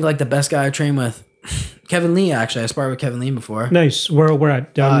trying to think like the best guy I trained with. Kevin Lee, actually. I sparred with Kevin Lee before. Nice. We're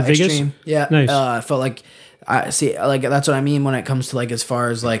at down in Vegas. Extreme. Yeah. Nice. I felt like I see like that's what I mean when it comes to like as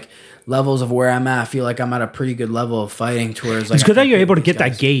far as like levels of where I'm at. I feel like I'm at a pretty good level of fighting towards like It's good I that you're can able to beat get these that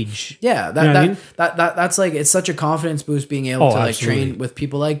guys. gauge. Yeah, You know what I mean? that's like it's such a confidence boost being able Oh, to like absolutely. train with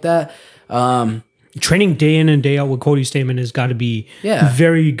people like that. Training day in and day out with Cody Stamen has got to be Yeah.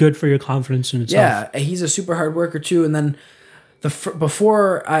 very good for your confidence in itself. Yeah, he's a super hard worker too. And then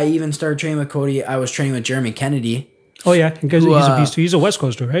before I even started training with Cody, I was training with Jeremy Kennedy. Oh yeah, because he's a beast too. He's a West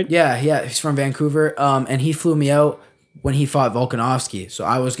Coaster, right? Yeah, he's from Vancouver. And he flew me out when he fought Volkanovski. So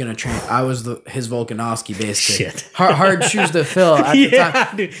I was gonna train. I was his Volkanovski basically. Shit. Hard shoes to fill at the Yeah,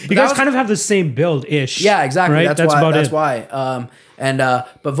 time. dude. But You that guys was- kind of have the same build ish. Yeah, exactly. Right? That's why.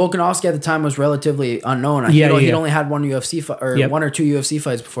 But Volkanovski at the time was relatively unknown. Yeah, He'd yeah. only had one UFC fight or Yep. one or two UFC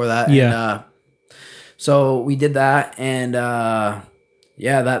fights before that. Yeah. And, so we did that, and that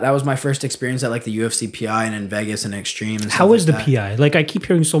was my first experience at like the UFC PI and in Vegas and Extreme. And How stuff is the like that. PI? Like I keep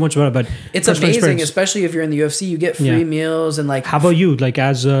hearing so much about it, but It's personal amazing, experience. especially if you're in the UFC. You get free Yeah. meals and like How about you? Like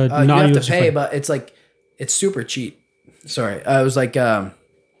as a you non have to UFC pay, fighter? but it's like it's super cheap. Sorry, it was like to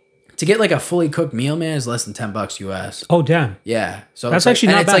get like a fully cooked meal, man, is less than $10 US. Oh damn. Yeah, so That's it's like- actually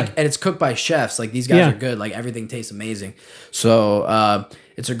and not it's bad. Like, and it's cooked by chefs. Like these guys Yeah. are good. Like everything tastes amazing. So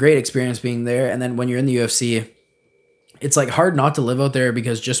it's a great experience being there. And then when you're in the UFC, it's like hard not to live out there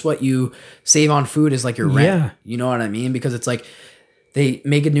because just what you save on food is like your rent. Yeah. You know what I mean? Because it's like they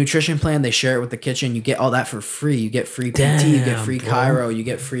make a nutrition plan, they share it with the kitchen. You get all that for free. You get free PT, you get Damn, free bro. chiro, you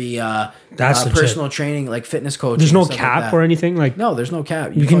get free That's legit. personal training, like fitness coaching. There's no and stuff like cap that. or anything. Like No, there's no cap.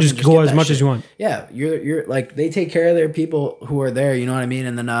 you can fucking just go get as that much shit. as you want. Yeah, you're like they take care of their people who are there. You know what I mean?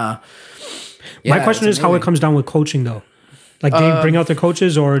 And then My yeah, question it's is how it amazing. comes down with coaching though. Like they bring out their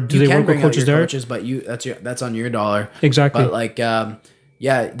coaches or do You they can work with bring out coaches your there? coaches, but that's on your dollar. Exactly. But like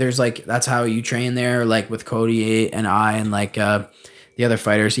there's like that's how you train there. Like with Cody and I and like the other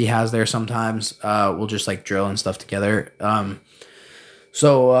fighters he has there. Sometimes we'll just like drill and stuff together. Yeah,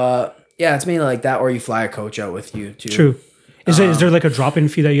 it's mainly like that, or you fly a coach out with you too. True. Is there like a drop-in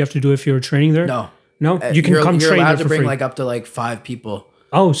fee that you have to do if you're training there? No. No, you can you're come train allowed there to for bring free. like up to like 5 people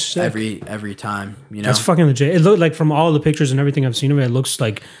Oh, sick. every time. You know, That's fucking legit. It looked like from all the pictures and everything I've seen of it, it looks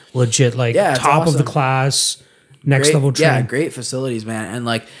like legit, like Yeah, it's top of the awesome. class, next great, level training. yeah, great facilities, man. And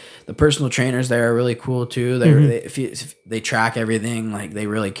like the personal trainers there are really cool too. If they track everything, like they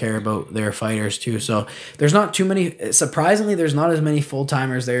really care about their fighters too. So there's not too many. Surprisingly, there's not as many full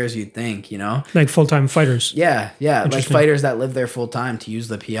timers there as you'd think. You know, like full time fighters. Yeah, like fighters that live there full time to use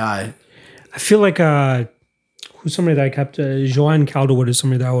the PI. I feel like who's somebody that I kept Joanne Calderwood is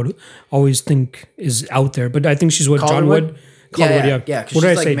somebody that I would always think is out there, but I think she's what Calderwood? John Wood. Calderwood, yeah. What did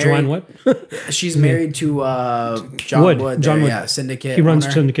I like say? Joanne what? She's married to John Wood. John there, Wood. Yeah, Syndicate. He runs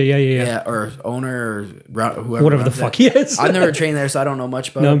owner. Syndicate. Yeah. Or owner or whoever. Whatever the runs fuck it. he is. I've never trained there, so I don't know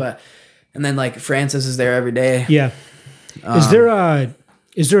much about it. But and then like Francis is there every day. Yeah. Is there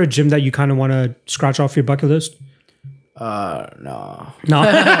a gym that you kind of want to scratch off your bucket list? No.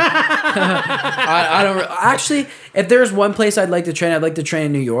 I don't actually. If there's one place I'd like to train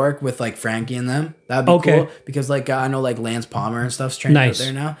in New York with like Frankie and them. That'd be cool because like I know like Lance Palmer and stuff's training out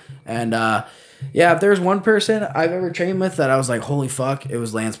there now. And if there's one person I've ever trained with that I was like, holy fuck, it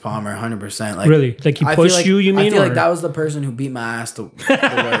was Lance Palmer, 100%. Like really, like he pushed you. You mean? I feel like that was the person who beat my ass the worst.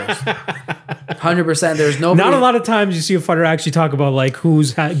 100%. There's nobody. Not a lot of times you see a fighter actually talk about like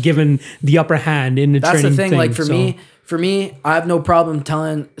who's given the upper hand in the training. That's the thing. Like for me, I have no problem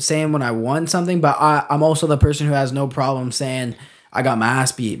saying when I won something, but I'm also the person who has no problem saying I got my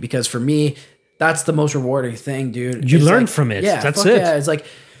ass beat because for me, that's the most rewarding thing, dude. You learn from it. Yeah, that's it. Yeah, it's like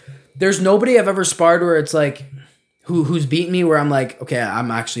there's nobody I've ever sparred where it's like who's beaten me where I'm like, okay,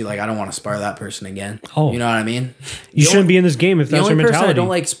 I'm actually like I don't want to spar that person again. Oh, you know what I mean? You shouldn't be in this game if that's your mentality. The only person I don't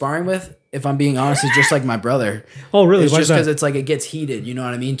like sparring with, if I'm being honest, is just like my brother. Oh, really? It's just because it's like it gets heated. You know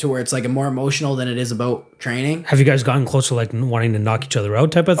what I mean? To where it's like more emotional than it is about training. Have you guys gotten close to like wanting to knock each other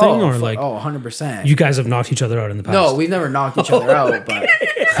out type of thing, or like 100%? You guys have knocked each other out in the past. No, we've never knocked each other out, but.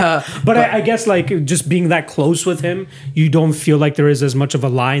 But I guess like just being that close with him, you don't feel like there is as much of a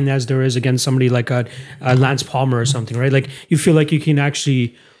line as there is against somebody like a Lance Palmer or something, right? Like you feel like you can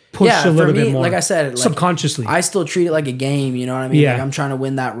actually push a little bit more. Like I said, like, subconsciously, I still treat it like a game. You know what I mean? Yeah. Like I'm trying to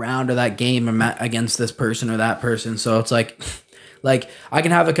win that round or that game against this person or that person. So it's like I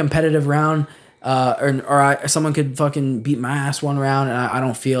can have a competitive round. Someone could fucking beat my ass one round and I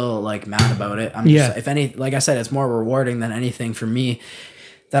don't feel like mad about it. I'm just, if any, like I said, it's more rewarding than anything for me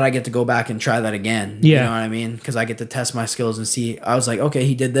that I get to go back and try that again. Yeah. You know what I mean? Because I get to test my skills and see. I was like, okay,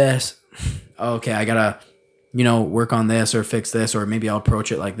 he did this. Okay, I gotta, work on this or fix this, or maybe I'll approach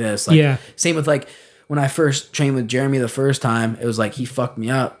it like this. Like, same with like when I first trained with Jeremy the first time, it was like he fucked me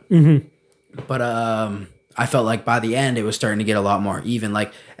up. Mm-hmm. But I felt like by the end it was starting to get a lot more even.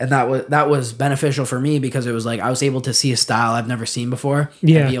 Like, and that was beneficial for me because it was like I was able to see a style I've never seen before.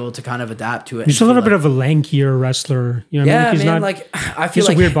 Yeah. And be able to kind of adapt to it. He's a little bit of a lankier wrestler. You know what I mean? He's man. Not, like I feel he's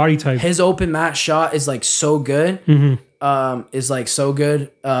like a weird body type. His open mat shot is like so good. Mm-hmm. Is like so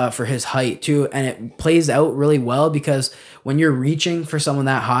good for his height too, and it plays out really well because when you're reaching for someone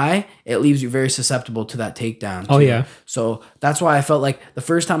that high, it leaves you very susceptible to that takedown. Oh yeah. So that's why I felt like the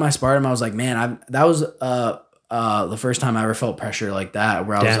first time I sparred him, I was like, man, that was the first time I ever felt pressure like that,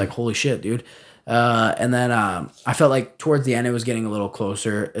 where I was like, holy shit, dude. And then I felt like towards the end it was getting a little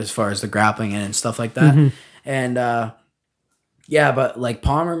closer as far as the grappling and stuff like that. Mm-hmm. And yeah, but like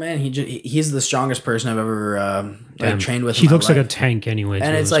Palmer, man, he's the strongest person I've ever trained with. He looks like a tank anyway.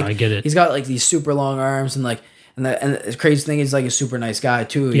 And it's like, I get it. He's got like these super long arms and like, and the crazy thing is like a super nice guy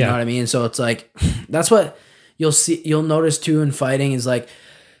too. You know what I mean? So it's like, that's what you'll notice too in fighting is like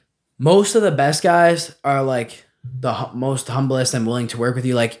most of the best guys are like the most humblest and willing to work with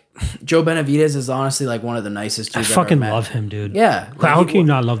you. Like Joe Benavidez is honestly like one of the nicest dudes. I fucking love him, dude. Yeah. Like, how can you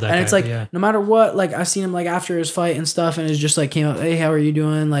not love that and guy? It's like, no matter what, like I seen him like after his fight and stuff and it's just like came up, hey, how are you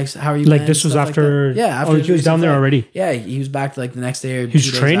doing? Like, how are you? Like this was after, like after he was down there already. Yeah. He was back like the next day or he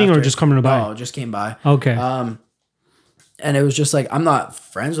was training or just coming by? Oh, just came by. Okay. And it was just like, I'm not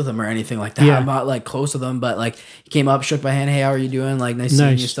friends with him or anything like that. I'm not like close with him, but like he came up, shook my hand. Hey, how are you doing? Like, nice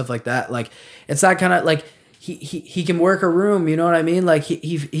seeing you, stuff like that. Like, it's that kind of like, he can work a room, you know what I mean? Like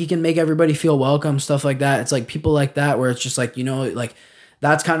he can make everybody feel welcome, stuff like that. It's like people like that where it's just like, like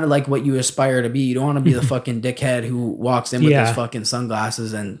that's kind of like what you aspire to be. You don't want to be the fucking dickhead who walks in with his fucking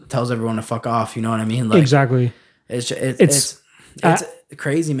sunglasses and tells everyone to fuck off. You know what I mean? Like, exactly. It's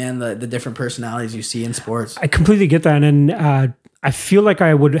crazy, man. The different personalities you see in sports. I completely get that. And I feel like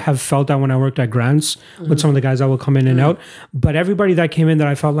I would have felt that when I worked at Grants with some of the guys that would come in and out. But everybody that came in that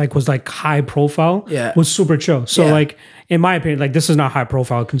I felt like was like high profile was super chill. So like, in my opinion, like this is not high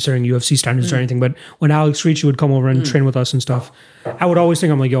profile considering UFC standards or anything. But when Alex Ricci would come over and train with us and stuff, I would always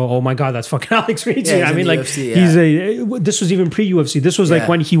think, I'm like, yo, oh my God, that's fucking Alex Ricci. Yeah, I mean, like UFC, this was even pre-UFC. This was like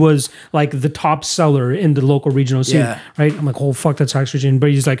when he was like the top seller in the local regional scene, right? I'm like, oh fuck, that's Alex Ricci. But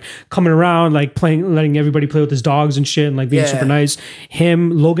he's like coming around, like playing, letting everybody play with his dogs and shit and like being super nice. nice.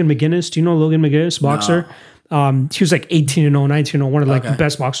 Him, Logan McGuinness. Do you know Logan McGuinness, boxer? He was like 18-0, 19-0, one of like the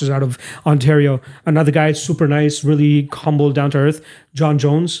best boxers out of Ontario. Another guy, super nice, really humble, down to earth. John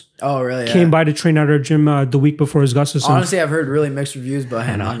Jones. Oh, really? Yeah. Came by to train at our gym the week before his Gustafsson. Honestly, I've heard really mixed reviews, but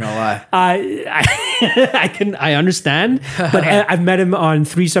I'm not gonna lie. I understand, but I've met him on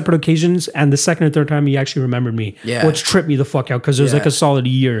 3 separate occasions, and the second and third time he actually remembered me, which tripped me the fuck out because there was like a solid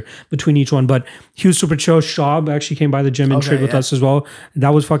year between each one. But he was super chill. Schaub actually came by the gym and trained with us as well.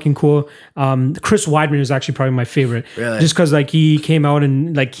 That was fucking cool. Chris Weidman is actually probably my favorite, just because like he came out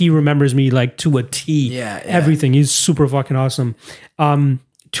and like he remembers me like to a T. Everything. He's super fucking awesome.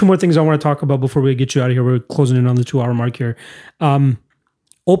 2 more things I want to talk about before we get you out of here. We're closing in on the 2-hour mark here.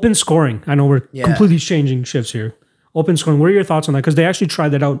 Open scoring. I know we're completely changing shifts here. Open scoring. What are your thoughts on that? Because they actually tried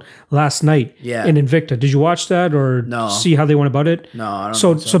that out last night in Invicta. Did you watch that or see how they went about it? No, I don't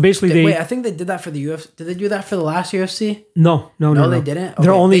think so basically wait, I think they did that for the UFC. Did they do that for the last UFC? No, they didn't. Okay.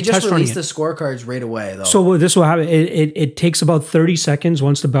 They're only they just test running released the scorecards right away though. So this will happen. It takes about 30 seconds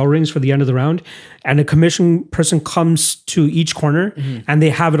once the bell rings for the end of the round, and a commission person comes to each corner and they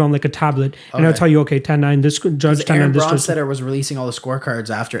have it on like a tablet, and they'll tell you, okay, 10-9, this judge 10-9. Aaron this Bronstetter was releasing all the scorecards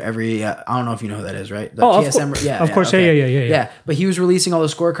after every. I don't know if you know who that is, right? The TSM. Of course, yeah. But he was releasing all the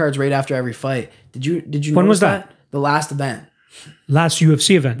scorecards right after every fight. Did you? When was that? The last event. Last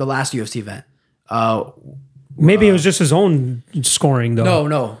UFC event. The last UFC event. Maybe it was just his own scoring though.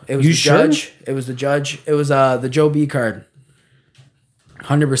 No. It was judge. It was the judge. It was the Joe B card.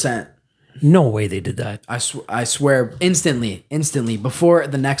 100%. No way they did that. I swear, instantly, before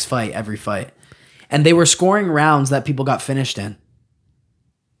the next fight, every fight. And they were scoring rounds that people got finished in.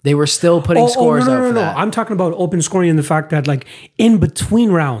 They were still putting scores out for that. I'm talking about open scoring and the fact that like in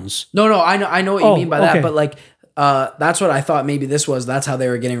between rounds. No, I know what you mean by that, but like that's what I thought maybe this was. That's how they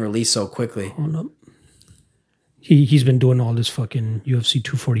were getting released so quickly. Oh, no. He's been doing all this fucking UFC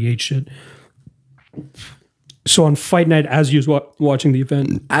 248 shit. So on fight night, as he was watching the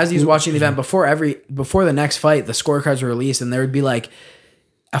event, before the next fight, the scorecards were released, and there would be like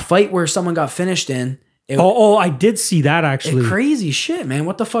a fight where someone got finished in. I did see that actually. Crazy shit, man.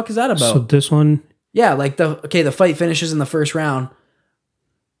 What the fuck is that about? So this one, like the fight finishes in the first round.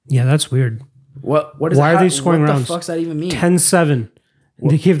 Yeah, that's weird. What is? Why are they scoring rounds? What the fuck's that even mean? 10-7.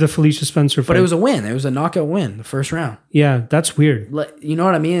 They gave the Felicia Spencer fight. But it was a win. It was a knockout win, the first round. Yeah, that's weird. You know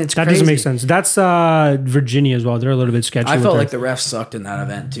what I mean? It's that crazy. Doesn't make sense. That's Virginia as well. They're a little bit sketchy. I felt like the refs sucked in that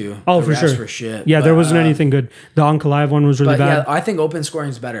event too. Oh, the for refs sure. Were shit. Yeah, there wasn't anything good. The Ankalaev one was really bad. Yeah, I think open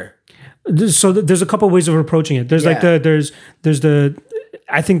scoring is better. So there's a couple ways of approaching it. There's like there's the.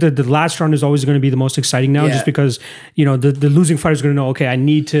 I think that the last round is always going to be the most exciting now, just because the losing fighter is going to know, okay, I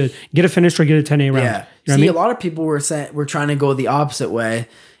need to get a finish or get a 10-8 round. Yeah. You know See, a lot of people were trying to go the opposite way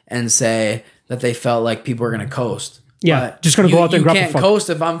and say that they felt like people were going to coast. Yeah, but just going to go out there and grab the fuck. You can't coast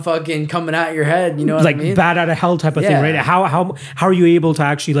if I'm fucking coming at your head. You know what I mean? Like bad out of hell type of thing, right? How are you able to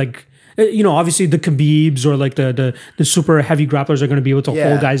actually like? Obviously the Khabibs or like the super heavy grapplers are going to be able to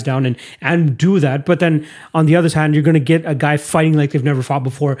hold guys down and do that. But then on the other hand, you're going to get a guy fighting like they've never fought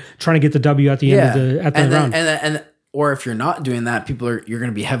before, trying to get the W at the end of the round. Or if you're not doing that, you're going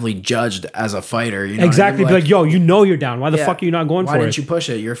to be heavily judged as a fighter. You know exactly. What I mean? Like, yo, you're down. Why the fuck are you not going for it? Why didn't you push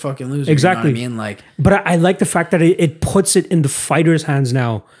it? You're a fucking loser. Exactly. You know what I mean? But I like the fact that it puts it in the fighter's hands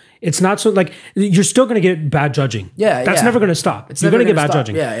now. It's not so like you're still going to get bad judging. Yeah, that's never going to stop. You're going to get bad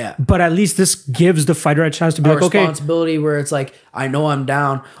judging. Yeah. But at least this gives the fighter a chance to be like, okay, responsibility where it's like I know I'm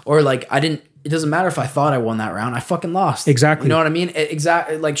down, or like I didn't. It doesn't matter if I thought I won that round. I fucking lost. Exactly. You know what I mean?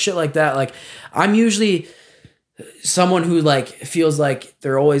 Exactly. Like shit like that. Like I'm usually someone who like feels like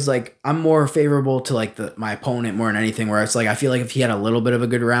they're always like I'm more favorable to like my opponent more than anything, where it's like I feel like if he had a little bit of a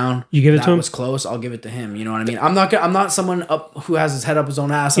good round, you give it to him, was close, I'll give it to him. You know what I mean? I'm not someone up who has his head up his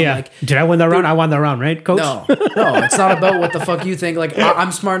own ass. I'm like, did I win that round? I won that round, right, coach? No, it's not about what the fuck you think. Like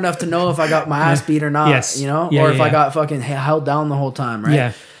I'm smart enough to know if I got my ass beat or not. Yes. Or if I got fucking held down the whole time, right?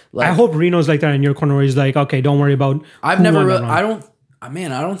 Yeah. Like, I hope Reno's like that in your corner where he's like, okay, don't worry about. I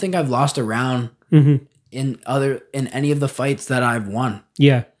don't think I've lost a round. Mm-hmm. In any of the fights that I've won.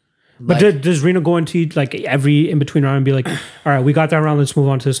 Yeah. But does Reno go into like every in between round and be like, all right, we got that round, let's move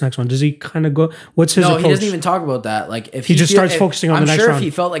on to this next one? Does he kind of go? What's his approach? He doesn't even talk about that. Like if he just starts focusing on the next round. I'm sure if he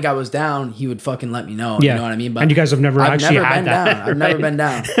felt like I was down, he would fucking let me know. Yeah. You know what I mean? But and you guys have never actually had that. I've never been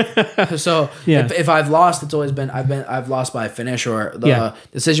down. So if I've lost, it's always been I've lost by a finish or the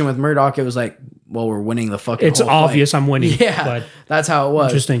decision with Murdoch. It was like, well, we're winning the fucking. It's whole obvious fight. I'm winning. Yeah, but that's how it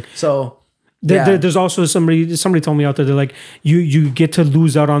was. Interesting. So. There's also somebody told me out there, they're like, you get to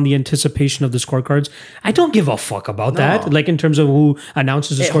lose out on the anticipation of the scorecards. I don't give a fuck about that. Like in terms of who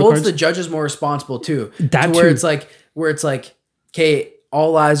announces the scorecards. It holds the judges more responsible too. Where it's like okay,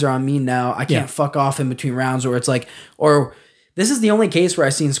 all eyes are on me now. I can't fuck off in between rounds, or it's like, or this is the only case where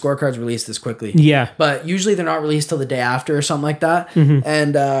I've seen scorecards released this quickly. Yeah. But usually they're not released till the day after or something like that. Mm-hmm.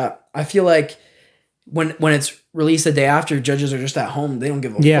 And I feel like when it's released the day after, judges are just at home. They don't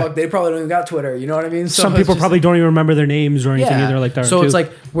give a fuck. They probably don't even got Twitter. You know what I mean? So some people probably don't even remember their names or anything either like that. So it's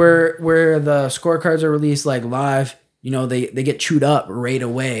like where the scorecards are released like live, you know, they get chewed up right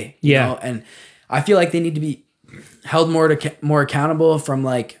away. You know? And I feel like they need to be held more accountable from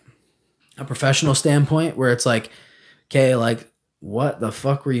like a professional standpoint, where it's like, okay, like, what the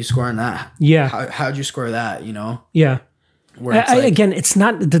fuck were you scoring that? Yeah. How'd you score that, you know? Yeah. Where it's again, it's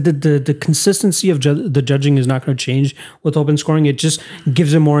not the consistency of the judging is not going to change with open scoring. It just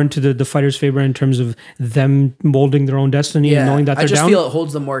gives it more into the fighter's favor in terms of them molding their own destiny and knowing that they're down. I just feel it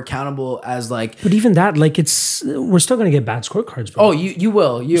holds them more accountable as like. But even that, like, we're still going to get bad scorecards, bro. Oh, you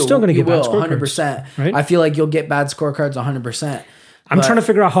will. You're still going to get bad scorecards. 100%. Right? I feel like you'll get bad scorecards 100%. I'm trying to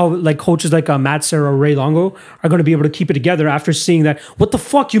figure out how like coaches like Matt Serra or Ray Longo are going to be able to keep it together after seeing that. What the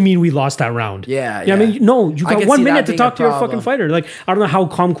fuck you mean we lost that round? Yeah. I mean, no, you got 1 minute to talk to your fucking fighter. Like, I don't know how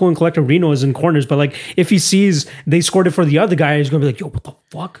calm, cool, and collected Reno is in corners, but like if he sees they scored it for the other guy, he's going to be like, yo, what the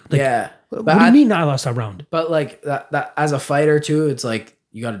fuck? Like, what do you mean I lost that round? But like that as a fighter too, it's like,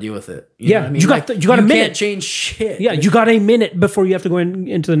 you got to deal with it. You know what I mean? You got a minute. You can't change shit. Yeah, you got a minute before you have to go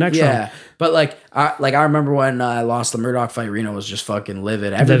into the next round. Yeah, but like I remember when I lost the Murdoch fight, Reno was just fucking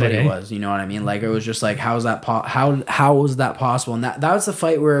livid. Everybody was, you know what I mean? Like, it was just like, how was that how was that possible? And that was the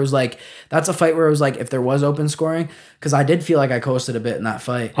fight where it was like, that's a fight where it was like, if there was open scoring, because I did feel like I coasted a bit in that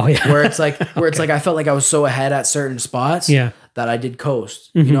fight. Oh yeah, where it's like I felt like I was so ahead at certain spots. Yeah. That I did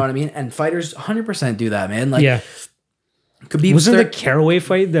coast. You know what I mean? And fighters 100% do that, man. Like, could be wasn't the Caraway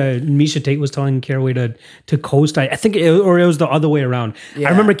fight that Misha Tate was telling Caraway to coast? I think it was the other way around. Yeah.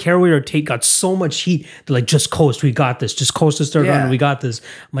 I remember Caraway or Tate got so much heat. They're like, just coast, we got this. Just coast this third round, we got this.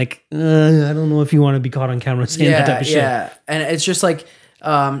 I'm like, I don't know if you want to be caught on camera saying that type of shit. Yeah, and it's just like,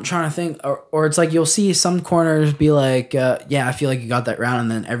 trying to think, or it's like you'll see some corners be like, I feel like you got that round,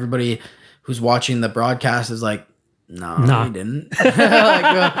 and then everybody who's watching the broadcast is like, No, we didn't. Like,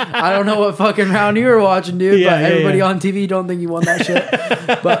 I don't know what fucking round you were watching, dude. But everybody on TV don't think you won that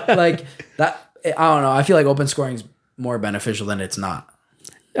shit. But like that, I don't know. I feel like open scoring is more beneficial than it's not.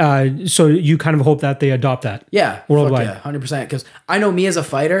 So you kind of hope that they adopt that. Yeah, worldwide. 100%. Because I know me as a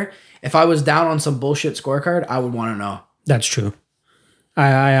fighter, if I was down on some bullshit scorecard, I would want to know. That's true.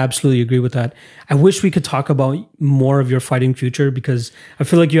 I absolutely agree with that. I wish we could talk about more of your fighting future, because I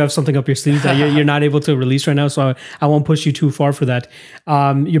feel like you have something up your sleeve that you're not able to release right now. So I won't push you too far for that.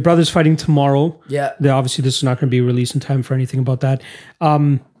 Your brother's fighting tomorrow. Yeah. Obviously, this is not going to be released in time for anything about that.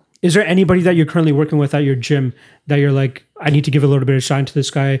 Is there anybody that you're currently working with at your gym that you're like, I need to give a little bit of shine to this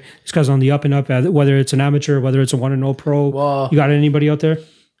guy? This guy's on the up and up, whether it's an amateur, whether it's a 1-0 pro. Well, you got anybody out there?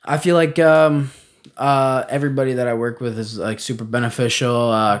 I feel like everybody that I work with is like super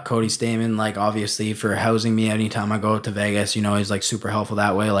beneficial. Cody Stamen, like, obviously, for housing me anytime I go to Vegas, you know, he's like super helpful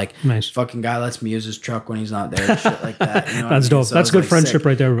that way. Like, nice. Fucking guy lets me use his truck when he's not there and shit like that. You know That's dope. So that's good, like, friendship sick.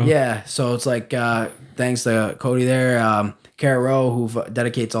 Right there, bro. Yeah. So it's like, thanks to Cody there. Kara Rowe, who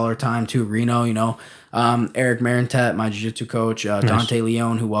dedicates all her time to Reno, you know. Eric Marintet, my jiu-jitsu coach, Dante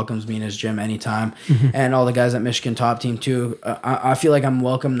Leone, who welcomes me in his gym anytime, and all the guys at Michigan Top Team too. I feel like I'm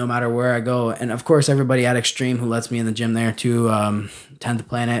welcome no matter where I go, and of course everybody at Extreme who lets me in the gym there too. 10th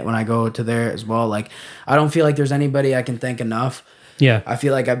Planet when I go to there as well. Like, I don't feel like there's anybody I can thank enough. Yeah, I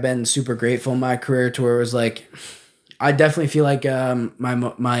feel like I've been super grateful in my career to where it was like, I definitely feel like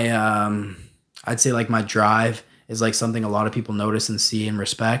my I'd say like my drive is like something a lot of people notice and see and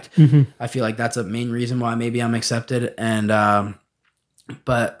respect. I feel like that's a main reason why maybe I'm accepted. And,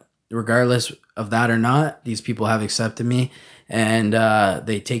 but regardless of that or not, these people have accepted me, and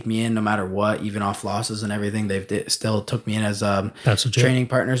they take me in no matter what, even off losses and everything. They've still took me in as training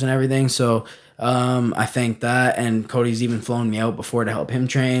partners and everything. So I think that, and Cody's even flown me out before to help him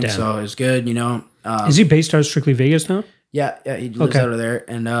train. Damn. So it was good, you know. Is he based out of Strictly Vegas now? Yeah, he lives out of there.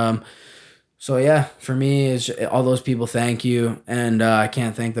 And so yeah, for me, is all those people, thank you, and I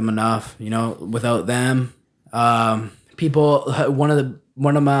can't thank them enough. You know, without them, people. One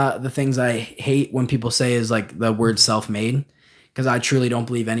of the things I hate when people say is like the word self-made, because I truly don't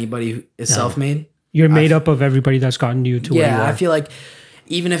believe anybody is self-made. You're made up of everybody that's gotten you to where you are. I feel like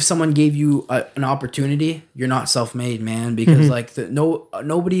even if someone gave you an opportunity, you're not self-made, man, because like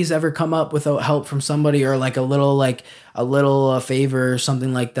nobody's ever come up without help from somebody, or like a little favor or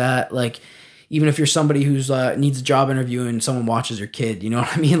something like that. Like, even if you're somebody who's needs a job interview and someone watches your kid, you know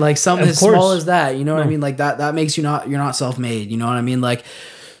what I mean? Like, something as small as that, you know what I mean? Like that makes you're not self-made, you know what I mean? Like,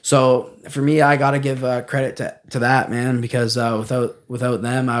 So for me, I gotta give credit to that, man, because without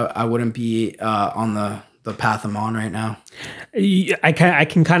them, I wouldn't be on the path I'm on right now. I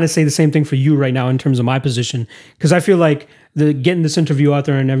can kind of say the same thing for you right now in terms of my position, because I feel like getting this interview out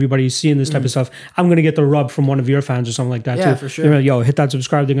there and everybody seeing this type of stuff, I'm gonna get the rub from one of your fans or something like that too. For sure. They're like, yo, hit that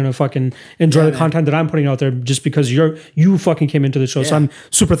subscribe. They're gonna fucking enjoy the content that I'm putting out there just because you fucking came into the show. So I'm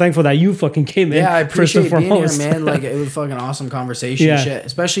super thankful that you fucking came in. Yeah, I appreciate first and being here, foremost. man. Like it was a fucking awesome conversation and shit.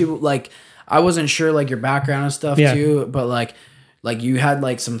 Especially like I wasn't sure like your background and stuff too, but like you had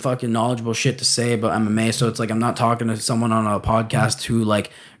like some fucking knowledgeable shit to say about MMA. So it's like I'm not talking to someone on a podcast who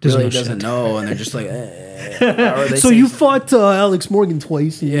like really doesn't know, and they're just like, so you fought Alex Morgan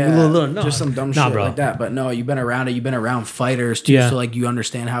twice. No, just some dumb shit like that. But no, you've been around it. You've been around fighters too, so like you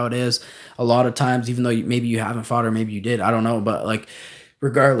understand how it is. A lot of times, even though maybe you haven't fought or maybe you did, I don't know, but like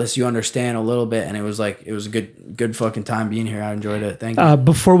regardless, you understand a little bit, and it was a good fucking time being here. I enjoyed it. Thank you.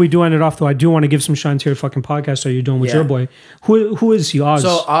 Before we do end it off, though, I do want to give some shine to your fucking podcast that you're doing with your boy. Who is he? Oz.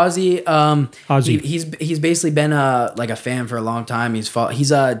 So Ozzy, he's basically been like a fan for a long time. He's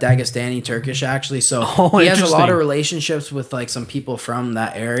Dagestani Turkish actually, so he has a lot of relationships with like some people from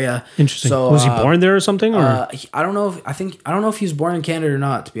that area. Interesting. So was he born there or something? Or? I don't know. I don't know if he was born in Canada or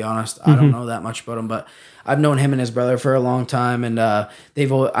not. To be honest, I don't know that much about him, but I've known him and his brother for a long time, and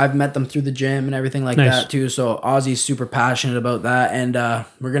I've met them through the gym and everything like that too. So Ozzy's super passionate about that, and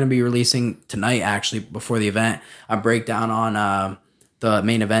we're gonna be releasing tonight actually before the event a breakdown on the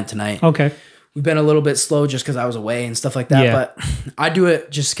main event tonight. Okay. We've been a little bit slow just because I was away and stuff like that, but I do it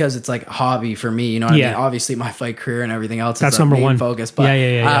just because it's like a hobby for me. You know what I mean? Obviously, my fight career and everything else is number one focus, but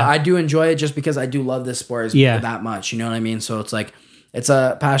I do enjoy it just because I do love this sport that much. You know what I mean? So it's like it's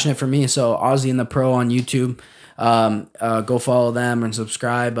passionate for me. So Ozzy and the Pro on YouTube, go follow them and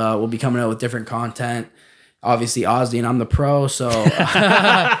subscribe. We'll be coming out with different content. Obviously Ozzy and I'm the Pro, so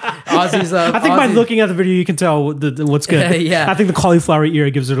Ozzy's. I think by looking at the video, you can tell what's good. I think the cauliflower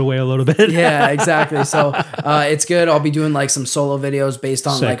ear gives it away a little bit. Yeah, exactly. So it's good. I'll be doing like some solo videos based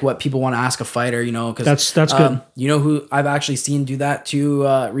on like what people want to ask a fighter. You know, because that's good. You know who I've actually seen do that too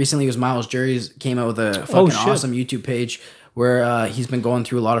recently was Miles Jury's came out with a fucking awesome YouTube page where he's been going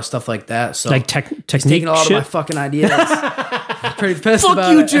through a lot of stuff like that. So like technique he's taking a lot of my fucking ideas. I'm pretty pissed about it.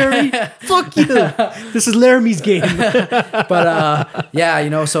 Fuck you, Jerry. Fuck you. This is Laramie's game. But yeah, you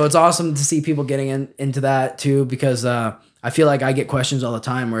know, so it's awesome to see people getting into that too, because I feel like I get questions all the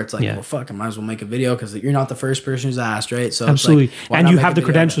time where it's like, well, fuck, I might as well make a video because you're not the first person who's asked, right? So absolutely. It's like, and you have the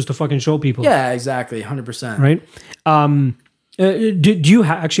credentials to fucking show people. Yeah, exactly. 100%. Right? Do you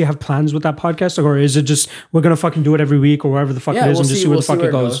actually have plans with that podcast, or is it just we're gonna fucking do it every week or wherever the fuck it is and just see where the fuck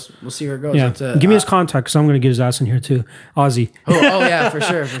it goes? We'll see where it goes. Yeah, give me his contact because I'm gonna get his ass in here too, Ozzy. Oh yeah, for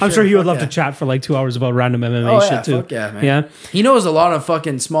sure. I'm sure he would love to chat for like 2 hours about random MMA shit too. Fuck yeah, man. Yeah, he knows a lot of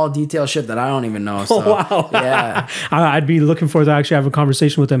fucking small detail shit that I don't even know. So, wow. Yeah, I'd be looking forward to actually have a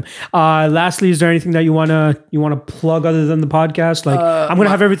conversation with him. Lastly, is there anything that you wanna plug other than the podcast? Like I'm gonna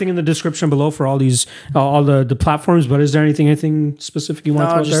have everything in the description below for all these all the platforms. But is there anything specific you want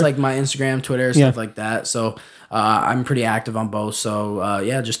to throw just there? Like my Instagram, Twitter, stuff like that. So I'm pretty active on both. So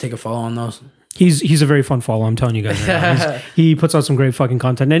yeah, just take a follow on those. He's a very fun follow. I'm telling you guys. Right now. He puts out some great fucking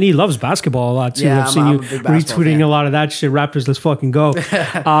content, and he loves basketball a lot too. Yeah, I've seen you retweeting a lot of that shit. Raptors, let's fucking go.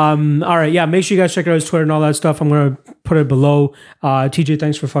 All right, yeah. Make sure you guys check out his Twitter and all that stuff. I'm gonna put it below. TJ,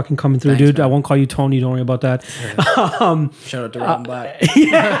 thanks for fucking coming through, dude. Man. I won't call you Tony. Don't worry about that. Shout out to Robin Black.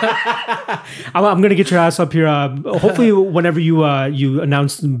 I'm gonna get your ass up here. Hopefully, whenever you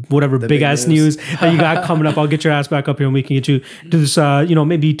announce whatever big ass news that you got coming up, I'll get your ass back up here and we can get you do this.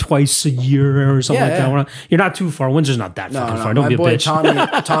 Maybe twice a year or something like that. You're not too far. Windsor's not that fucking far. Don't be a bitch.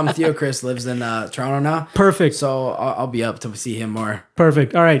 Tom Theocris lives in Toronto now. Perfect. So I'll be up to see him more.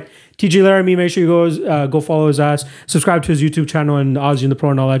 Perfect. All right. TJ Laramie, make sure you go follow his ass, subscribe to his YouTube channel and Ozzy and the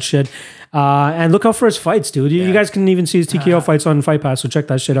Pro and all that shit. And look out for his fights, dude. You guys can even see his TKO fights on Fight Pass, so check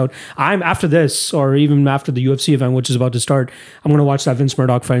that shit out. I'm after this, or even after the UFC event, which is about to start, I'm going to watch that Vince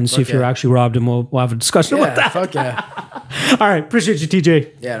Murdoch fight and see if you're actually robbed, and we'll have a discussion about that. Fuck yeah. All right. Appreciate you,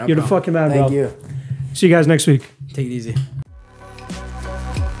 TJ. Yeah, no You're problem. the fucking man, Thank bro. you. See you guys next week. Take it easy.